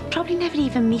Garland you should probably never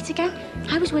even meet again.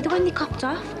 I was with her when they copped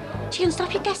off. So you can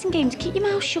stop your guessing game to keep your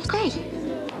mouth shut, eh?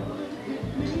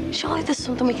 Surely there's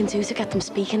something we can do to get them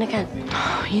speaking again.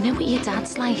 You know what your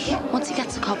dad's like. Once he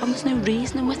gets a cop on, there's no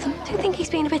reasoning with him. Do you think he's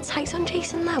being a bit tight on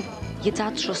Jason now? Your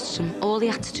dad trusts him. All he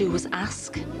had to do was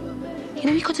ask. You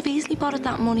know, he could have easily borrowed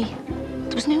that money.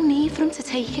 There was no need for him to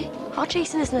take it. Our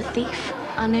Jason isn't a thief.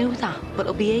 I know that, but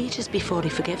it'll be ages before he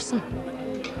forgives him.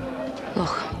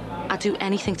 Look, I'd do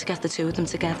anything to get the two of them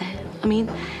together. I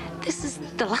mean, this is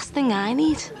the last thing I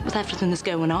need with everything that's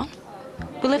going on.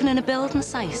 We're living in a building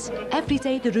site. Every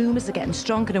day the rumours are getting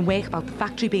stronger and wake about the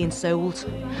factory being sold.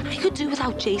 I could do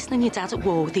without Jason and your dad at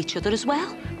war with each other as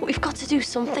well. But we've got to do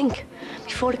something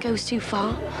before it goes too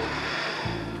far.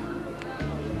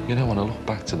 You know, when I look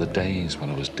back to the days when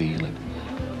I was dealing,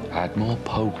 I had more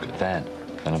poke then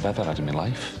than I've ever had in my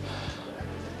life.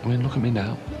 I mean, look at me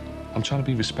now. I'm trying to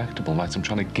be respectable, right? I'm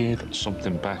trying to give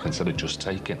something back instead of just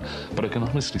taking. But I can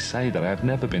honestly say that I've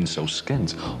never been so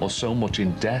skint or so much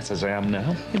in debt as I am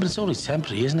now. Yeah, but it's only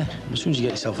temporary, isn't it? As soon as you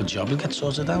get yourself a job, you'll get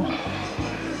sorted out.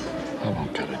 I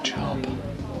won't get a job.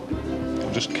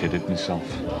 I'm just kidding myself.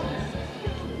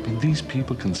 I mean, these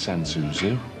people can sense who's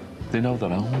who. They know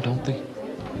their own, don't they?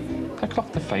 I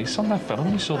clocked the face on that fella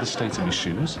when he saw the state of his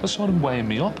shoes. I saw him weighing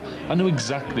me up. I knew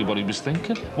exactly what he was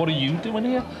thinking. What are you doing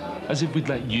here? As if we'd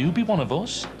let you be one of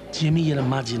us. Jimmy, you're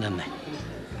imagining it.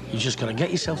 You just got to get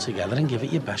yourself together and give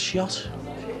it your best shot.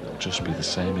 It'll just be the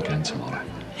same again tomorrow.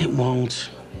 It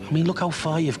won't. I mean, look how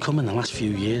far you've come in the last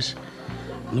few years.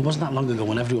 And it wasn't that long ago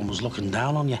when everyone was looking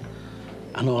down on you.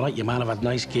 I know, all right, you might have had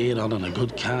nice gear on and a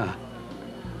good car.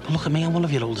 But look at me, I'm one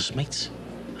of your oldest mates.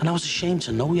 And I was ashamed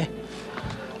to know you.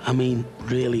 I mean,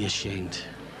 really ashamed.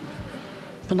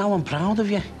 But now I'm proud of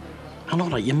you. And all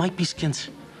right, you might be skint,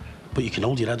 but you can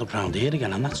hold your head up round here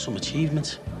again, and that's some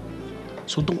achievement.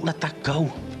 So don't let that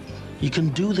go. You can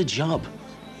do the job.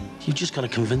 You've just got to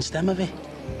convince them of it.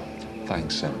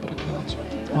 Thanks, Sam, but I can't.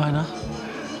 Why not?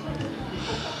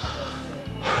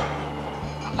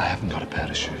 I haven't got a pair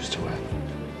of shoes to wear.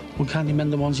 Well, can't you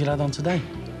mend the ones you had on today?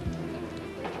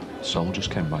 Sole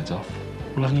just came right off.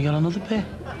 Well, haven't you got another pair?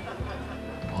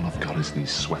 All I've got is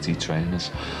these sweaty trainers.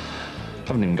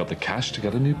 Haven't even got the cash to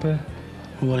get a new pair.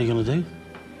 Well, what are you going to do?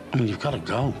 I mean, you've got to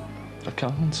go. I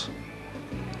can't.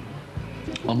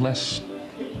 Unless...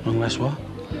 Unless what?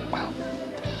 Well,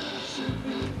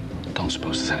 I don't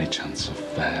suppose there's any chance of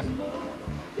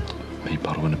me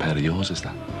borrowing a pair of yours, is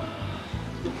there?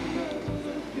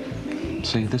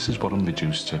 See, this is what I'm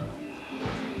reduced to.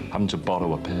 Having to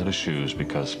borrow a pair of shoes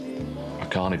because I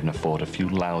can't even afford a few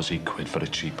lousy quid for a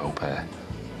cheapo pair.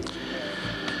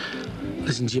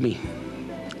 Listen, Jimmy,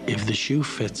 if the shoe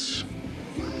fits...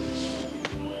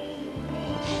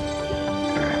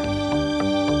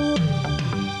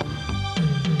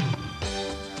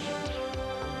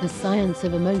 The science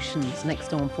of emotions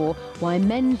next on for why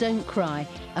men don't cry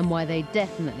and why they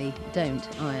definitely don't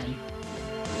iron.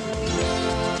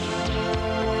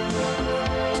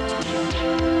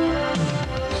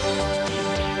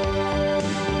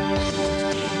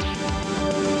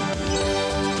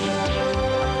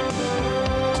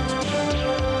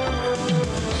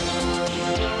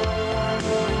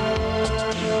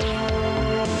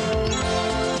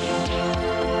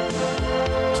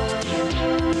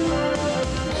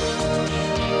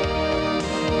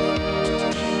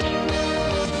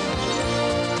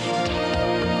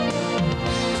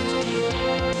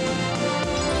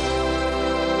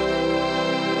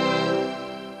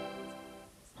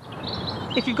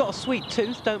 If you've got a sweet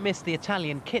tooth, don't miss the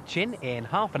Italian kitchen in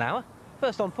half an hour.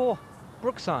 First on 4,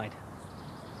 Brookside.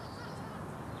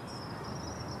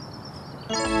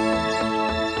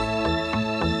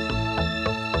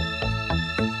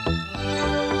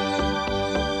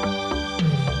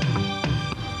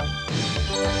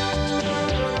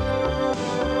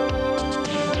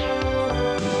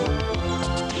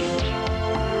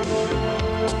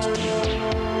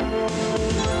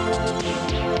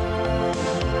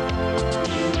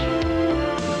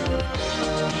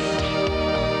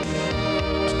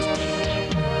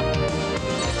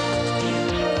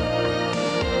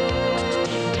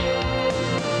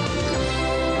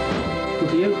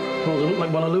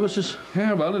 One of Lewis's.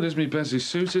 Yeah, well, it is me Bezzy's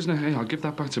suit, isn't it? Hey, I'll give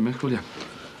that back to Mick, will you?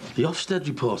 The Ofsted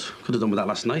report. Could have done with that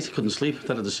last night. Couldn't sleep.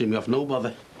 They'd have to see me off no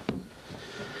bother.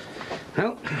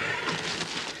 Well,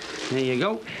 there you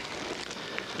go.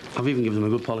 I've even given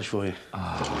them a good polish for you.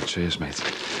 Oh, cheers, mate.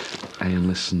 Hey, and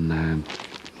listen,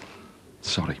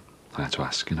 sorry, I had to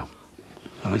ask, you know.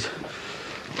 All right.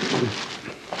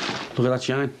 Look at that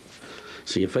shine.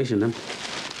 See your face in them.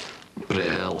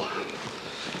 Brill.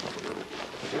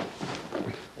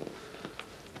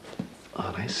 Oh,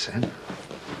 nice, Sen.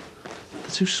 They're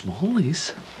too small,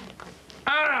 these.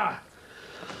 Ah!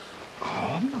 Oh,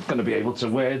 I'm not going to be able to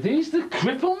wear these. They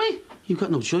cripple me. You've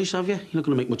got no choice, have you? You're not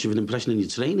going to make much of an impression in your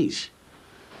trainees.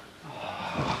 Oh,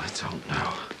 I don't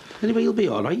know. Anyway, you'll be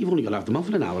all right. You've only got to have them on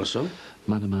for an hour or so.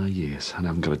 Man of my years, and I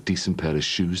haven't got a decent pair of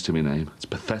shoes to my name. It's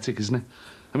pathetic, isn't it?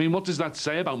 I mean, what does that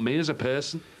say about me as a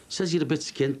person? Says you're a bit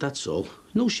skint, that's all.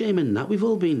 No shame in that. We've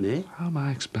all been there. How am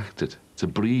I expected to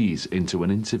breeze into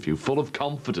an interview full of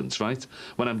confidence, right?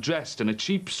 When I'm dressed in a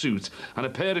cheap suit and a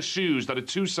pair of shoes that are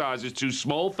 2 sizes too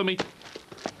small for me.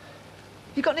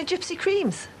 You got any gypsy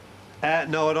creams?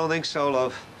 No, I don't think so,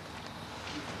 love.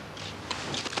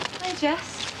 Hi,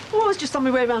 Jess. Oh, I was just on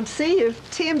my way round to see you.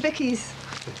 Tea and Vicky's.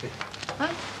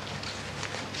 Hi.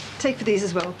 Take for these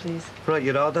as well, please. Right,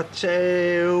 you know, that's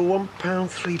 £1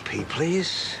 3p,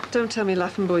 please. Don't tell me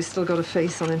Laughing Boy's still got a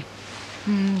face on him.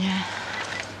 Yeah.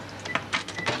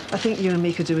 I think you and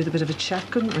me could do with a bit of a chat,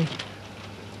 couldn't we?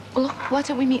 Well, look, why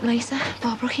don't we meet later,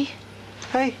 Barbara?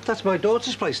 Hey, that's my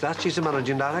daughter's place, that. She's the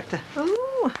managing director.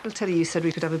 Oh, I'll tell you said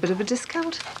we could have a bit of a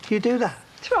discount. You do that?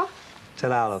 Sure.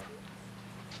 Ta-ra, love.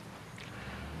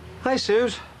 Hi,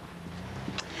 Suze.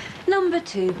 Number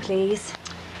 2, please.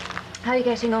 How are you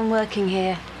getting on working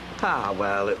here? Ah,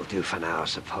 well, it'll do for now, I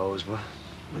suppose, but...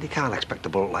 Well, you can't expect a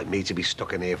bloke like me to be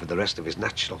stuck in here for the rest of his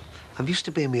natural. I'm used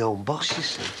to being my own boss, you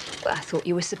see. Well, I thought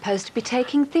you were supposed to be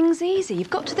taking things easy.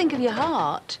 You've got to think of your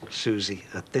heart. Susie,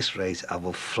 at this rate, I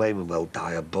will flaming well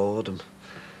die of boredom.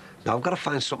 Now, I've got to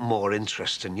find something more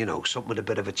interesting, you know, something with a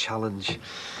bit of a challenge.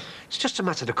 It's just a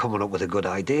matter of coming up with a good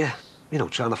idea. You know,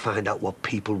 trying to find out what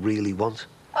people really want.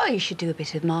 Oh, you should do a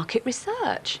bit of market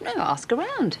research. No, ask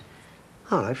around.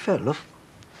 All right, fair enough.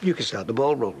 You can start the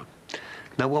ball rolling.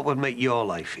 Now, what would make your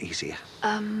life easier?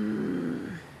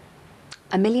 £1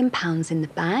 million in the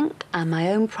bank and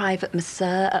my own private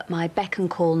masseur at my beck and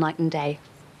call night and day.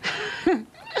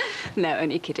 No,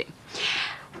 only kidding.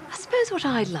 I suppose what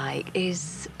I'd like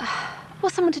is, well,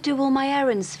 someone to do all my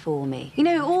errands for me. You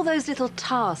know, all those little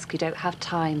tasks you don't have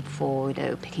time for, you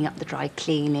know, picking up the dry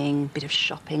cleaning, bit of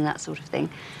shopping, that sort of thing.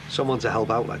 Someone to help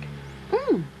out, like?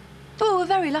 Oh, we're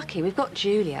very lucky. We've got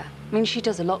Julia. I mean, she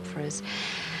does a lot for us.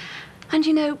 And,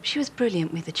 you know, she was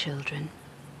brilliant with the children.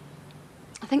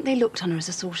 I think they looked on her as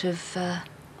a sort of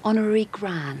honorary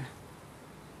gran.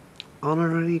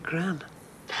 Honorary gran?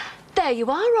 There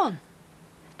you are, Ron.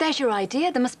 There's your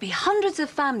idea. There must be hundreds of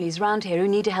families round here who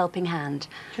need a helping hand.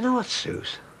 You know what,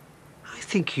 Suze? I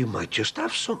think you might just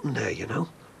have something there, you know?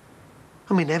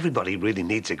 I mean, everybody really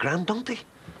needs a gran, don't they?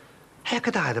 Hey, I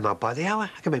could hire them out by the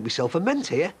hour. I could make myself a ment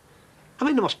here. I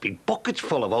mean, there must be buckets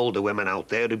full of older women out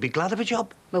there who'd be glad of a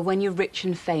job. Well, when you're rich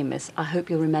and famous, I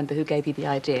hope you'll remember who gave you the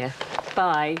idea.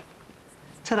 Bye.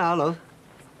 Ta-ra, love.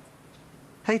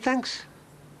 Hey, thanks.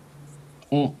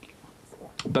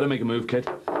 Better make a move, kid.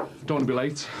 Don't want to be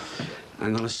late.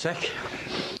 Hang on a sec.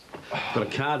 Got a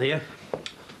card here.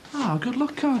 Oh, good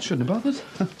luck card. Shouldn't have bothered.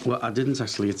 Well, I didn't,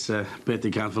 actually. It's a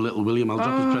birthday card for little William. I'll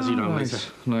drop his present around later.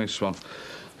 Nice one.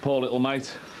 Poor little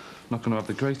mate. Not going to have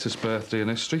the greatest birthday in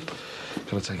history.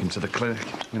 Got to take him to the clinic,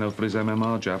 you know, for his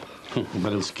MMR jab.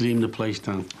 But he'll scream the place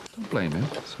down. Don't blame him.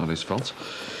 It's not his fault.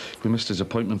 We missed his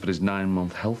appointment for his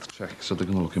 9-month health check, so they're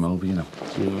going to look him over, you know.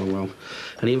 Oh, well.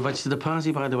 Any invites to the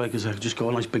party, by the way, because I've just got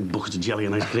a nice big bucket of jelly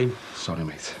and ice cream. Sorry,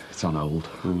 mate. It's on hold.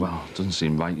 Well, it doesn't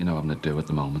seem right, you know, having to do at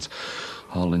the moment.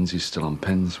 Oh, Lindsay's still on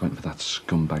pins, waiting for that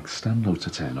scumbag Stanlow to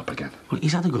turn up again. Well,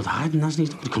 he's had a good hiding, hasn't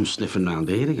he? He's come sniffing round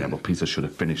here again. Yeah, but Peter should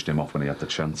have finished him off when he had the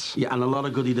chance. Yeah, and a lot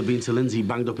of good he'd have been to Lindsay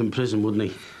banged up in prison, wouldn't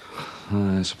he?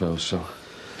 I suppose so.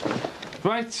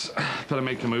 Right, better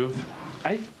make a move.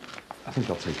 Hey, I think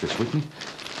I'll take this with me.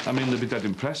 I mean, they'll be dead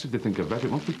impressed if they think I've read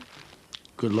it, won't they?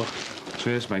 Good luck.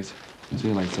 Cheers, mate. See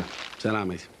you later. Ta-ra,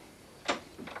 mate.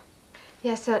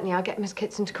 Yeah, certainly. I'll get Miss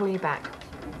Kitson to call you back.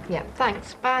 Yeah,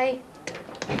 thanks. Bye.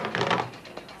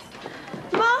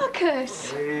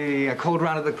 Marcus! Hey, I called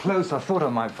round at the close. I thought I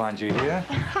might find you here.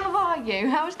 How are you?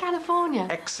 How was California?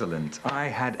 Excellent. I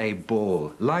had a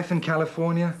ball. Life in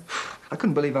California? I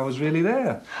couldn't believe I was really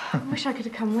there. I wish I could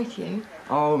have come with you.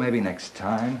 Oh, maybe next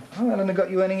time. Oh, Eleanor got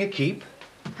you earning a keep.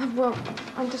 Well,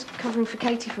 I'm just covering for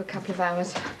Katie for a couple of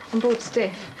hours. I'm bored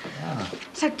stiff. Ah.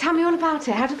 So tell me all about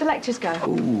it. How did the lectures go?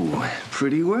 Oh,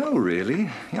 pretty well, really.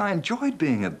 Yeah, I enjoyed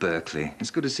being at Berkeley. It's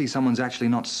good to see someone's actually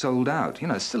not sold out. You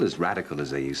know, it's still as radical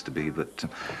as they used to be, but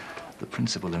the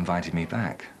principal invited me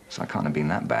back, so I can't have been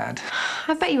that bad.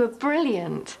 I bet you were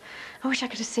brilliant. I wish I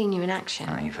could have seen you in action.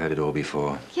 Ah, you've heard it all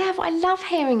before. Yeah, but I love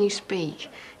hearing you speak.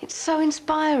 It's so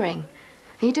inspiring.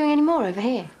 Are you doing any more over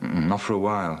here? Not for a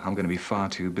while. I'm going to be far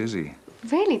too busy.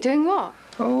 Really? Doing what?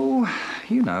 Oh,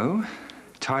 you know,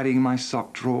 tidying my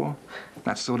sock drawer,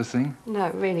 that sort of thing.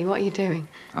 No, really, what are you doing?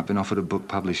 I've been offered a book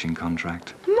publishing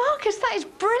contract. Marcus, that is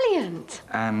brilliant.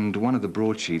 And one of the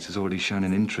broadsheets has already shown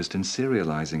an interest in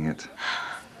serializing it.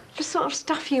 The sort of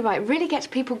stuff you write really gets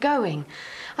people going.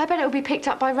 I bet it'll be picked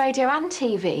up by radio and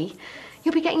TV.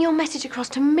 You'll be getting your message across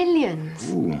to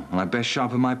millions. Ooh, well, I'd best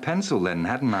sharpen my pencil then,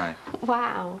 hadn't I?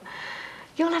 Wow.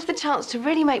 You'll have the chance to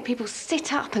really make people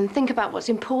sit up and think about what's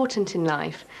important in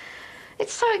life.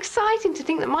 It's so exciting to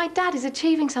think that my dad is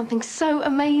achieving something so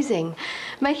amazing,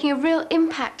 making a real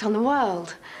impact on the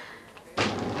world.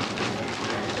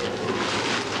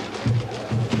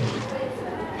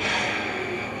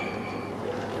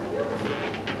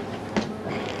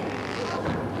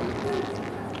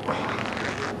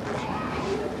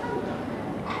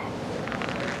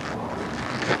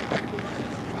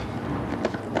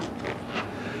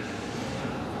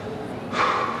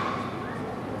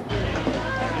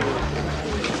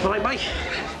 right?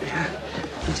 Yeah.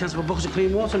 Any chance of a bucket of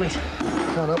clean water, mate?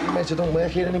 Can't help it, mate. I don't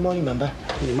work here anymore, you remember?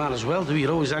 You might as well do.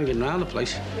 You're always hanging around the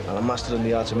place. Well, I'm master in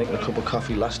the art of making a cup of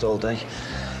coffee last all day.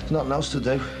 There's nothing else to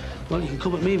do. Well, you can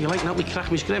come with me if you like, and help me crack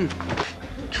my scrim.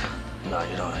 No,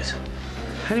 you're all right.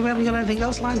 Anyway, haven't you got anything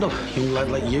else lined up? Young lad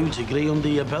like you, degree under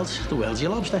your belt. The world's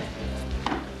your lobster.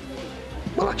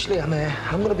 Well, actually, I'm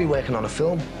going to be working on a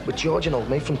film with George and old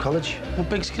mate from college. A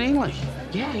big screen, like?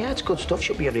 Yeah, it's good stuff.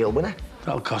 Should be a real winner.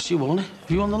 That'll cost you, won't it?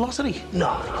 Have you won the lottery? No,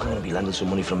 I'm going to be lending some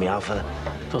money from my outfit.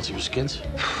 Thought he was skint.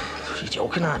 You're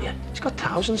joking, aren't you? He's got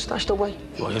thousands stashed away.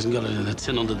 Well, he hasn't got it in a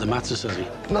tin under the mattress, has he?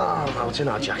 No, it's in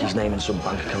our Jackie's name in some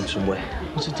bank account somewhere.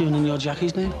 What's it doing in your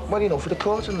Jackie's name? Well, you know, for the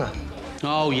court and that.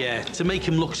 Oh, yeah, to make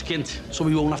him look skint, so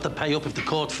he won't have to pay up if the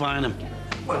court fine him.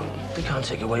 Well, they can't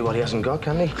take away what he hasn't got,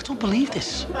 can they? I don't believe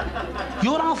this.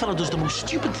 Your Alfred does the most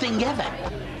stupid thing ever.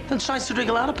 Then tries to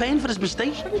wriggle out of paying for his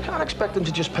mistake. You can't expect him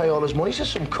to just pay all his money to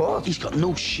some court. He's got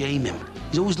no shame, him.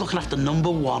 He's always looking after number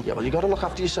one. Yeah, well, you got to look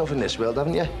after yourself in this world,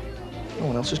 haven't you? No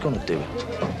one else is going to do it.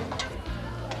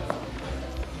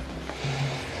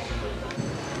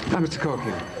 Hi, Mr.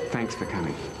 Corky. Thanks for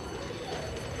coming.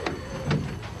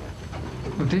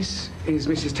 This is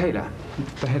Mrs. Taylor,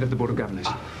 the head of the Board of Governors.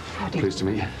 Pleased to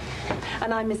meet you.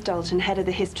 And I'm Miss Dalton, head of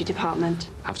the History Department.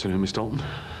 Afternoon, Miss Dalton.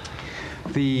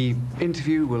 The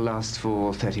interview will last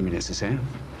for 30 minutes or so.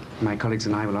 My colleagues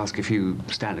and I will ask a few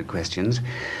standard questions.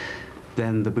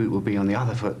 Then the boot will be on the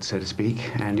other foot, so to speak,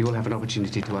 and you will have an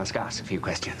opportunity to ask us a few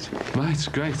questions. Right,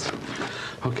 great.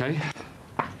 OK.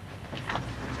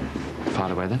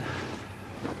 Far away, then.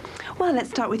 Well,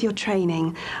 let's start with your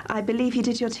training. I believe you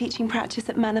did your teaching practice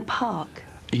at Manor Park.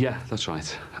 Yeah, that's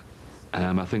right.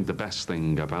 I think the best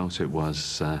thing about it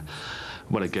was,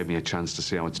 well, it gave me a chance to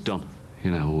see how it's done.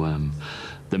 You know,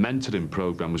 the mentoring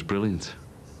programme was brilliant.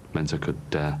 Meant I could,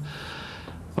 well,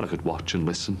 I could watch and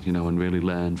listen, you know, and really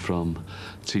learn from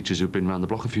teachers who've been around the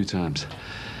block a few times.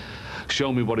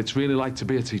 Show me what it's really like to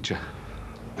be a teacher.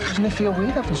 Doesn't it feel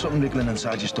weird having something wriggling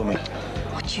inside your stomach?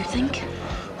 What do you think?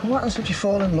 What happens if you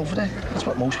fall in love with it? That's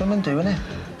what most women do, innit?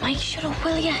 Mike, shut up,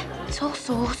 will you? It's all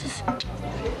sorted.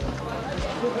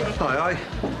 Aye.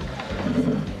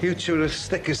 You two are as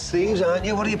thick as thieves, aren't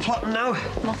you? What are you plotting now?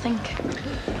 Nothing.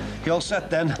 You all set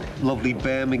then? Lovely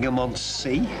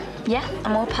Birmingham-on-Sea. Yeah,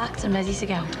 I'm all packed and ready to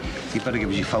go. You better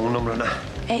give us your phone number and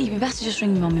that. You'd be best to just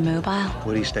ring me on my mobile.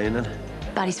 Where are you staying then?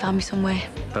 Barry's found me somewhere.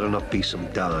 Better not be some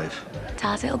dive.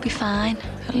 Dad, it'll be fine.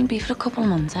 It'll only be for a couple of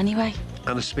months anyway.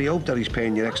 And it's to be hoped that he's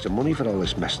paying you extra money for all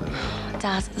this messing around.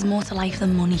 Dad, there's more to life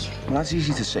than money. Well, that's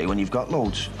easy to say when you've got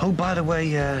loads. Oh, by the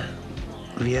way,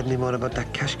 have you heard any more about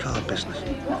that cash card business?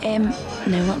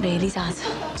 No, not really, Dad.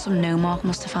 Some no-mark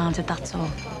must have found it, that's all.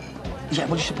 Yeah,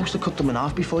 well, you're supposed to cut them in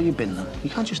half before you bin them. You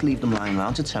can't just leave them lying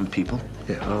around to tempt people.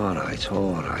 Yeah, all right,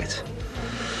 all right.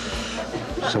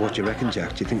 So what do you reckon,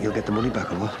 Jack? Do you think you'll get the money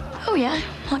back or what? Oh, yeah.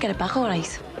 I'll get it back all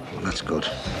right. Well, that's good.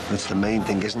 That's the main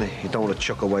thing, isn't it? You don't want to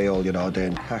chuck away all your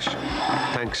hard-earned cash.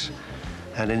 Thanks.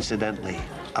 And incidentally,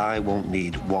 I won't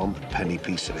need one penny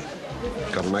piece of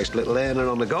it. Got a nice little earner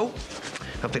on the go.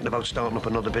 I'm thinking about starting up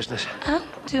another business. Oh,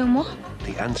 doing what?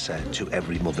 The answer to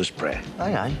every mother's prayer.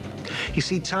 Aye. You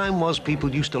see, time was people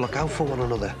used to look out for one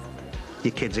another.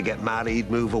 Your kids would get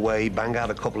married, move away, bang out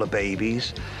a couple of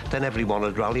babies. Then everyone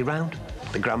would rally round.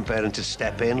 The grandparents would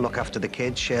step in, look after the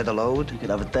kids, share the load. You could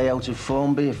have a day out of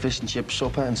phone, be a fish and chip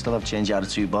supper, and still have change out of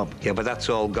 2 bob. Yeah, but that's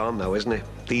all gone now, isn't it?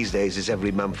 These days, it's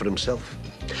every man for himself.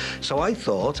 So I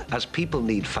thought, as people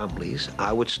need families,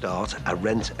 I would start a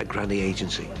rent-a-granny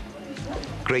agency.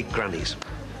 Great grannies.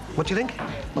 What do you think?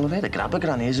 Well, I've heard of grab a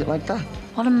granny, is it like that?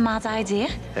 What a mad idea.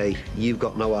 Hey, you've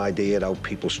got no idea how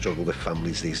people struggle with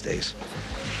families these days.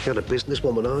 You're a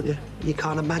businesswoman, aren't you? You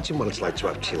can't imagine what it's like to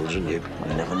have children, you. Well,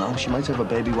 you never know. She might have a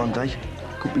baby one day.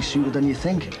 Could be sooner than you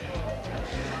think.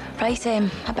 Right, I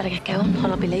better get going, or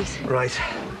I'll be late. Right.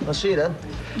 I'll see you then.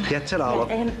 Get to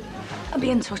that. I'll be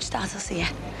in touch, Dad. I'll see you.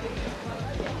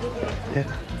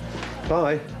 Yeah.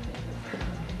 Bye.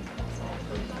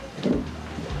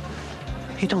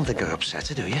 You don't think I upset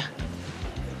her, do you?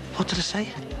 What did I say?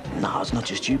 No, it's not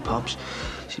just you, Pops.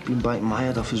 She's been biting my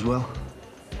head off as well.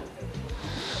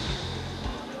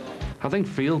 I think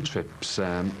field trips,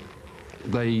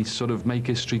 they sort of make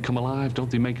history come alive,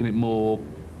 don't they? Making it more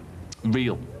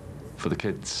real for the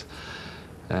kids.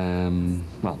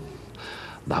 Well,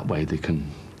 that way they can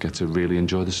get to really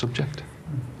enjoy the subject.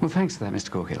 Well, thanks for that,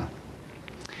 Mr. Corkill.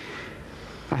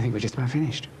 I think we're just about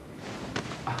finished.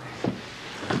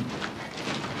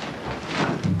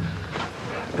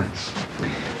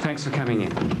 Thanks for coming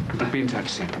in. Be in touch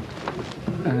soon.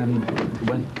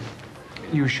 When?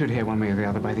 You should hear one way or the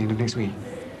other by the end of next week.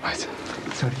 Right.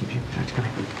 Sorry to keep you. Thanks, come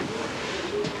in.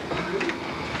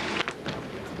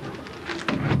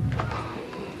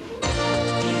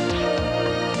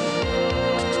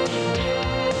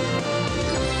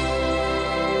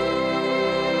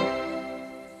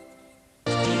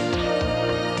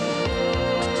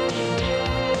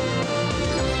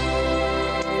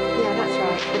 Yeah, that's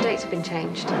right. The dates have been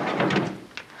changed.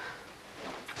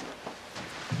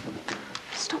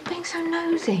 Stop being so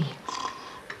nosy.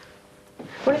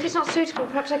 Well, if it's not suitable,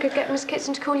 perhaps I could get Miss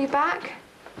Kitson to call you back?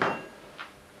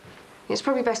 It's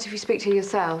probably best if you speak to her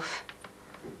yourself.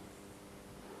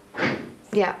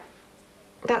 Yeah,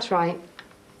 that's right.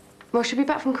 Well, she'll be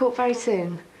back from court very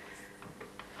soon.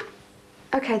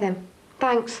 OK, then.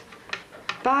 Thanks.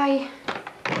 Bye.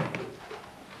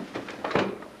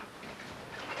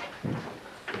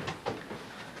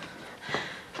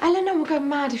 Eleanor will go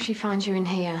mad if she finds you in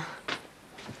here.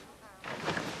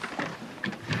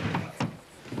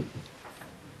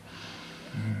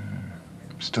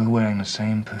 Still wearing the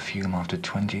same perfume after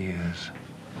 20 years.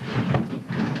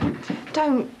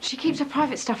 Don't. She keeps her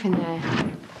private stuff in there.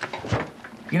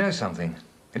 You know something?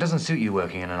 It doesn't suit you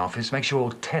working in an office. Makes you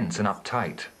all tense and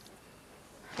uptight.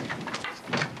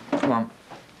 Come on.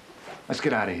 Let's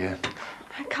get out of here.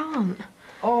 I can't.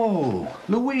 Oh,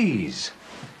 Louise.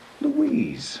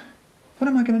 Louise. What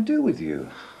am I going to do with you?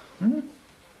 Hmm?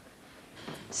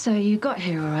 So you got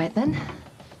here all right, then?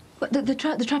 But the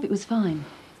traffic was fine.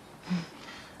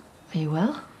 Are you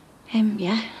well?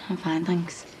 Yeah, I'm fine,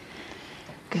 thanks.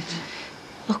 Good.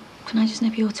 Look, can I just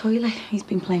nip your toilet? He's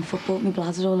been playing football with me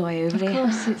blathered all the way over here.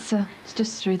 Of course, it's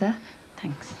just through there.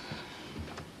 Thanks.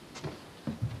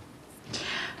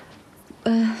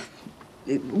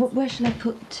 Where shall I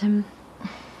put,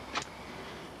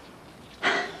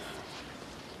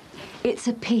 It's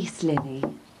a piece, Lily.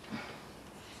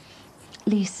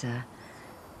 Lisa,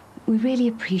 we really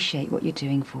appreciate what you're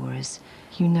doing for us.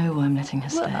 You know why I'm letting her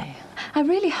stay. Well, I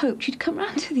really hoped you'd come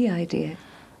round to the idea.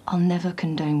 I'll never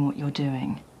condone what you're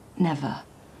doing. Never.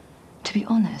 To be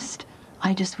honest,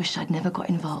 I just wish I'd never got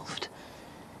involved.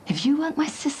 If you weren't my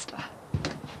sister...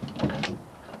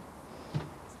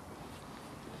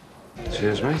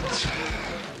 Cheers, mate.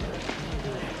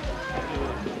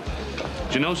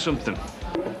 Do you know something?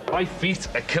 My feet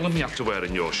are killing me after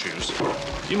wearing your shoes.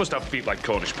 You must have feet like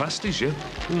Cornish pasties, you.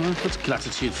 Well, that's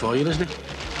gratitude for you, isn't it?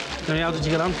 Hey, how did you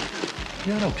get on?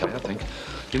 Yeah, OK, I think.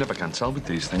 You never can tell with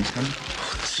these things, can you?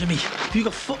 Jimmy, have you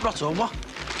got foot rot or what?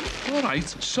 All right,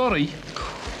 sorry.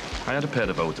 I had a pair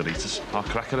of Odoritas. I'll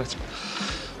crack at it.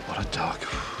 What a dog.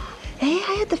 Hey,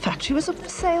 I heard the factory was up for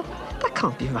sale. That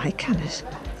can't be right, can it?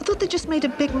 I thought they just made a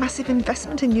big, massive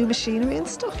investment in new machinery and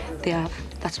stuff. They have.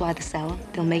 That's why they're selling.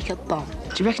 They'll make a bomb.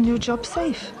 Do you reckon your job's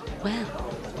safe? Well,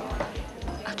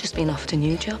 I've just been offered a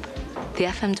new job. The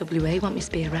FMWA want me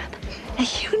to be a rep. A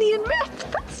union rep?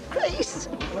 That's great.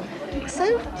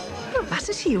 So, it won't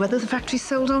matter to you whether the factory's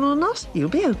sold on or not. You'll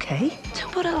be OK.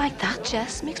 Don't put it like that,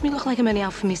 Jess. Makes me look like I'm only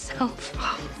out for myself.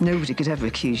 Nobody could ever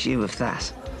accuse you of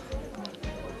that.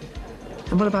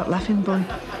 And what about Laughing Bun?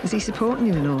 Is he supporting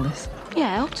you in all this?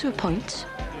 Yeah, up to a point.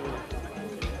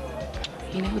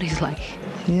 You know what he's like.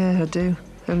 Yeah, I do.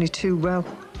 Only too well.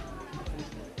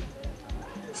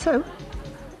 So,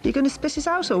 you going to spit it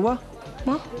out or what?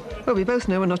 What? Well, we both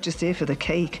know we're not just here for the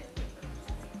cake.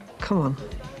 Come on.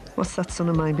 What's that son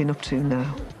of mine been up to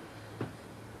now?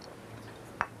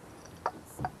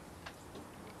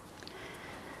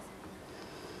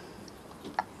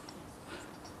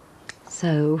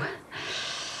 So...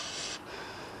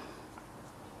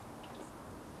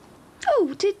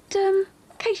 Oh, did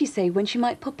Katie say when she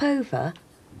might pop over?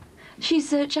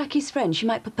 She's Jackie's friend. She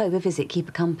might pop over, visit, keep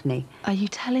her company. Are you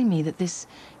telling me that this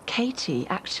Katie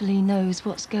actually knows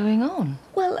what's going on?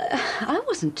 Well, I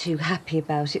wasn't too happy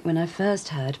about it when I first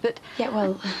heard, but... Yeah,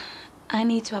 well, I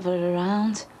need to have her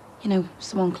around. You know,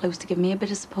 someone close to give me a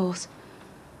bit of support.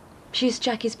 She's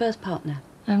Jackie's birth partner.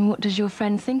 And what does your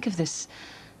friend think of this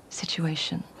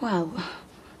situation? Well,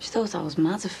 she thought I was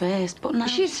mad at first, but now...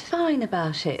 She's fine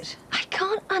about it. I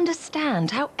can't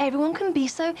understand how everyone can be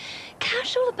so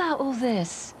casual about all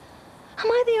this. Am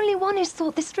I the only one who's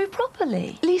thought this through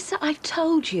properly? Lisa, I've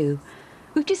told you.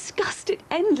 We've discussed it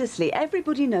endlessly.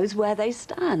 Everybody knows where they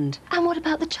stand. And what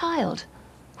about the child?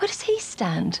 Where does he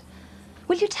stand?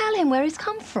 Will you tell him where he's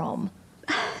come from?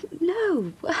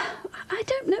 No, I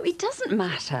don't know. It doesn't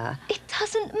matter. It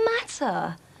doesn't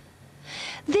matter.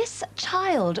 This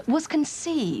child was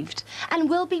conceived and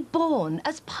will be born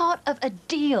as part of a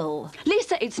deal.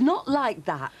 Lisa, it's not like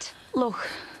that. Look,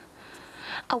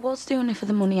 I was doing it for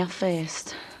the money at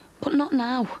first, but not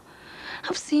now.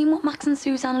 I've seen what Max and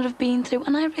Susanna have been through,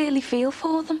 and I really feel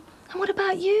for them. And what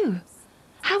about you?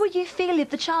 How would you feel if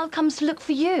the child comes to look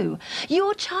for you?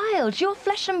 Your child, your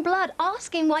flesh and blood,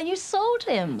 asking why you sold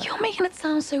him. You're making it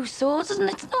sound so sordid, and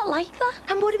it's not like that.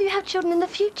 And what if you have children in the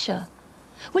future?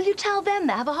 Will you tell them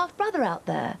they have a half-brother out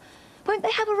there? Won't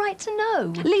they have a right to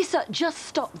know? Lisa, just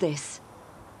stop this.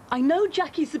 I know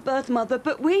Jackie's the birth mother,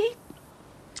 but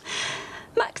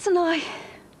Max and I,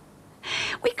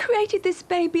 we created this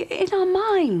baby in our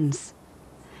minds,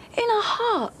 in our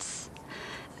hearts.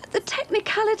 The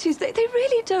technicalities, they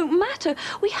really don't matter.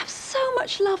 We have so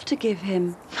much love to give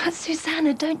him. But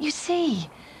Susanna, don't you see?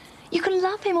 You can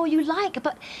love him all you like,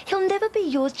 but he'll never be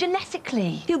yours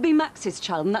genetically. He'll be Max's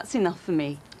child, and that's enough for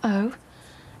me. Oh?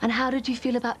 And how did you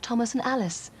feel about Thomas and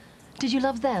Alice? Did you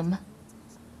love them?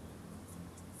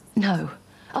 No,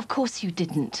 of course you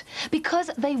didn't.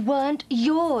 Because they weren't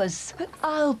yours. But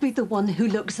I'll be the one who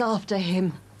looks after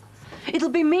him. It'll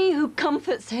be me who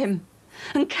comforts him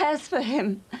and cares for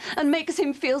him and makes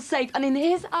him feel safe. And in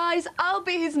his eyes, I'll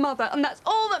be his mother, and that's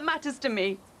all that matters to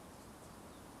me.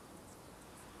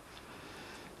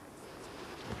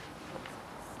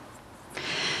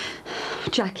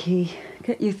 Jackie,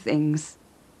 get your things.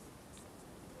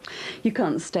 You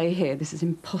can't stay here. This is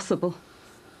impossible.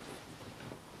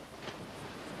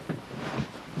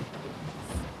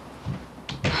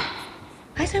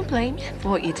 I don't blame you for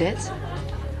what you did.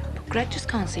 But Greg just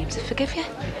can't seem to forgive you.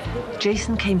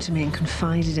 Jason came to me and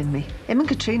confided in me. Him and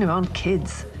Katrina aren't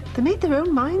kids. They made their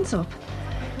own minds up.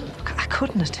 Look, I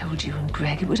couldn't have told you and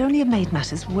Greg. It would only have made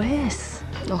matters worse.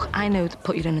 Look, I know that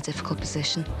put you in a difficult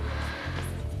position.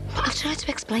 But I've tried to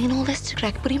explain all this to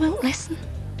Greg, but he won't listen.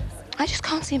 I just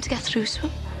can't seem to get through to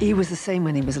him. He was the same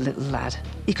when he was a little lad.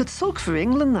 He could sulk for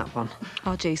England, that one.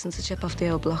 Oh, Jason's a chip off the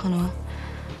old block and all.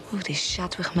 Oh, these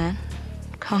Shadwick men.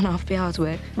 Can't half be hard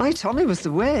work. My Tommy was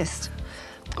the worst.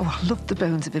 Oh, I loved the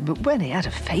bones of him, but when he had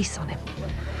a face on him.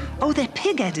 Oh, they're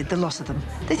pig-headed, the lot of them.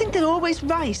 They think they're always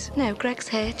right. No, Greg's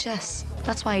hurt, Jess.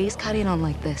 That's why he's carrying on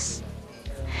like this.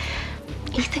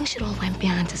 He thinks it all went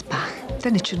behind his back.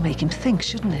 Then it should make him think,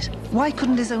 shouldn't it? Why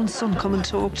couldn't his own son come and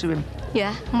talk to him?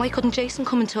 Yeah, and why couldn't Jason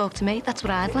come and talk to me? That's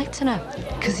what I'd like to know.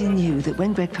 Because he knew that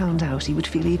when Greg found out, he would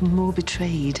feel even more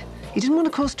betrayed. He didn't want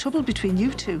to cause trouble between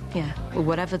you two. Yeah, well,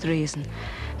 whatever the reason,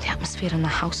 the atmosphere in the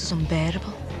house is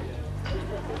unbearable.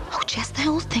 Oh, Jess, the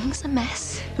whole thing's a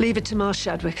mess. Leave it to Ma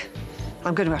Shadwick.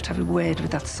 I'm going to have a word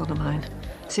with that son of mine.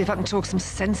 See if I can talk some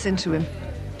sense into him.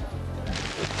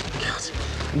 God,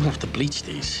 I'm gonna have to bleach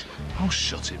these. Oh,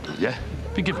 shut it, will ya?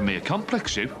 Be giving me a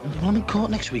complex, you. Well, I'm in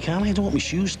court next week, aren't I? I don't want my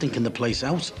shoes stinking the place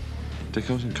out.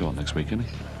 Dicko's in court next week, isn't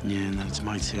he? Yeah, no, it's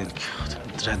my turn. God,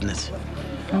 I'm dreading it.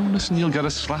 Oh, listen, you'll get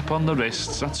a slap on the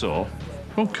wrists, that's all.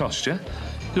 Won't cost you.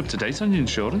 You're up to date on your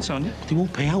insurance, aren't you? They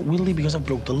won't pay out, will they, because I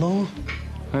broke the law?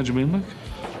 How do you mean, like?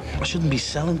 I shouldn't be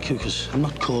selling cookers. I'm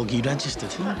not Corgi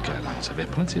registered. Get out of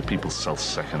it. Plenty of people sell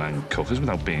second-hand cookers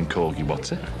without being Corgi,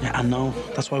 what's it? Yeah, I know.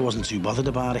 That's why I wasn't too bothered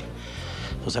about it.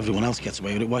 Because everyone else gets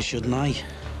away with it, why shouldn't I?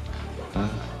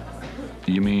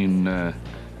 You mean,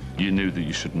 you knew that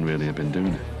you shouldn't really have been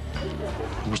doing it?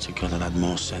 I wish to God I'd had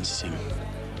more sense, Tim.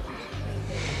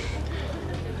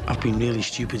 I've been really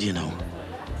stupid, you know.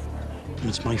 And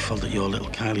it's my fault that your little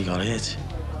Kylie got hurt.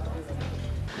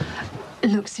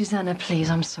 Look, Susanna, please,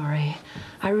 I'm sorry.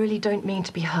 I really don't mean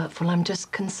to be hurtful. I'm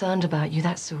just concerned about you,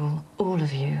 that's all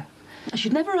of you. I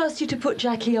should never ask you to put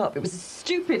Jackie up. It was a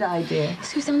stupid idea.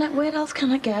 Susanna, where else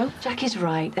can I go? Jackie's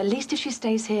right. At least if she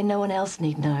stays here, no one else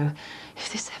need know.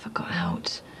 If this ever got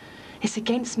out. It's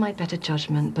against my better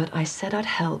judgment, but I said I'd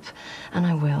help, and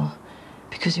I will.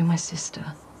 Because you're my sister,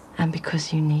 and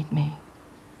because you need me.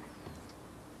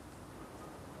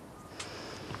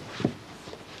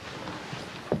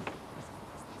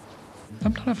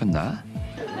 I'm not having that.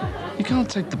 You can't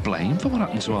take the blame for what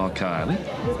happened to our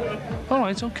Kylie. All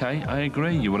right, OK, I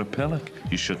agree, you were a pillock.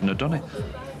 You shouldn't have done it.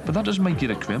 But that doesn't make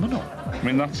you a criminal. I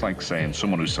mean, that's like saying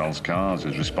someone who sells cars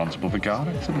is responsible for car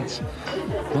accidents.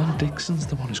 Ron Dixon's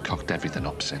the one who's cocked everything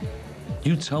up, Sin.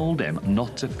 You told him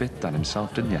not to fit that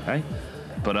himself, didn't you, hey?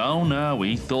 But oh no,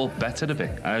 he thought better of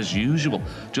it, as usual.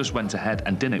 Just went ahead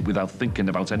and did it without thinking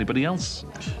about anybody else.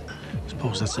 I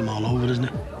suppose that's him all over, isn't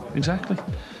it? Exactly.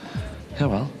 Yeah,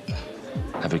 well,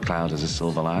 every cloud has a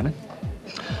silver lining.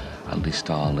 At least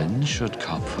our Lynn should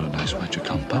cop for a nice wedge of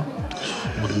compo.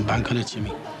 Wouldn't bank on it,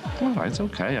 Jimmy. All right,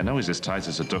 OK. I know he's as tight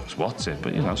as a duck's what's it,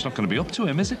 but, you know, it's not going to be up to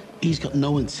him, is it? He's got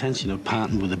no intention of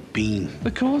parting with a bean.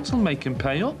 The court will make him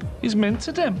pay up. He's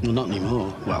minted him. Well, not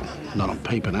anymore. Well, not on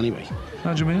paper, anyway.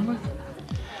 How do you mean, like?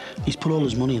 He's put all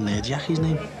his money in there, Jackie's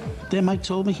name. There, Mike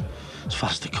told me. As far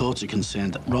as the courts are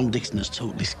concerned, Ron Dixon is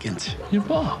totally skint. You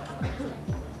what?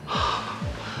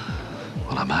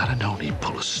 Well, I might have known he'd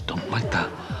pull a stunt like that.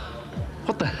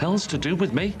 What the hell's to do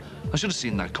with me? I should have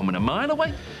seen that coming a mile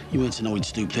away. You weren't to know he'd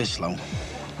stoop this low.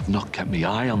 I've not kept my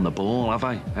eye on the ball, have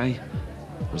I? Hey?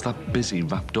 I was that busy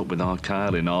wrapped up with our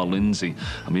Kylie and our Lindsay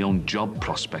and my own job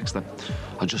prospects that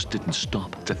I just didn't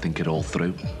stop to think it all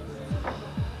through.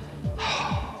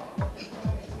 I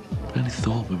really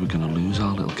thought we were going to lose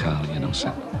our little Kylie, you know,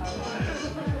 Sam.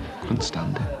 Couldn't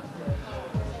stand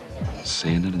it.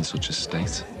 Seeing her in such a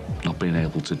state, not being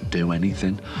able to do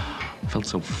anything, felt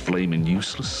so flaming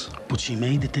useless. But she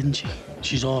made it, didn't she?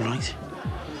 She's all right.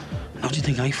 How do you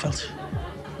think I felt?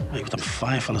 Like with them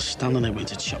fire fellas standing there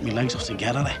waiting to chop my legs off to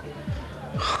get at her.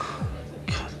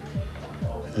 God.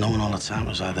 Knowing all the time it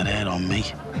was either her or me.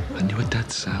 And you were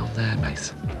dead sound there,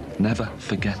 mate. Never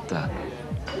forget that.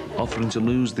 Offering to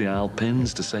lose the Isle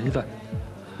pins to save her.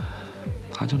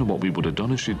 I don't know what we would have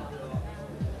done if she'd...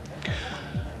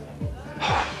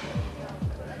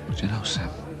 Do you know, Sam?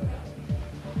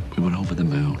 We were over the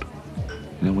moon.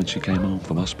 You know, when she came home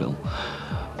from hospital.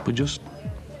 We just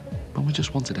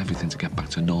wanted everything to get back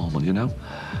to normal, you know?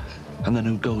 And then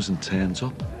who goes and turns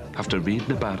up after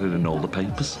reading about it in all the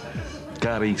papers?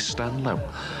 Gary Stanlow,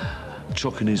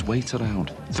 chucking his weight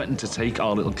around, threatening to take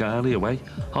our little Kylie away.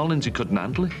 Our Lindsay couldn't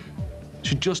handle it.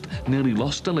 She just nearly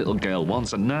lost a little girl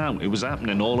once, and now it was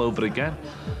happening all over again.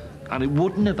 And it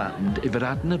wouldn't have happened if it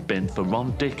hadn't have been for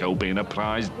Ron Dicko being a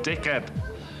prize dickhead.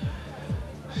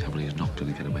 Yeah, well, he's not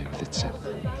going to get away with it, Sam.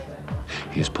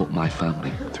 He's put my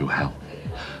family through hell,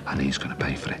 and he's going to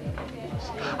pay for it.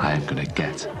 I am going to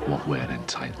get what we're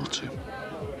entitled to.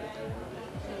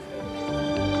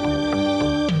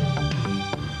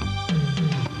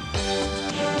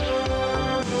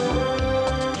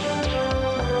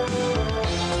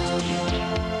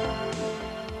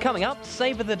 Coming up,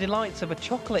 savour the delights of a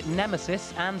chocolate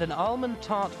nemesis and an almond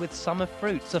tart with summer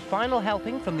fruits. A final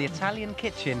helping from the Italian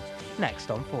kitchen, next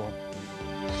on 4.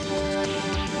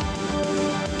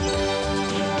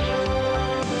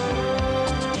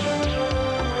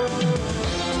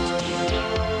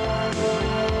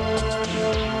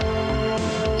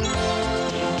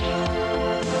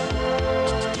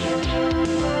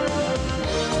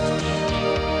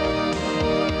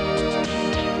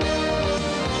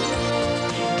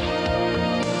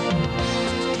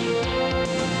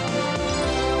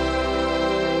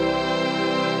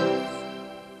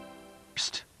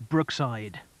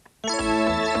 Brookside.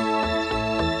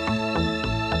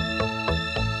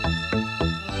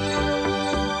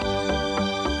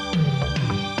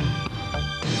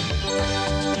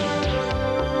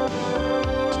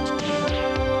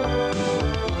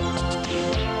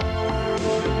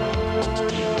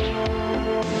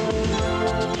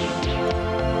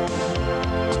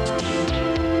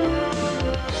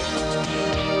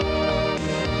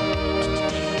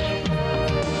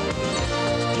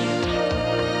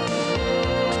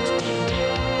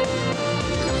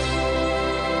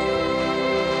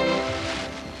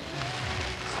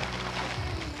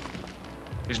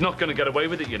 He's not going to get away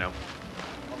with it, you know.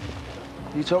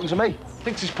 Are you talking to me?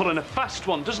 Thinks he's pulling a fast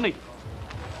one, doesn't he?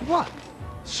 What?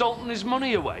 Salting his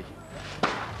money away.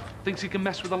 Thinks he can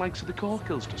mess with the likes of the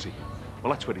Corkills, does he?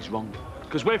 Well, that's where he's wrong.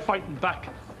 Because we're fighting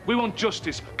back. We want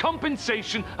justice,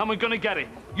 compensation, and we're going to get it.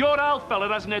 Your old fella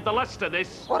hasn't heard the last of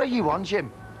this. What are you on,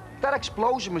 Jim? That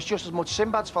explosion was just as much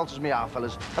Sinbad's fault as me our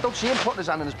fellas. I don't see him putting his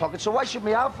hand in his pocket, so why should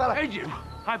me our fella? Hey, you!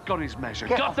 I've got his measure.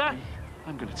 Get got off that? me.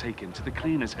 I'm going to take him to the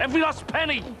cleaners. Every last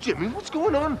penny! Jimmy, what's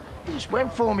going on? You just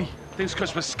went for me. Thinks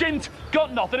because we're skint,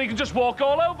 got nothing, he can just walk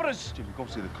all over us. Jimmy, go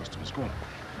see the customers. Go on.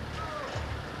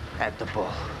 Head the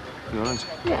ball. You all right?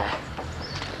 Yeah.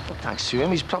 Well, thanks to him,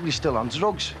 he's probably still on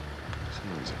drugs.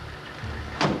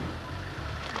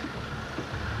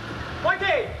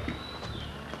 Mikey!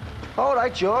 All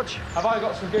right, George. Have I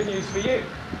got some good news for you?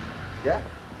 Yeah?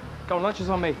 Go on, lunch is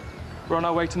on me. We're on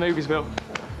our way to Noviesville.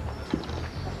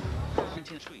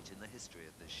 Treat in the history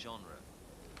of this genre.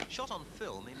 Shot on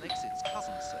film, it makes its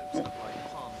cousin soaps look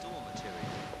like palm door material.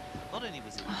 Not only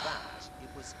was it bad, it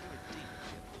was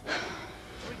irredeemably appalling.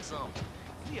 For example,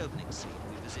 in the opening scene,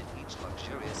 we visit each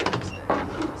luxurious homestead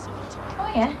in summertime.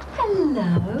 Oh, yeah.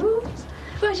 Hello.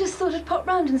 Well, I just thought I'd pop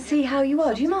round and see how you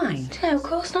are. Do you mind? No, of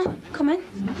course not. Come in.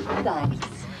 Thanks.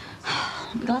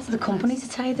 I'm glad of the company, to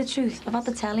tell you the truth. I've had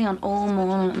the telly on all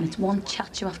morning and it's one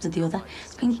chat show after the other.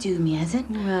 It's been doing me head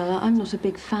in. Well, I'm not a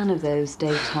big fan of those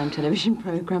daytime television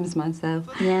programmes myself.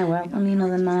 Yeah, well, only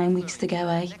another 9 weeks to go,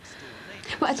 eh?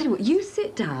 Well, I tell you what, you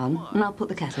sit down and I'll put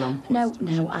the kettle on. No,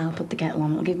 I'll put the kettle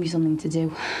on. It'll give me something to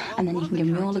do. And then you can give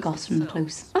me all the gossip and the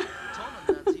close.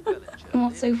 And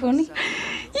what's so funny?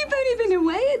 You've only been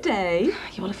away a day.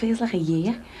 Yeah, well, it feels like a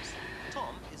year.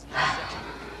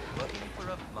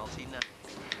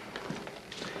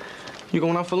 You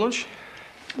going out for lunch?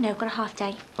 No, got a half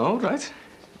day. Oh, right.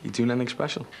 You doing anything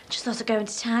special? Just thought I'd go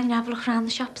into town and have a look around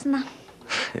the shops and that.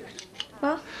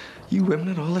 What? You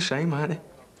women are all the same, aren't you?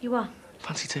 You what?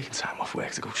 Fancy taking time off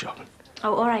work to go shopping?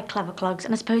 Oh, all right, clever clogs.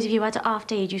 And I suppose if you had a half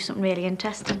day, you'd do something really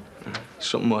interesting.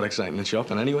 Something more exciting than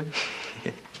shopping, anyway.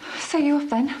 So you off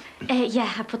then?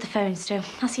 Yeah, I put the phones through.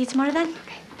 I'll see you tomorrow then.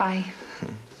 Okay, bye.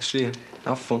 See you.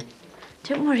 Have fun.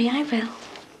 Don't worry, I will.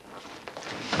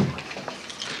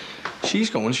 She's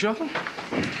going shopping.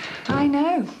 I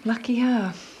know. Lucky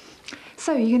her.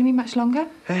 So, you going to be much longer?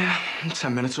 In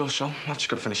 10 minutes or so. I've just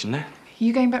got to finish in there.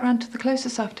 You going back round to the close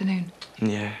this afternoon?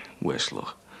 Yeah, worse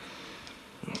luck.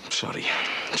 Sorry.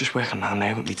 Just working down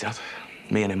there with me dad.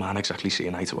 Me and him aren't exactly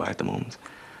seeing eye to eye at the moment.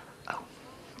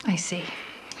 I see.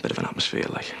 Bit of an atmosphere,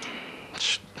 like.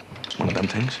 It's one of them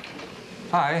things.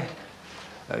 Hi.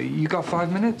 You got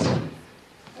 5 minutes?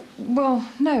 Well,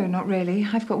 no, not really.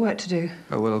 I've got work to do.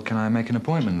 Oh, well, can I make an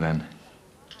appointment then?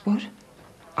 What?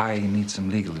 I need some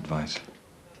legal advice.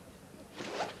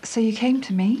 So you came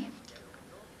to me?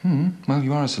 Well,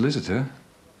 you are a solicitor.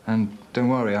 And don't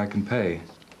worry, I can pay.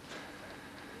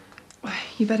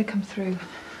 You better come through.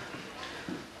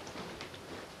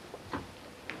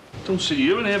 Don't see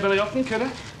you in here very often, kiddo.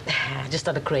 I just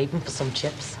had a craving for some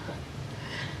chips.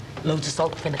 Loads of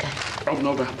salt vinegar. Open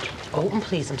over. Open,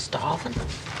 please, I'm starving.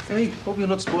 Hey, hope you're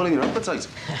not spoiling your appetite.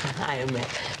 I am, mate.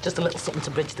 Just a little something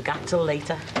to bridge the gap till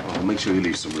later. Oh, make sure you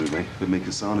leave some room, mate. We're making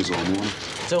sarnies all morning.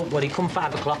 Don't worry, come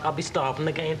 5 o'clock, I'll be starving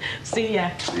again. See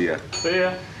ya. See ya. See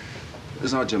ya.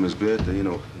 It's our Gemma's birthday, you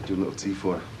know. Do a little tea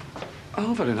for her.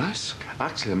 Oh, very nice.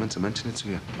 Actually, I meant to mention it to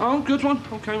you. Oh, good one.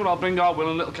 OK, well, I'll bring our Will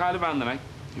and little caravan then, eh?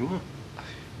 You what?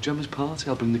 Gemma's party.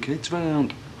 I'll bring the kids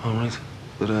round. All right.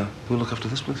 But, we'll look after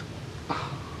this place.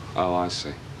 Oh, I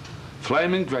see.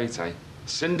 Flaming great, eh?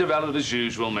 Cinderella as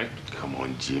usual, mate. Come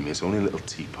on, Jimmy. It's only a little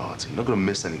tea party. You're not going to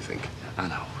miss anything. I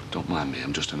know. Don't mind me.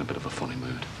 I'm just in a bit of a funny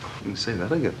mood. You can say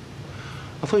that again.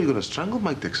 I thought you were going to strangle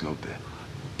Mike Dixon out there.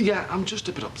 Yeah, I'm just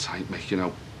a bit uptight, mate. You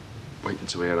know, waiting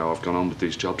to hear how I've gone on with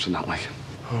these jobs and that, like.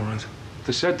 All right.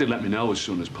 They said they'd let me know as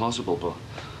soon as possible, but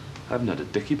I haven't had a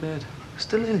dicky bird.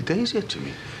 Still early days yet,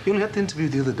 Jimmy. You only had the interview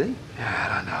the other day.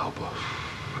 Yeah, I know,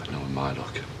 but knowing my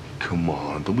luck. Come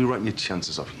on, don't be writing your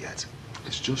chances off yet.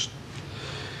 It's just...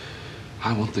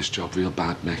 I want this job real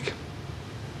bad, Mick.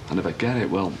 And if I get it,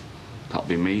 well, that'll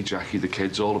be me, Jackie, the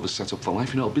kids, all of us set up for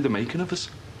life. You know, it'll be the making of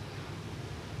us.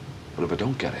 But if I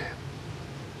don't get it...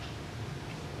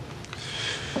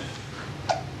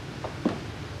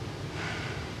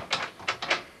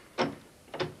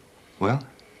 Well?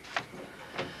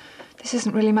 This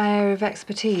isn't really my area of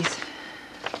expertise.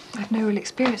 I've no real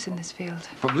experience in this field.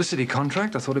 Publicity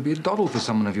contract? I thought it'd be a doddle for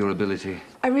someone of your ability.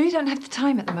 I really don't have the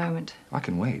time at the moment. I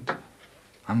can wait.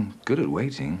 I'm good at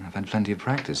waiting. I've had plenty of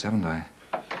practice, haven't I?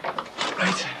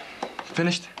 Right.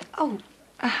 Finished? Oh,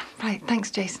 right. Thanks,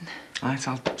 Jason. All right,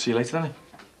 I'll see you later, then.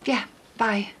 Yeah,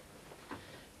 bye.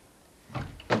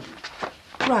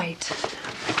 Right.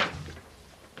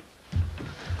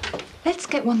 Let's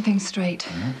get one thing straight.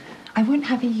 I won't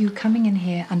have you coming in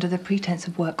here under the pretense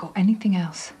of work or anything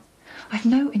else. I've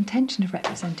no intention of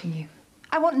representing you.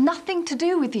 I want nothing to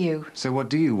do with you. So what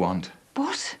do you want?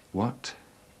 What? What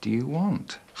do you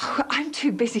want? Oh, I'm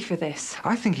too busy for this.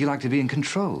 I think you like to be in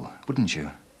control, wouldn't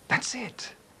you? That's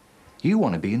it. You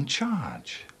want to be in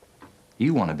charge.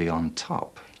 You want to be on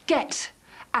top. Get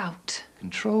out.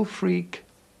 Control freak.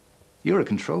 You're a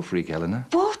control freak, Eleanor.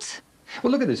 What?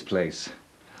 Well, look at this place.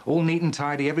 All neat and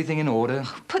tidy, everything in order.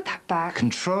 Oh, put that back.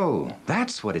 Control.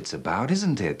 That's what it's about,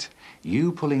 isn't it?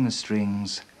 You pulling the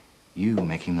strings, you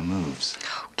making the moves.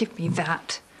 Oh, give me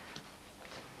that.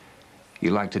 You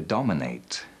like to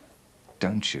dominate,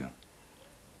 don't you?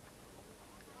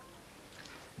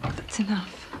 That's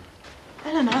enough.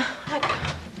 Eleanor,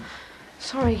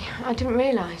 sorry, I didn't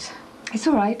realise. It's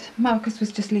all right. Marcus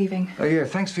was just leaving. Oh, yeah,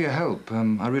 thanks for your help.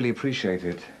 I really appreciate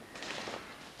it.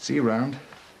 See you around.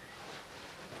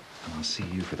 And I'll see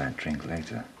you for that drink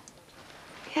later.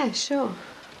 Yeah, sure.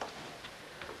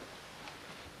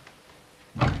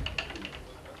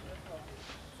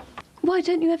 Why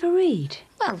don't you ever read?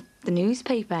 Well, the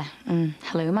newspaper and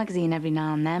Hello magazine every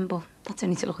now and then, but that's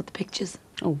only to look at the pictures.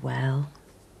 Oh, well.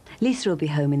 Lisa will be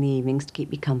home in the evenings to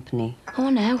keep you company. Oh,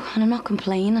 no, and I'm not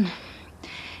complaining.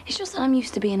 It's just that I'm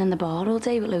used to being in the bar all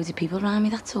day with loads of people around me,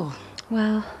 that's all.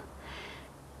 Well,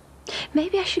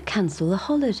 maybe I should cancel the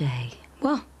holiday.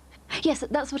 What? Yes,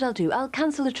 that's what I'll do. I'll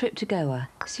cancel the trip to Goa.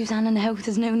 Susanna, no,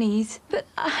 there's no need. But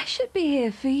I should be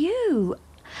here for you.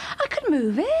 I could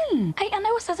move in. Hey, I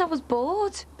know I said I was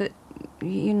bored. But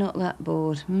you're not that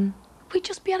bored, hmm? We'd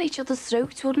just be at each other's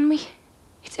throats, wouldn't we?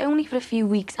 It's only for a few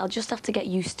weeks. I'll just have to get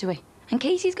used to it. And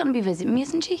Casey's going to be visiting me,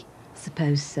 isn't she?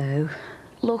 Suppose so.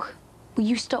 Look, will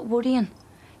you stop worrying?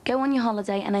 Go on your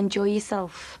holiday and enjoy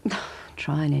yourself.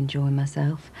 Try and enjoy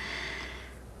myself.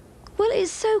 Well,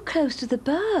 it's so close to the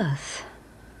birth.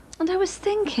 And I was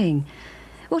thinking,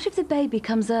 what if the baby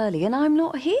comes early and I'm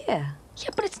not here? Yeah,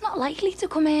 but it's not likely to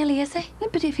come early, is it? Yeah,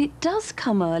 but if it does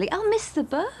come early, I'll miss the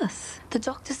birth. The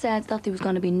doctor said that there was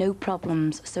going to be no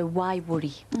problems, so why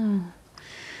worry? Oh.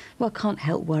 Well, I can't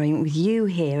help worrying with you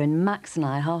here and Max and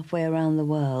I halfway around the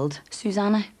world.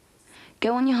 Susanna,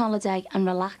 go on your holiday and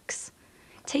relax.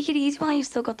 Take it easy while you've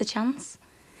still got the chance.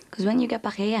 Because when you get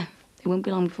back here, it won't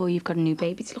be long before you've got a new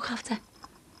baby to look after.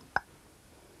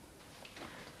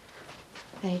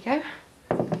 There you go.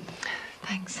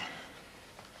 Thanks.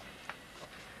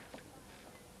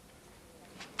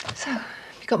 So, have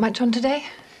you got much on today?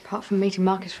 Apart from meeting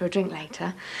Marcus for a drink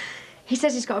later, he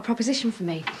says he's got a proposition for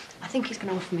me. I think he's going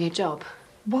to offer me a job.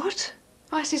 What?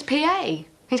 Oh, it's his PA.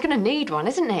 He's going to need one,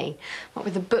 isn't he? What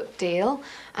with the book deal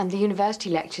and the university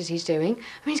lectures he's doing.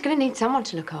 I mean, he's going to need someone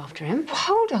to look after him. Well,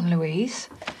 hold on, Louise.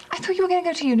 I thought you were going to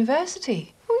go to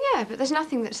university. Well, yeah, but there's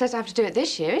nothing that says I have to do it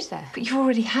this year, is there? But you've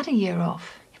already had a year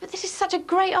off. Yeah, but this is such a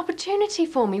great opportunity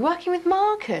for me, working with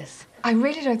Marcus. I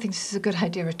really don't think this is a good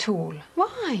idea at all.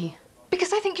 Why?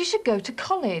 Because I think you should go to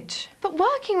college. But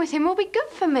working with him will be good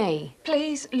for me.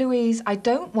 Please, Louise, I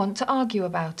don't want to argue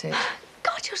about it.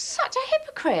 God, you're such a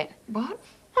hypocrite. What?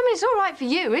 I mean, it's all right for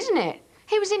you, isn't it?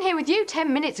 He was in here with you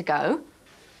 10 minutes ago.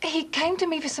 He came to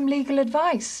me for some legal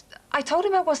advice. I told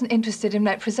him I wasn't interested in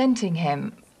representing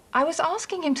him. I was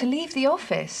asking him to leave the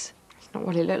office. That's not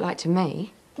what it looked like to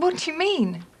me. What do you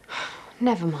mean?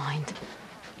 Never mind.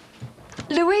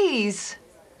 Louise!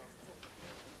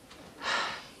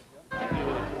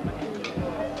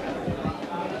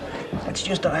 It's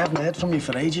just that I haven't heard from you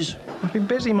for ages. I've been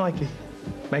busy, Mikey.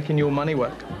 Making your money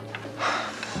work.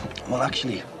 Well,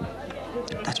 actually,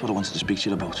 that's what I wanted to speak to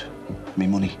you about. Me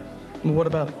money. Well, what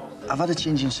about it? I've had a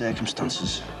change in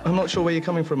circumstances. I'm not sure where you're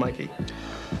coming from, Mikey.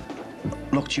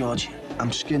 Look, George, I'm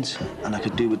skint and I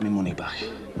could do with my money back.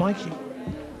 Mikey,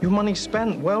 your money's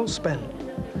spent, well spent.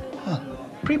 Huh.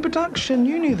 Pre-production,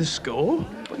 you knew the score.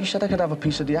 But you said I could have a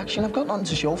piece of the action. I've got nothing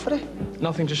to show for it.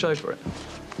 Nothing to show for it.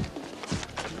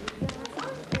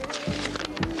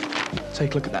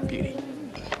 Take a look at that beauty.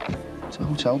 It's a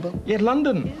hotel bill. Yeah,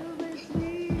 London.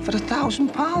 For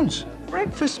 £1,000?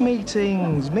 Breakfast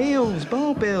meetings, meals,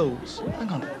 bar bills. Hang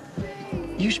on.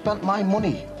 You spent my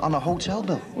money on a hotel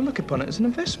bill? Well, look upon it as an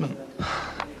investment.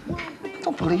 I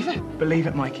don't believe it. Believe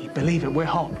it, Mikey. Believe it. We're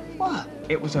hot. What?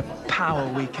 It was a power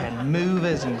weekend.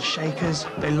 Movers and shakers.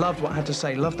 They loved what I had to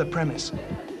say, loved the premise.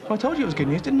 I told you it was good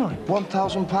news, didn't I?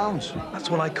 £1,000? That's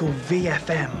what I call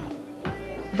VFM.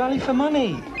 Value for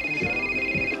money.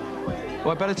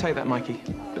 Well, I better take that, Mikey.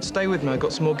 But stay with me. I've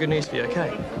got some more good news for you,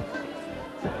 OK?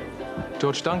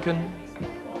 George Duncan.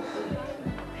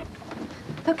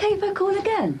 OK if I call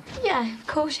again? Yeah, of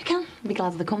course you can. I'll be glad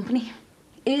of the company.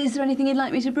 Is there anything you'd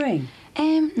like me to bring?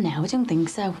 No, I don't think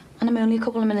so. And I'm only a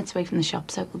couple of minutes away from the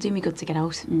shop, so it'll do me good to get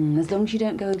out. As long as you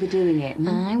don't go overdoing it.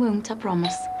 I won't, I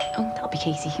promise. Oh, that'll be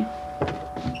Casey.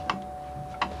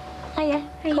 Hiya.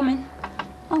 Come in.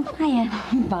 Oh, hiya.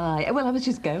 Bye. Well, I was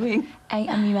just going. Hey,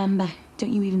 and remember,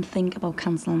 don't you even think about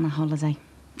cancelling the holiday.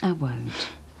 I won't.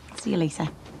 See you later.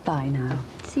 Bye now.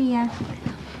 See ya.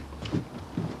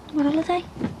 What holiday?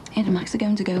 Ed and Max are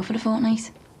going to go for the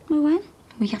fortnight. Well, when?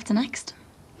 Week after next.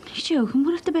 You're joking.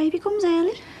 What if the baby comes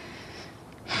early?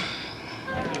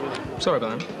 Sorry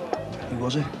about that. Who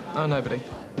was it? Oh, nobody.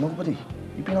 Nobody?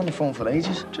 You've been on the phone for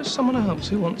ages. Just someone else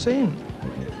who wants in.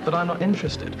 But I'm not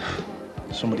interested.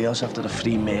 Somebody else after the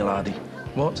free meal, Hardy.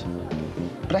 What?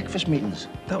 Breakfast meetings.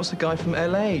 That was the guy from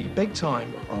LA, big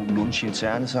time. Oh, lunch in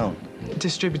Chinatown.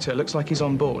 Distributor, looks like he's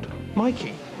on board.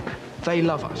 Mikey, they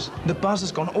love us. The buzz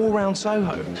has gone all round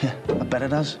Soho. Yeah, I bet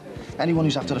it has. Anyone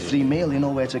who's after a free meal, you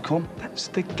know where to come. That's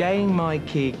the game,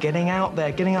 Mikey. Getting out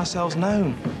there, getting ourselves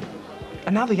known.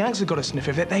 And now the Yanks have got a sniff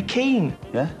of it, they're keen.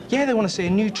 Yeah? Yeah, they want to see a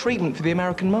new treatment for the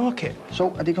American market.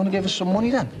 So, are they going to give us some money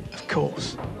then? Of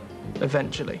course.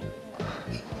 Eventually.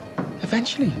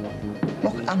 Eventually?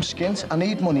 Look, I'm skint. I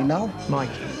need money now.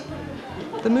 Mikey,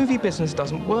 the movie business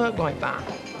doesn't work like that.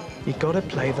 You got to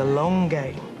play the long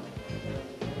game.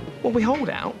 Well, we hold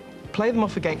out, play them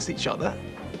off against each other,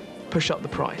 push up the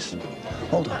price.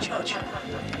 Hold on, George.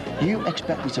 You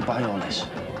expect me to buy all this?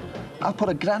 I'll put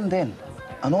 £1,000 in,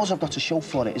 and all I've got to show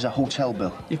for it is a hotel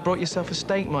bill. You've brought yourself a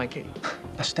steak, Mikey.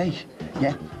 A steak?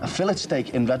 Yeah, a fillet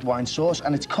steak in red wine sauce,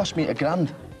 and it's cost me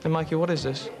 £1,000. And Mikey, what is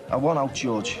this? I want out,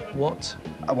 George. What?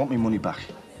 I want my money back.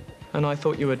 And I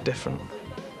thought you were different.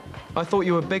 I thought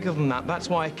you were bigger than that. That's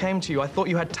why I came to you. I thought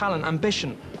you had talent,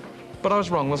 ambition. But I was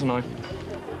wrong, wasn't I?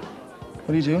 What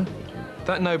are you doing?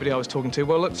 That nobody I was talking to,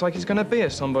 well, looks like he's going to be a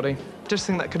somebody. Just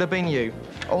think that could have been you.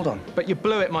 Hold on. But you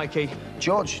blew it, Mikey.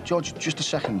 George, just a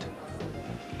second.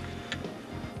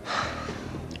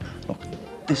 Look,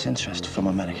 this interest from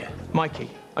America.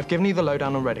 Mikey, I've given you the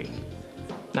lowdown already.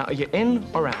 Now, are you in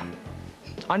or out?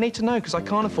 I need to know, because I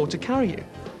can't afford to carry you.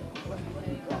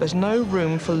 There's no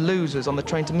room for losers on the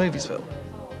train to Moviesville.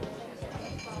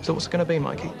 So what's it going to be,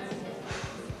 Mikey?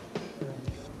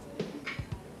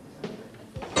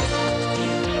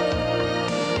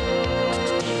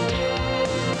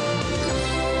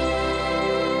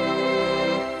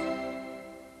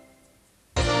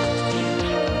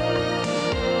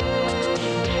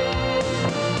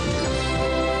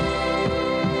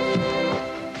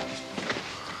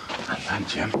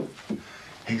 Jim.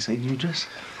 Hey, is that your new dress?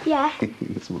 Yeah.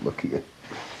 Let's have a look at you.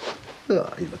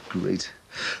 Oh, you look great.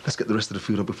 Let's get the rest of the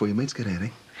food up before your mates get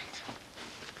here,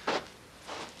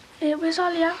 eh? Where's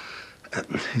Ollie at?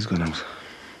 He's gone out.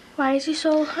 Why is he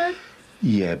so home?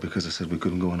 Yeah, because I said we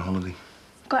couldn't go on holiday.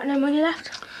 Got no money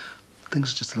left?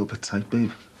 Things are just a little bit tight,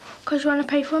 babe. Because you want to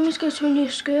pay for him to go to a new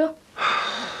school?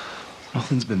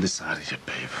 Nothing's been decided yet,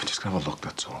 babe. Just gonna have a look,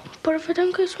 that's all. But if I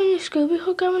don't go to a new school, we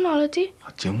could go on holiday.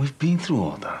 Oh, Jim, we've been through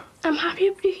all that. I'm happy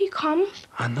if he comes.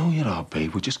 I know you are,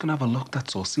 babe. We're just gonna have a look,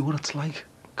 that's all. See what it's like.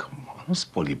 Come on, don't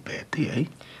spoil your birthday, eh?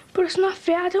 But it's not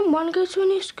fair. I don't want to go to a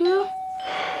new school.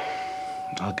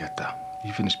 I'll get that.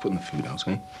 You finish putting the food out,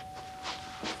 eh?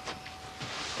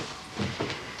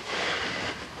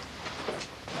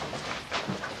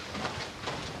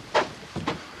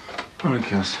 All right,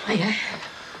 Cass. Hiya.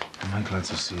 Am I glad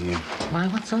to see you? Why,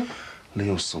 what's up?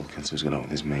 Leo's sulking, so he's going out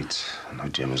with his mates. And now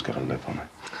Gemma's got a lip on it.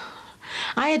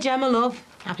 Hiya, Gemma, love.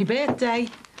 Happy birthday.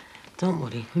 Don't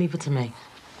worry, leave it to me.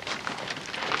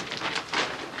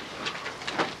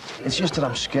 It's just that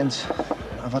I'm skint.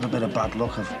 I've had a bit of bad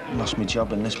luck. I've lost my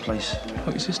job in this place.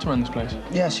 What, your sister runs this place?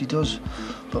 Yes, he does.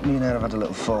 But me and her have had a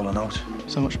little falling out.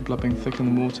 So much blood being thicker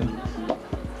than water.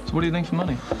 So what do you think for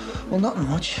money? Well, nothing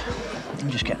much. I'm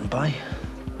just getting by.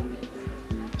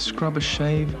 Scrub, a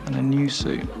shave, and a new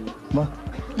suit. What?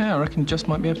 Yeah, I reckon you just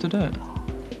might be able to do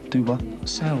it. Do what?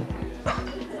 Sell.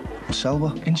 Sell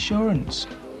what? Insurance.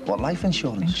 What, life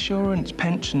insurance? Insurance,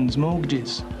 pensions,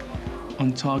 mortgages.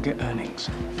 On target earnings.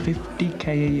 50k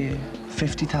a year.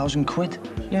 50,000 quid?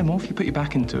 Yeah, more if you put your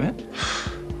back into it.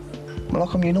 Well,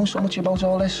 how come you know so much about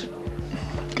all this?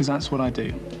 Because that's what I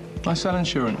do. I sell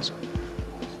insurance.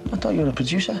 I thought you were a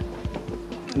producer.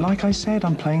 Like I said,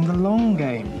 I'm playing the long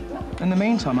game. In the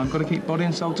meantime, I've got to keep body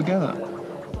and soul together.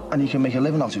 And you can make a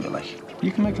living out of it, like?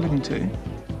 You can make a living too.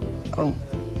 Oh,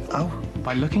 how?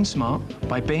 By looking smart,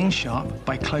 by being sharp,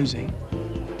 by closing.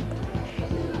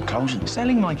 Closing?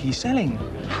 Selling, Mikey, selling.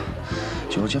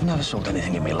 George, I've never sold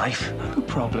anything in my life. No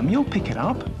problem. You'll pick it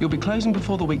up. You'll be closing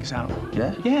before the week's out.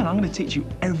 Yeah? Yeah, and I'm going to teach you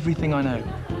everything I know.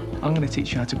 I'm going to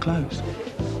teach you how to close.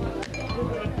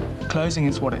 Closing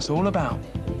is what it's all about.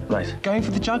 Right. Going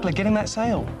for the juggler, getting that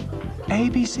sale.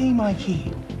 ABC,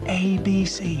 Mikey.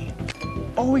 ABC.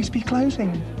 Always be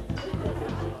closing.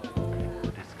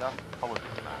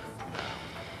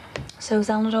 So,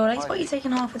 Eleanor, all right? What, you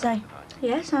taking half a day?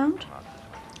 Yeah, sound.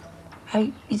 Oh,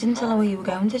 you didn't tell her where you were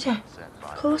going, did you?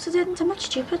 Of course I didn't. I'm not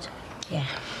stupid. Yeah.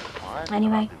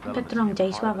 Anyway, I picked the wrong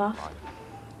day to have off.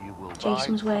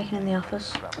 Jason was working in the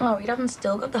office. Oh, you haven't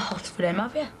still got the hots for him,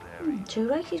 have you? Too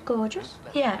right, he's gorgeous.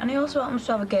 Yeah, and he also happens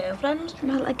to have a girlfriend.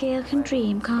 Well, a girl can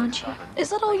dream, can't she? Is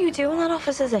that all you do in that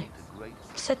office, is it?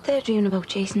 Sit there dreaming about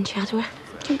Jason Chadwick.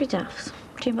 Don't be daft.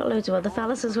 Dream about loads of other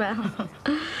fellas as well.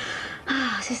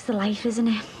 This is the life, isn't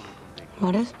it?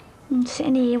 What is?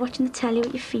 Sitting here watching the telly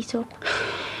with your feet up.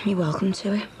 You're welcome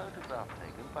to it.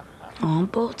 Oh, I'm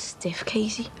bored stiff,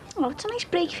 Casey. Oh, it's a nice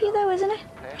break for you, though, isn't it?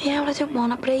 Yeah, well, I don't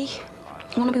want a break.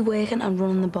 I want to be working and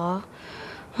running the bar.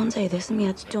 One day this and my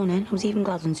head's done in. I was even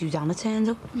glad when Susanna turned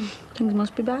up. Things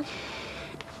must be bad.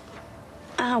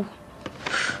 Ow.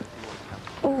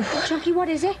 Oh, Jackie, what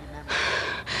is it?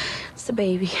 It's the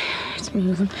baby. It's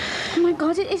moving. Oh, my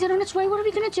God, is it on its way? What are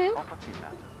we going to do?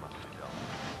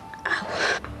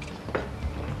 Ow.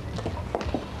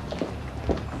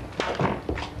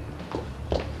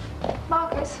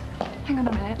 Marcus, hang on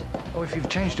a minute. Oh, if you've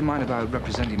changed your mind about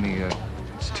representing me,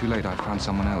 it's too late. I've found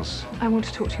someone else. I want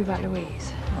to talk to you about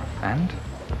Louise. And?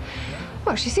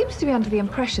 Well, she seems to be under the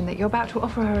impression that you're about to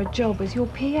offer her a job as your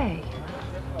PA.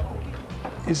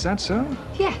 Is that so?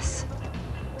 Yes.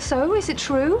 So, is it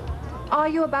true? Are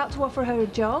you about to offer her a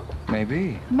job?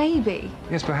 Maybe. Maybe.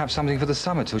 Yes, perhaps something for the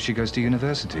summer till she goes to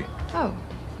university. Oh.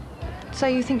 So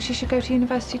you think she should go to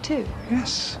university too?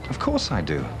 Yes, of course I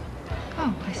do.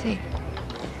 Oh, I see.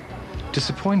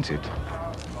 Disappointed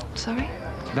Sorry?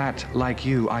 that, like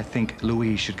you, I think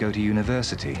Louise should go to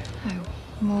university. No,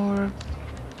 more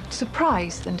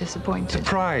surprised than disappointed.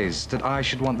 Surprised that I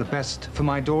should want the best for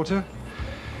my daughter?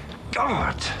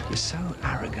 God, you're so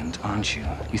arrogant, aren't you?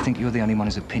 You think you're the only one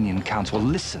whose opinion counts. Well,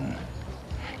 listen.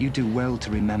 You do well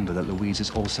to remember that Louise is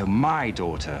also my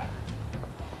daughter.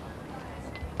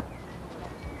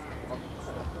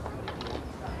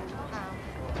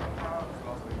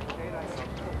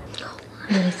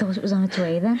 I really thought it was on its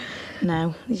way then.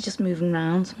 No, he's just moving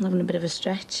round, having a bit of a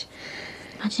stretch.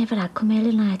 Imagine if I'd come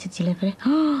early night to deliver it.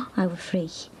 Oh, I were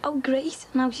free. Oh, great.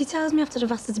 Now she tells me after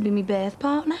I've asked her to be my birth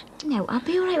partner. No, I'll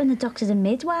be all right when the doctors and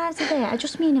midwives are there. I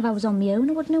just mean if I was on my own,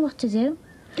 I wouldn't know what to do.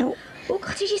 Oh,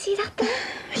 God, did you see that there?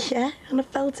 Yeah, and I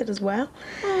felt it as well.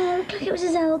 Oh, looked like it was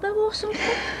his elbow or something.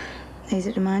 Does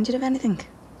it remind you of anything?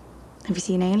 Have you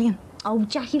seen Alien? Oh,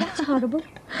 Jackie, that's horrible.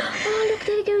 Oh, look,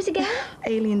 there he goes again.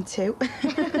 Alien 2.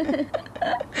 Pint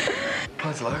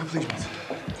of lager, please, mate.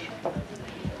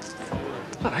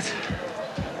 All right.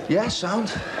 Yeah,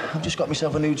 sound. I've just got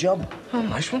myself a new job. Oh,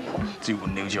 nice one. Do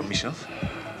one new job myself.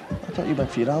 I thought you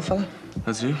went for your old fella.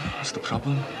 I do. That's the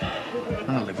problem. And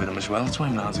I live with him as well. That's why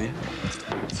I'm not here.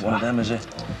 It's one of them, is it?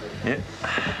 Yeah.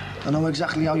 I know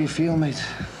exactly how you feel, mate.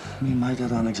 Me and my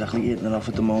dad aren't exactly hitting it off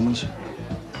at the moment.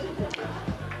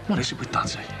 What is it with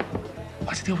dads, eh?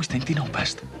 Why do they always think they know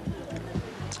best?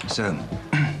 So,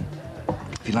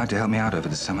 if you'd like to help me out over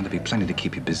the summer, there'll be plenty to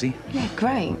keep you busy. Yeah,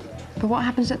 great. But what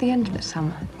happens at the end of the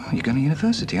summer? Well, you're going to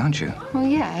university, aren't you? Well,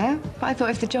 yeah, but I thought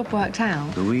if the job worked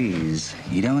out... Louise,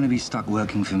 you don't want to be stuck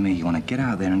working for me. You want to get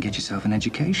out there and get yourself an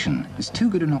education. It's too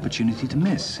good an opportunity to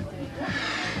miss.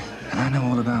 And I know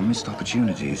all about missed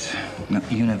opportunities. Now,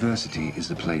 university is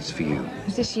the place for you.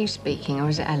 Is this you speaking, or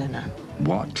is it Eleanor?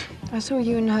 What? I saw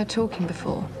you and her talking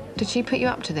before. Did she put you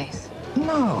up to this?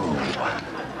 No.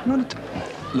 Not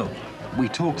at... Look, we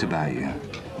talked about you,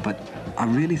 but I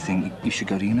really think you should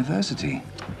go to university.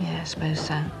 Yeah, I suppose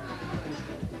so.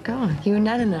 Go on, you and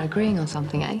Eleanor agreeing on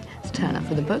something, eh? It's turn up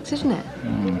for the books, isn't it?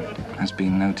 Has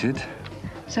been noted.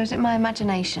 So is it my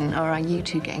imagination, or are you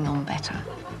two getting on better?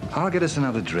 I'll get us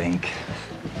another drink.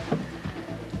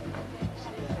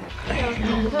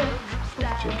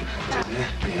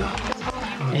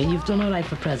 Hey, you've done all right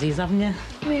for prezzies, haven't you?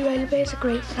 We really bears are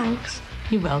great, thanks.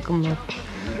 You're welcome, love.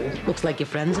 Looks like your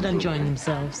friends are enjoying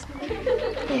themselves.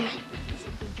 Yeah.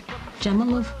 Gemma,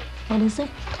 love, what is it?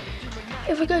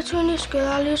 If I go to a new school,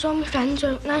 I'll lose all my friends,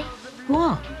 won't I?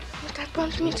 What? My dad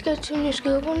wants me to go to a new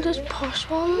school, one of those posh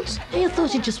ones. Hey, I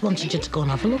thought he just wanted you to go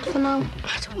and have a look for now.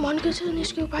 I don't want to go to a new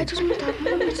school, why doesn't my dad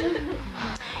want me to?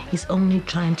 He's only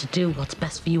trying to do what's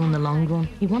best for you in the long run.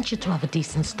 He wants you to have a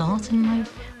decent start in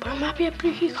life. But I'm happy at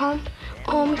Brookie.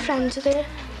 All my friends are there.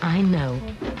 I know.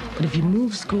 But if you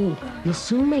move school, you'll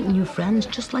soon make new friends,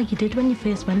 just like you did when you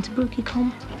first went to Brookie.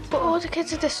 But all the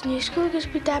kids at this new school gives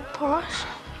me dead posh.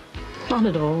 Not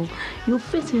at all. You'll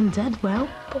fit in dead well.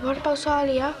 But what about our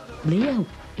Leo? Leo?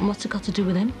 And what's it got to do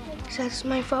with him? He said it's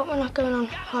my fault we're not going on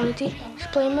holiday. He's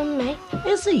blaming me.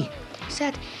 Is he? He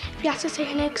said if you have to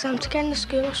take an exam to get in the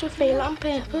school, I should fail it on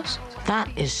purpose. That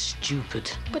is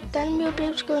stupid. But then we'll be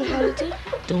able to go on holiday.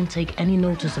 Don't take any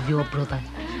notice of your brother.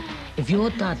 If your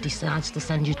dad decides to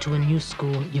send you to a new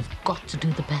school, you've got to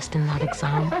do the best in that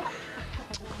exam.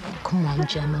 Come on,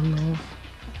 Gemma, love.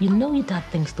 You know your dad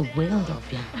thinks the world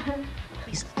of you.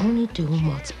 He's only doing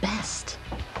what's best.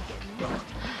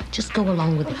 Just go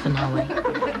along with it for now, eh?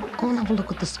 Go and have a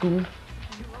look at the school.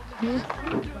 Yeah.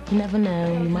 You never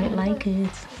know, you might like it.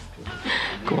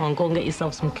 Go on, go and get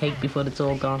yourself some cake before it's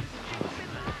all gone.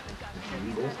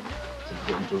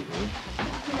 You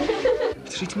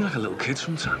treat me like a little kid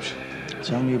sometimes.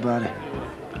 Tell me about it.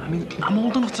 I mean, I'm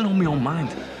old enough to know my own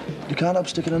mind. You can't help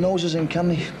sticking their noses in, can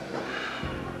they?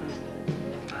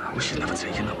 I wish you'd never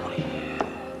taken that money.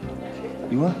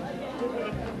 You what?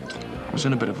 I was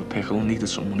in a bit of a pickle and needed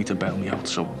some money to bail me out,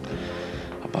 so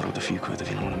I borrowed a few quid, if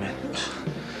you know what I mean.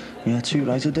 Yeah, too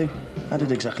right to do. I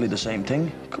did exactly the same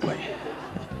thing. Go away.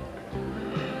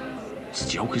 It's a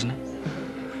joke, isn't it?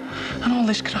 And all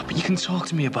this crap, you can talk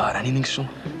to me about anything, son.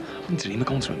 I wouldn't dream of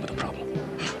going to him with a problem.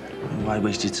 Why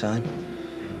waste your time?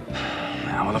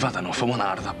 Yeah, well, I've had enough. I want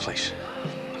out of that place.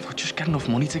 I thought just get enough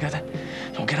money together.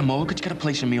 You know, get a mortgage, get a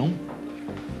place in my own.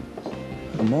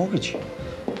 A mortgage?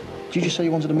 Did you just say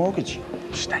you wanted a mortgage?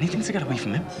 Just anything to get away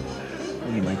from him.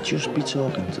 Well, you might just be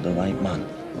talking to the right man.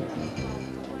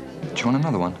 Do you want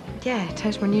another one? Yeah,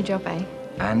 toast my new job, eh?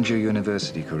 And your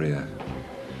university career.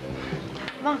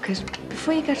 Marcus,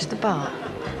 before you go to the bar,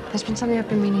 there's been something I've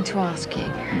been meaning to ask you.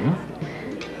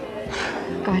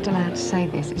 quite allowed to say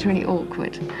this. It's really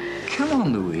awkward. Come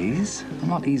on, Louise. I'm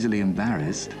not easily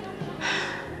embarrassed.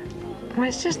 Well,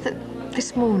 it's just that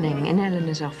this morning in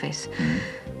Eleanor's office,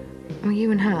 well,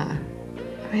 you and her,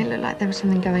 I mean, it looked like there was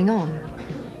something going on.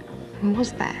 And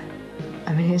was there?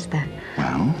 I mean, is there?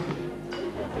 Well,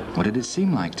 what did it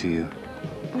seem like to you?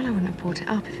 Well, I wouldn't have brought it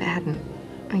up if it hadn't,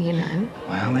 you know.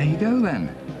 Well, there you go,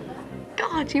 then.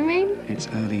 God, you mean? It's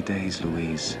early days,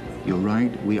 Louise. You're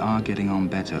right, we are getting on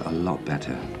better, a lot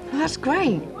better. Well, that's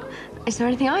great. Is there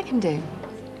anything I can do?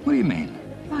 What do you mean?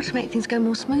 Well, to make things go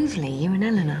more smoothly, you and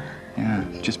Eleanor. Yeah,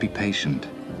 just be patient.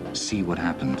 See what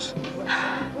happens.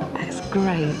 That's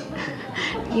great.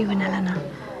 You and Eleanor.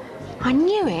 I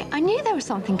knew it. I knew there was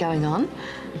something going on.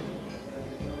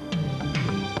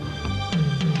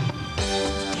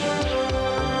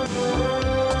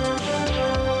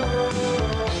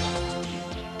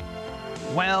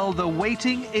 Well, the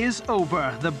waiting is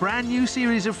over. The brand new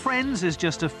series of Friends is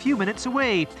just a few minutes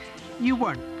away. You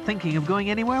weren't thinking of going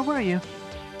anywhere, were you?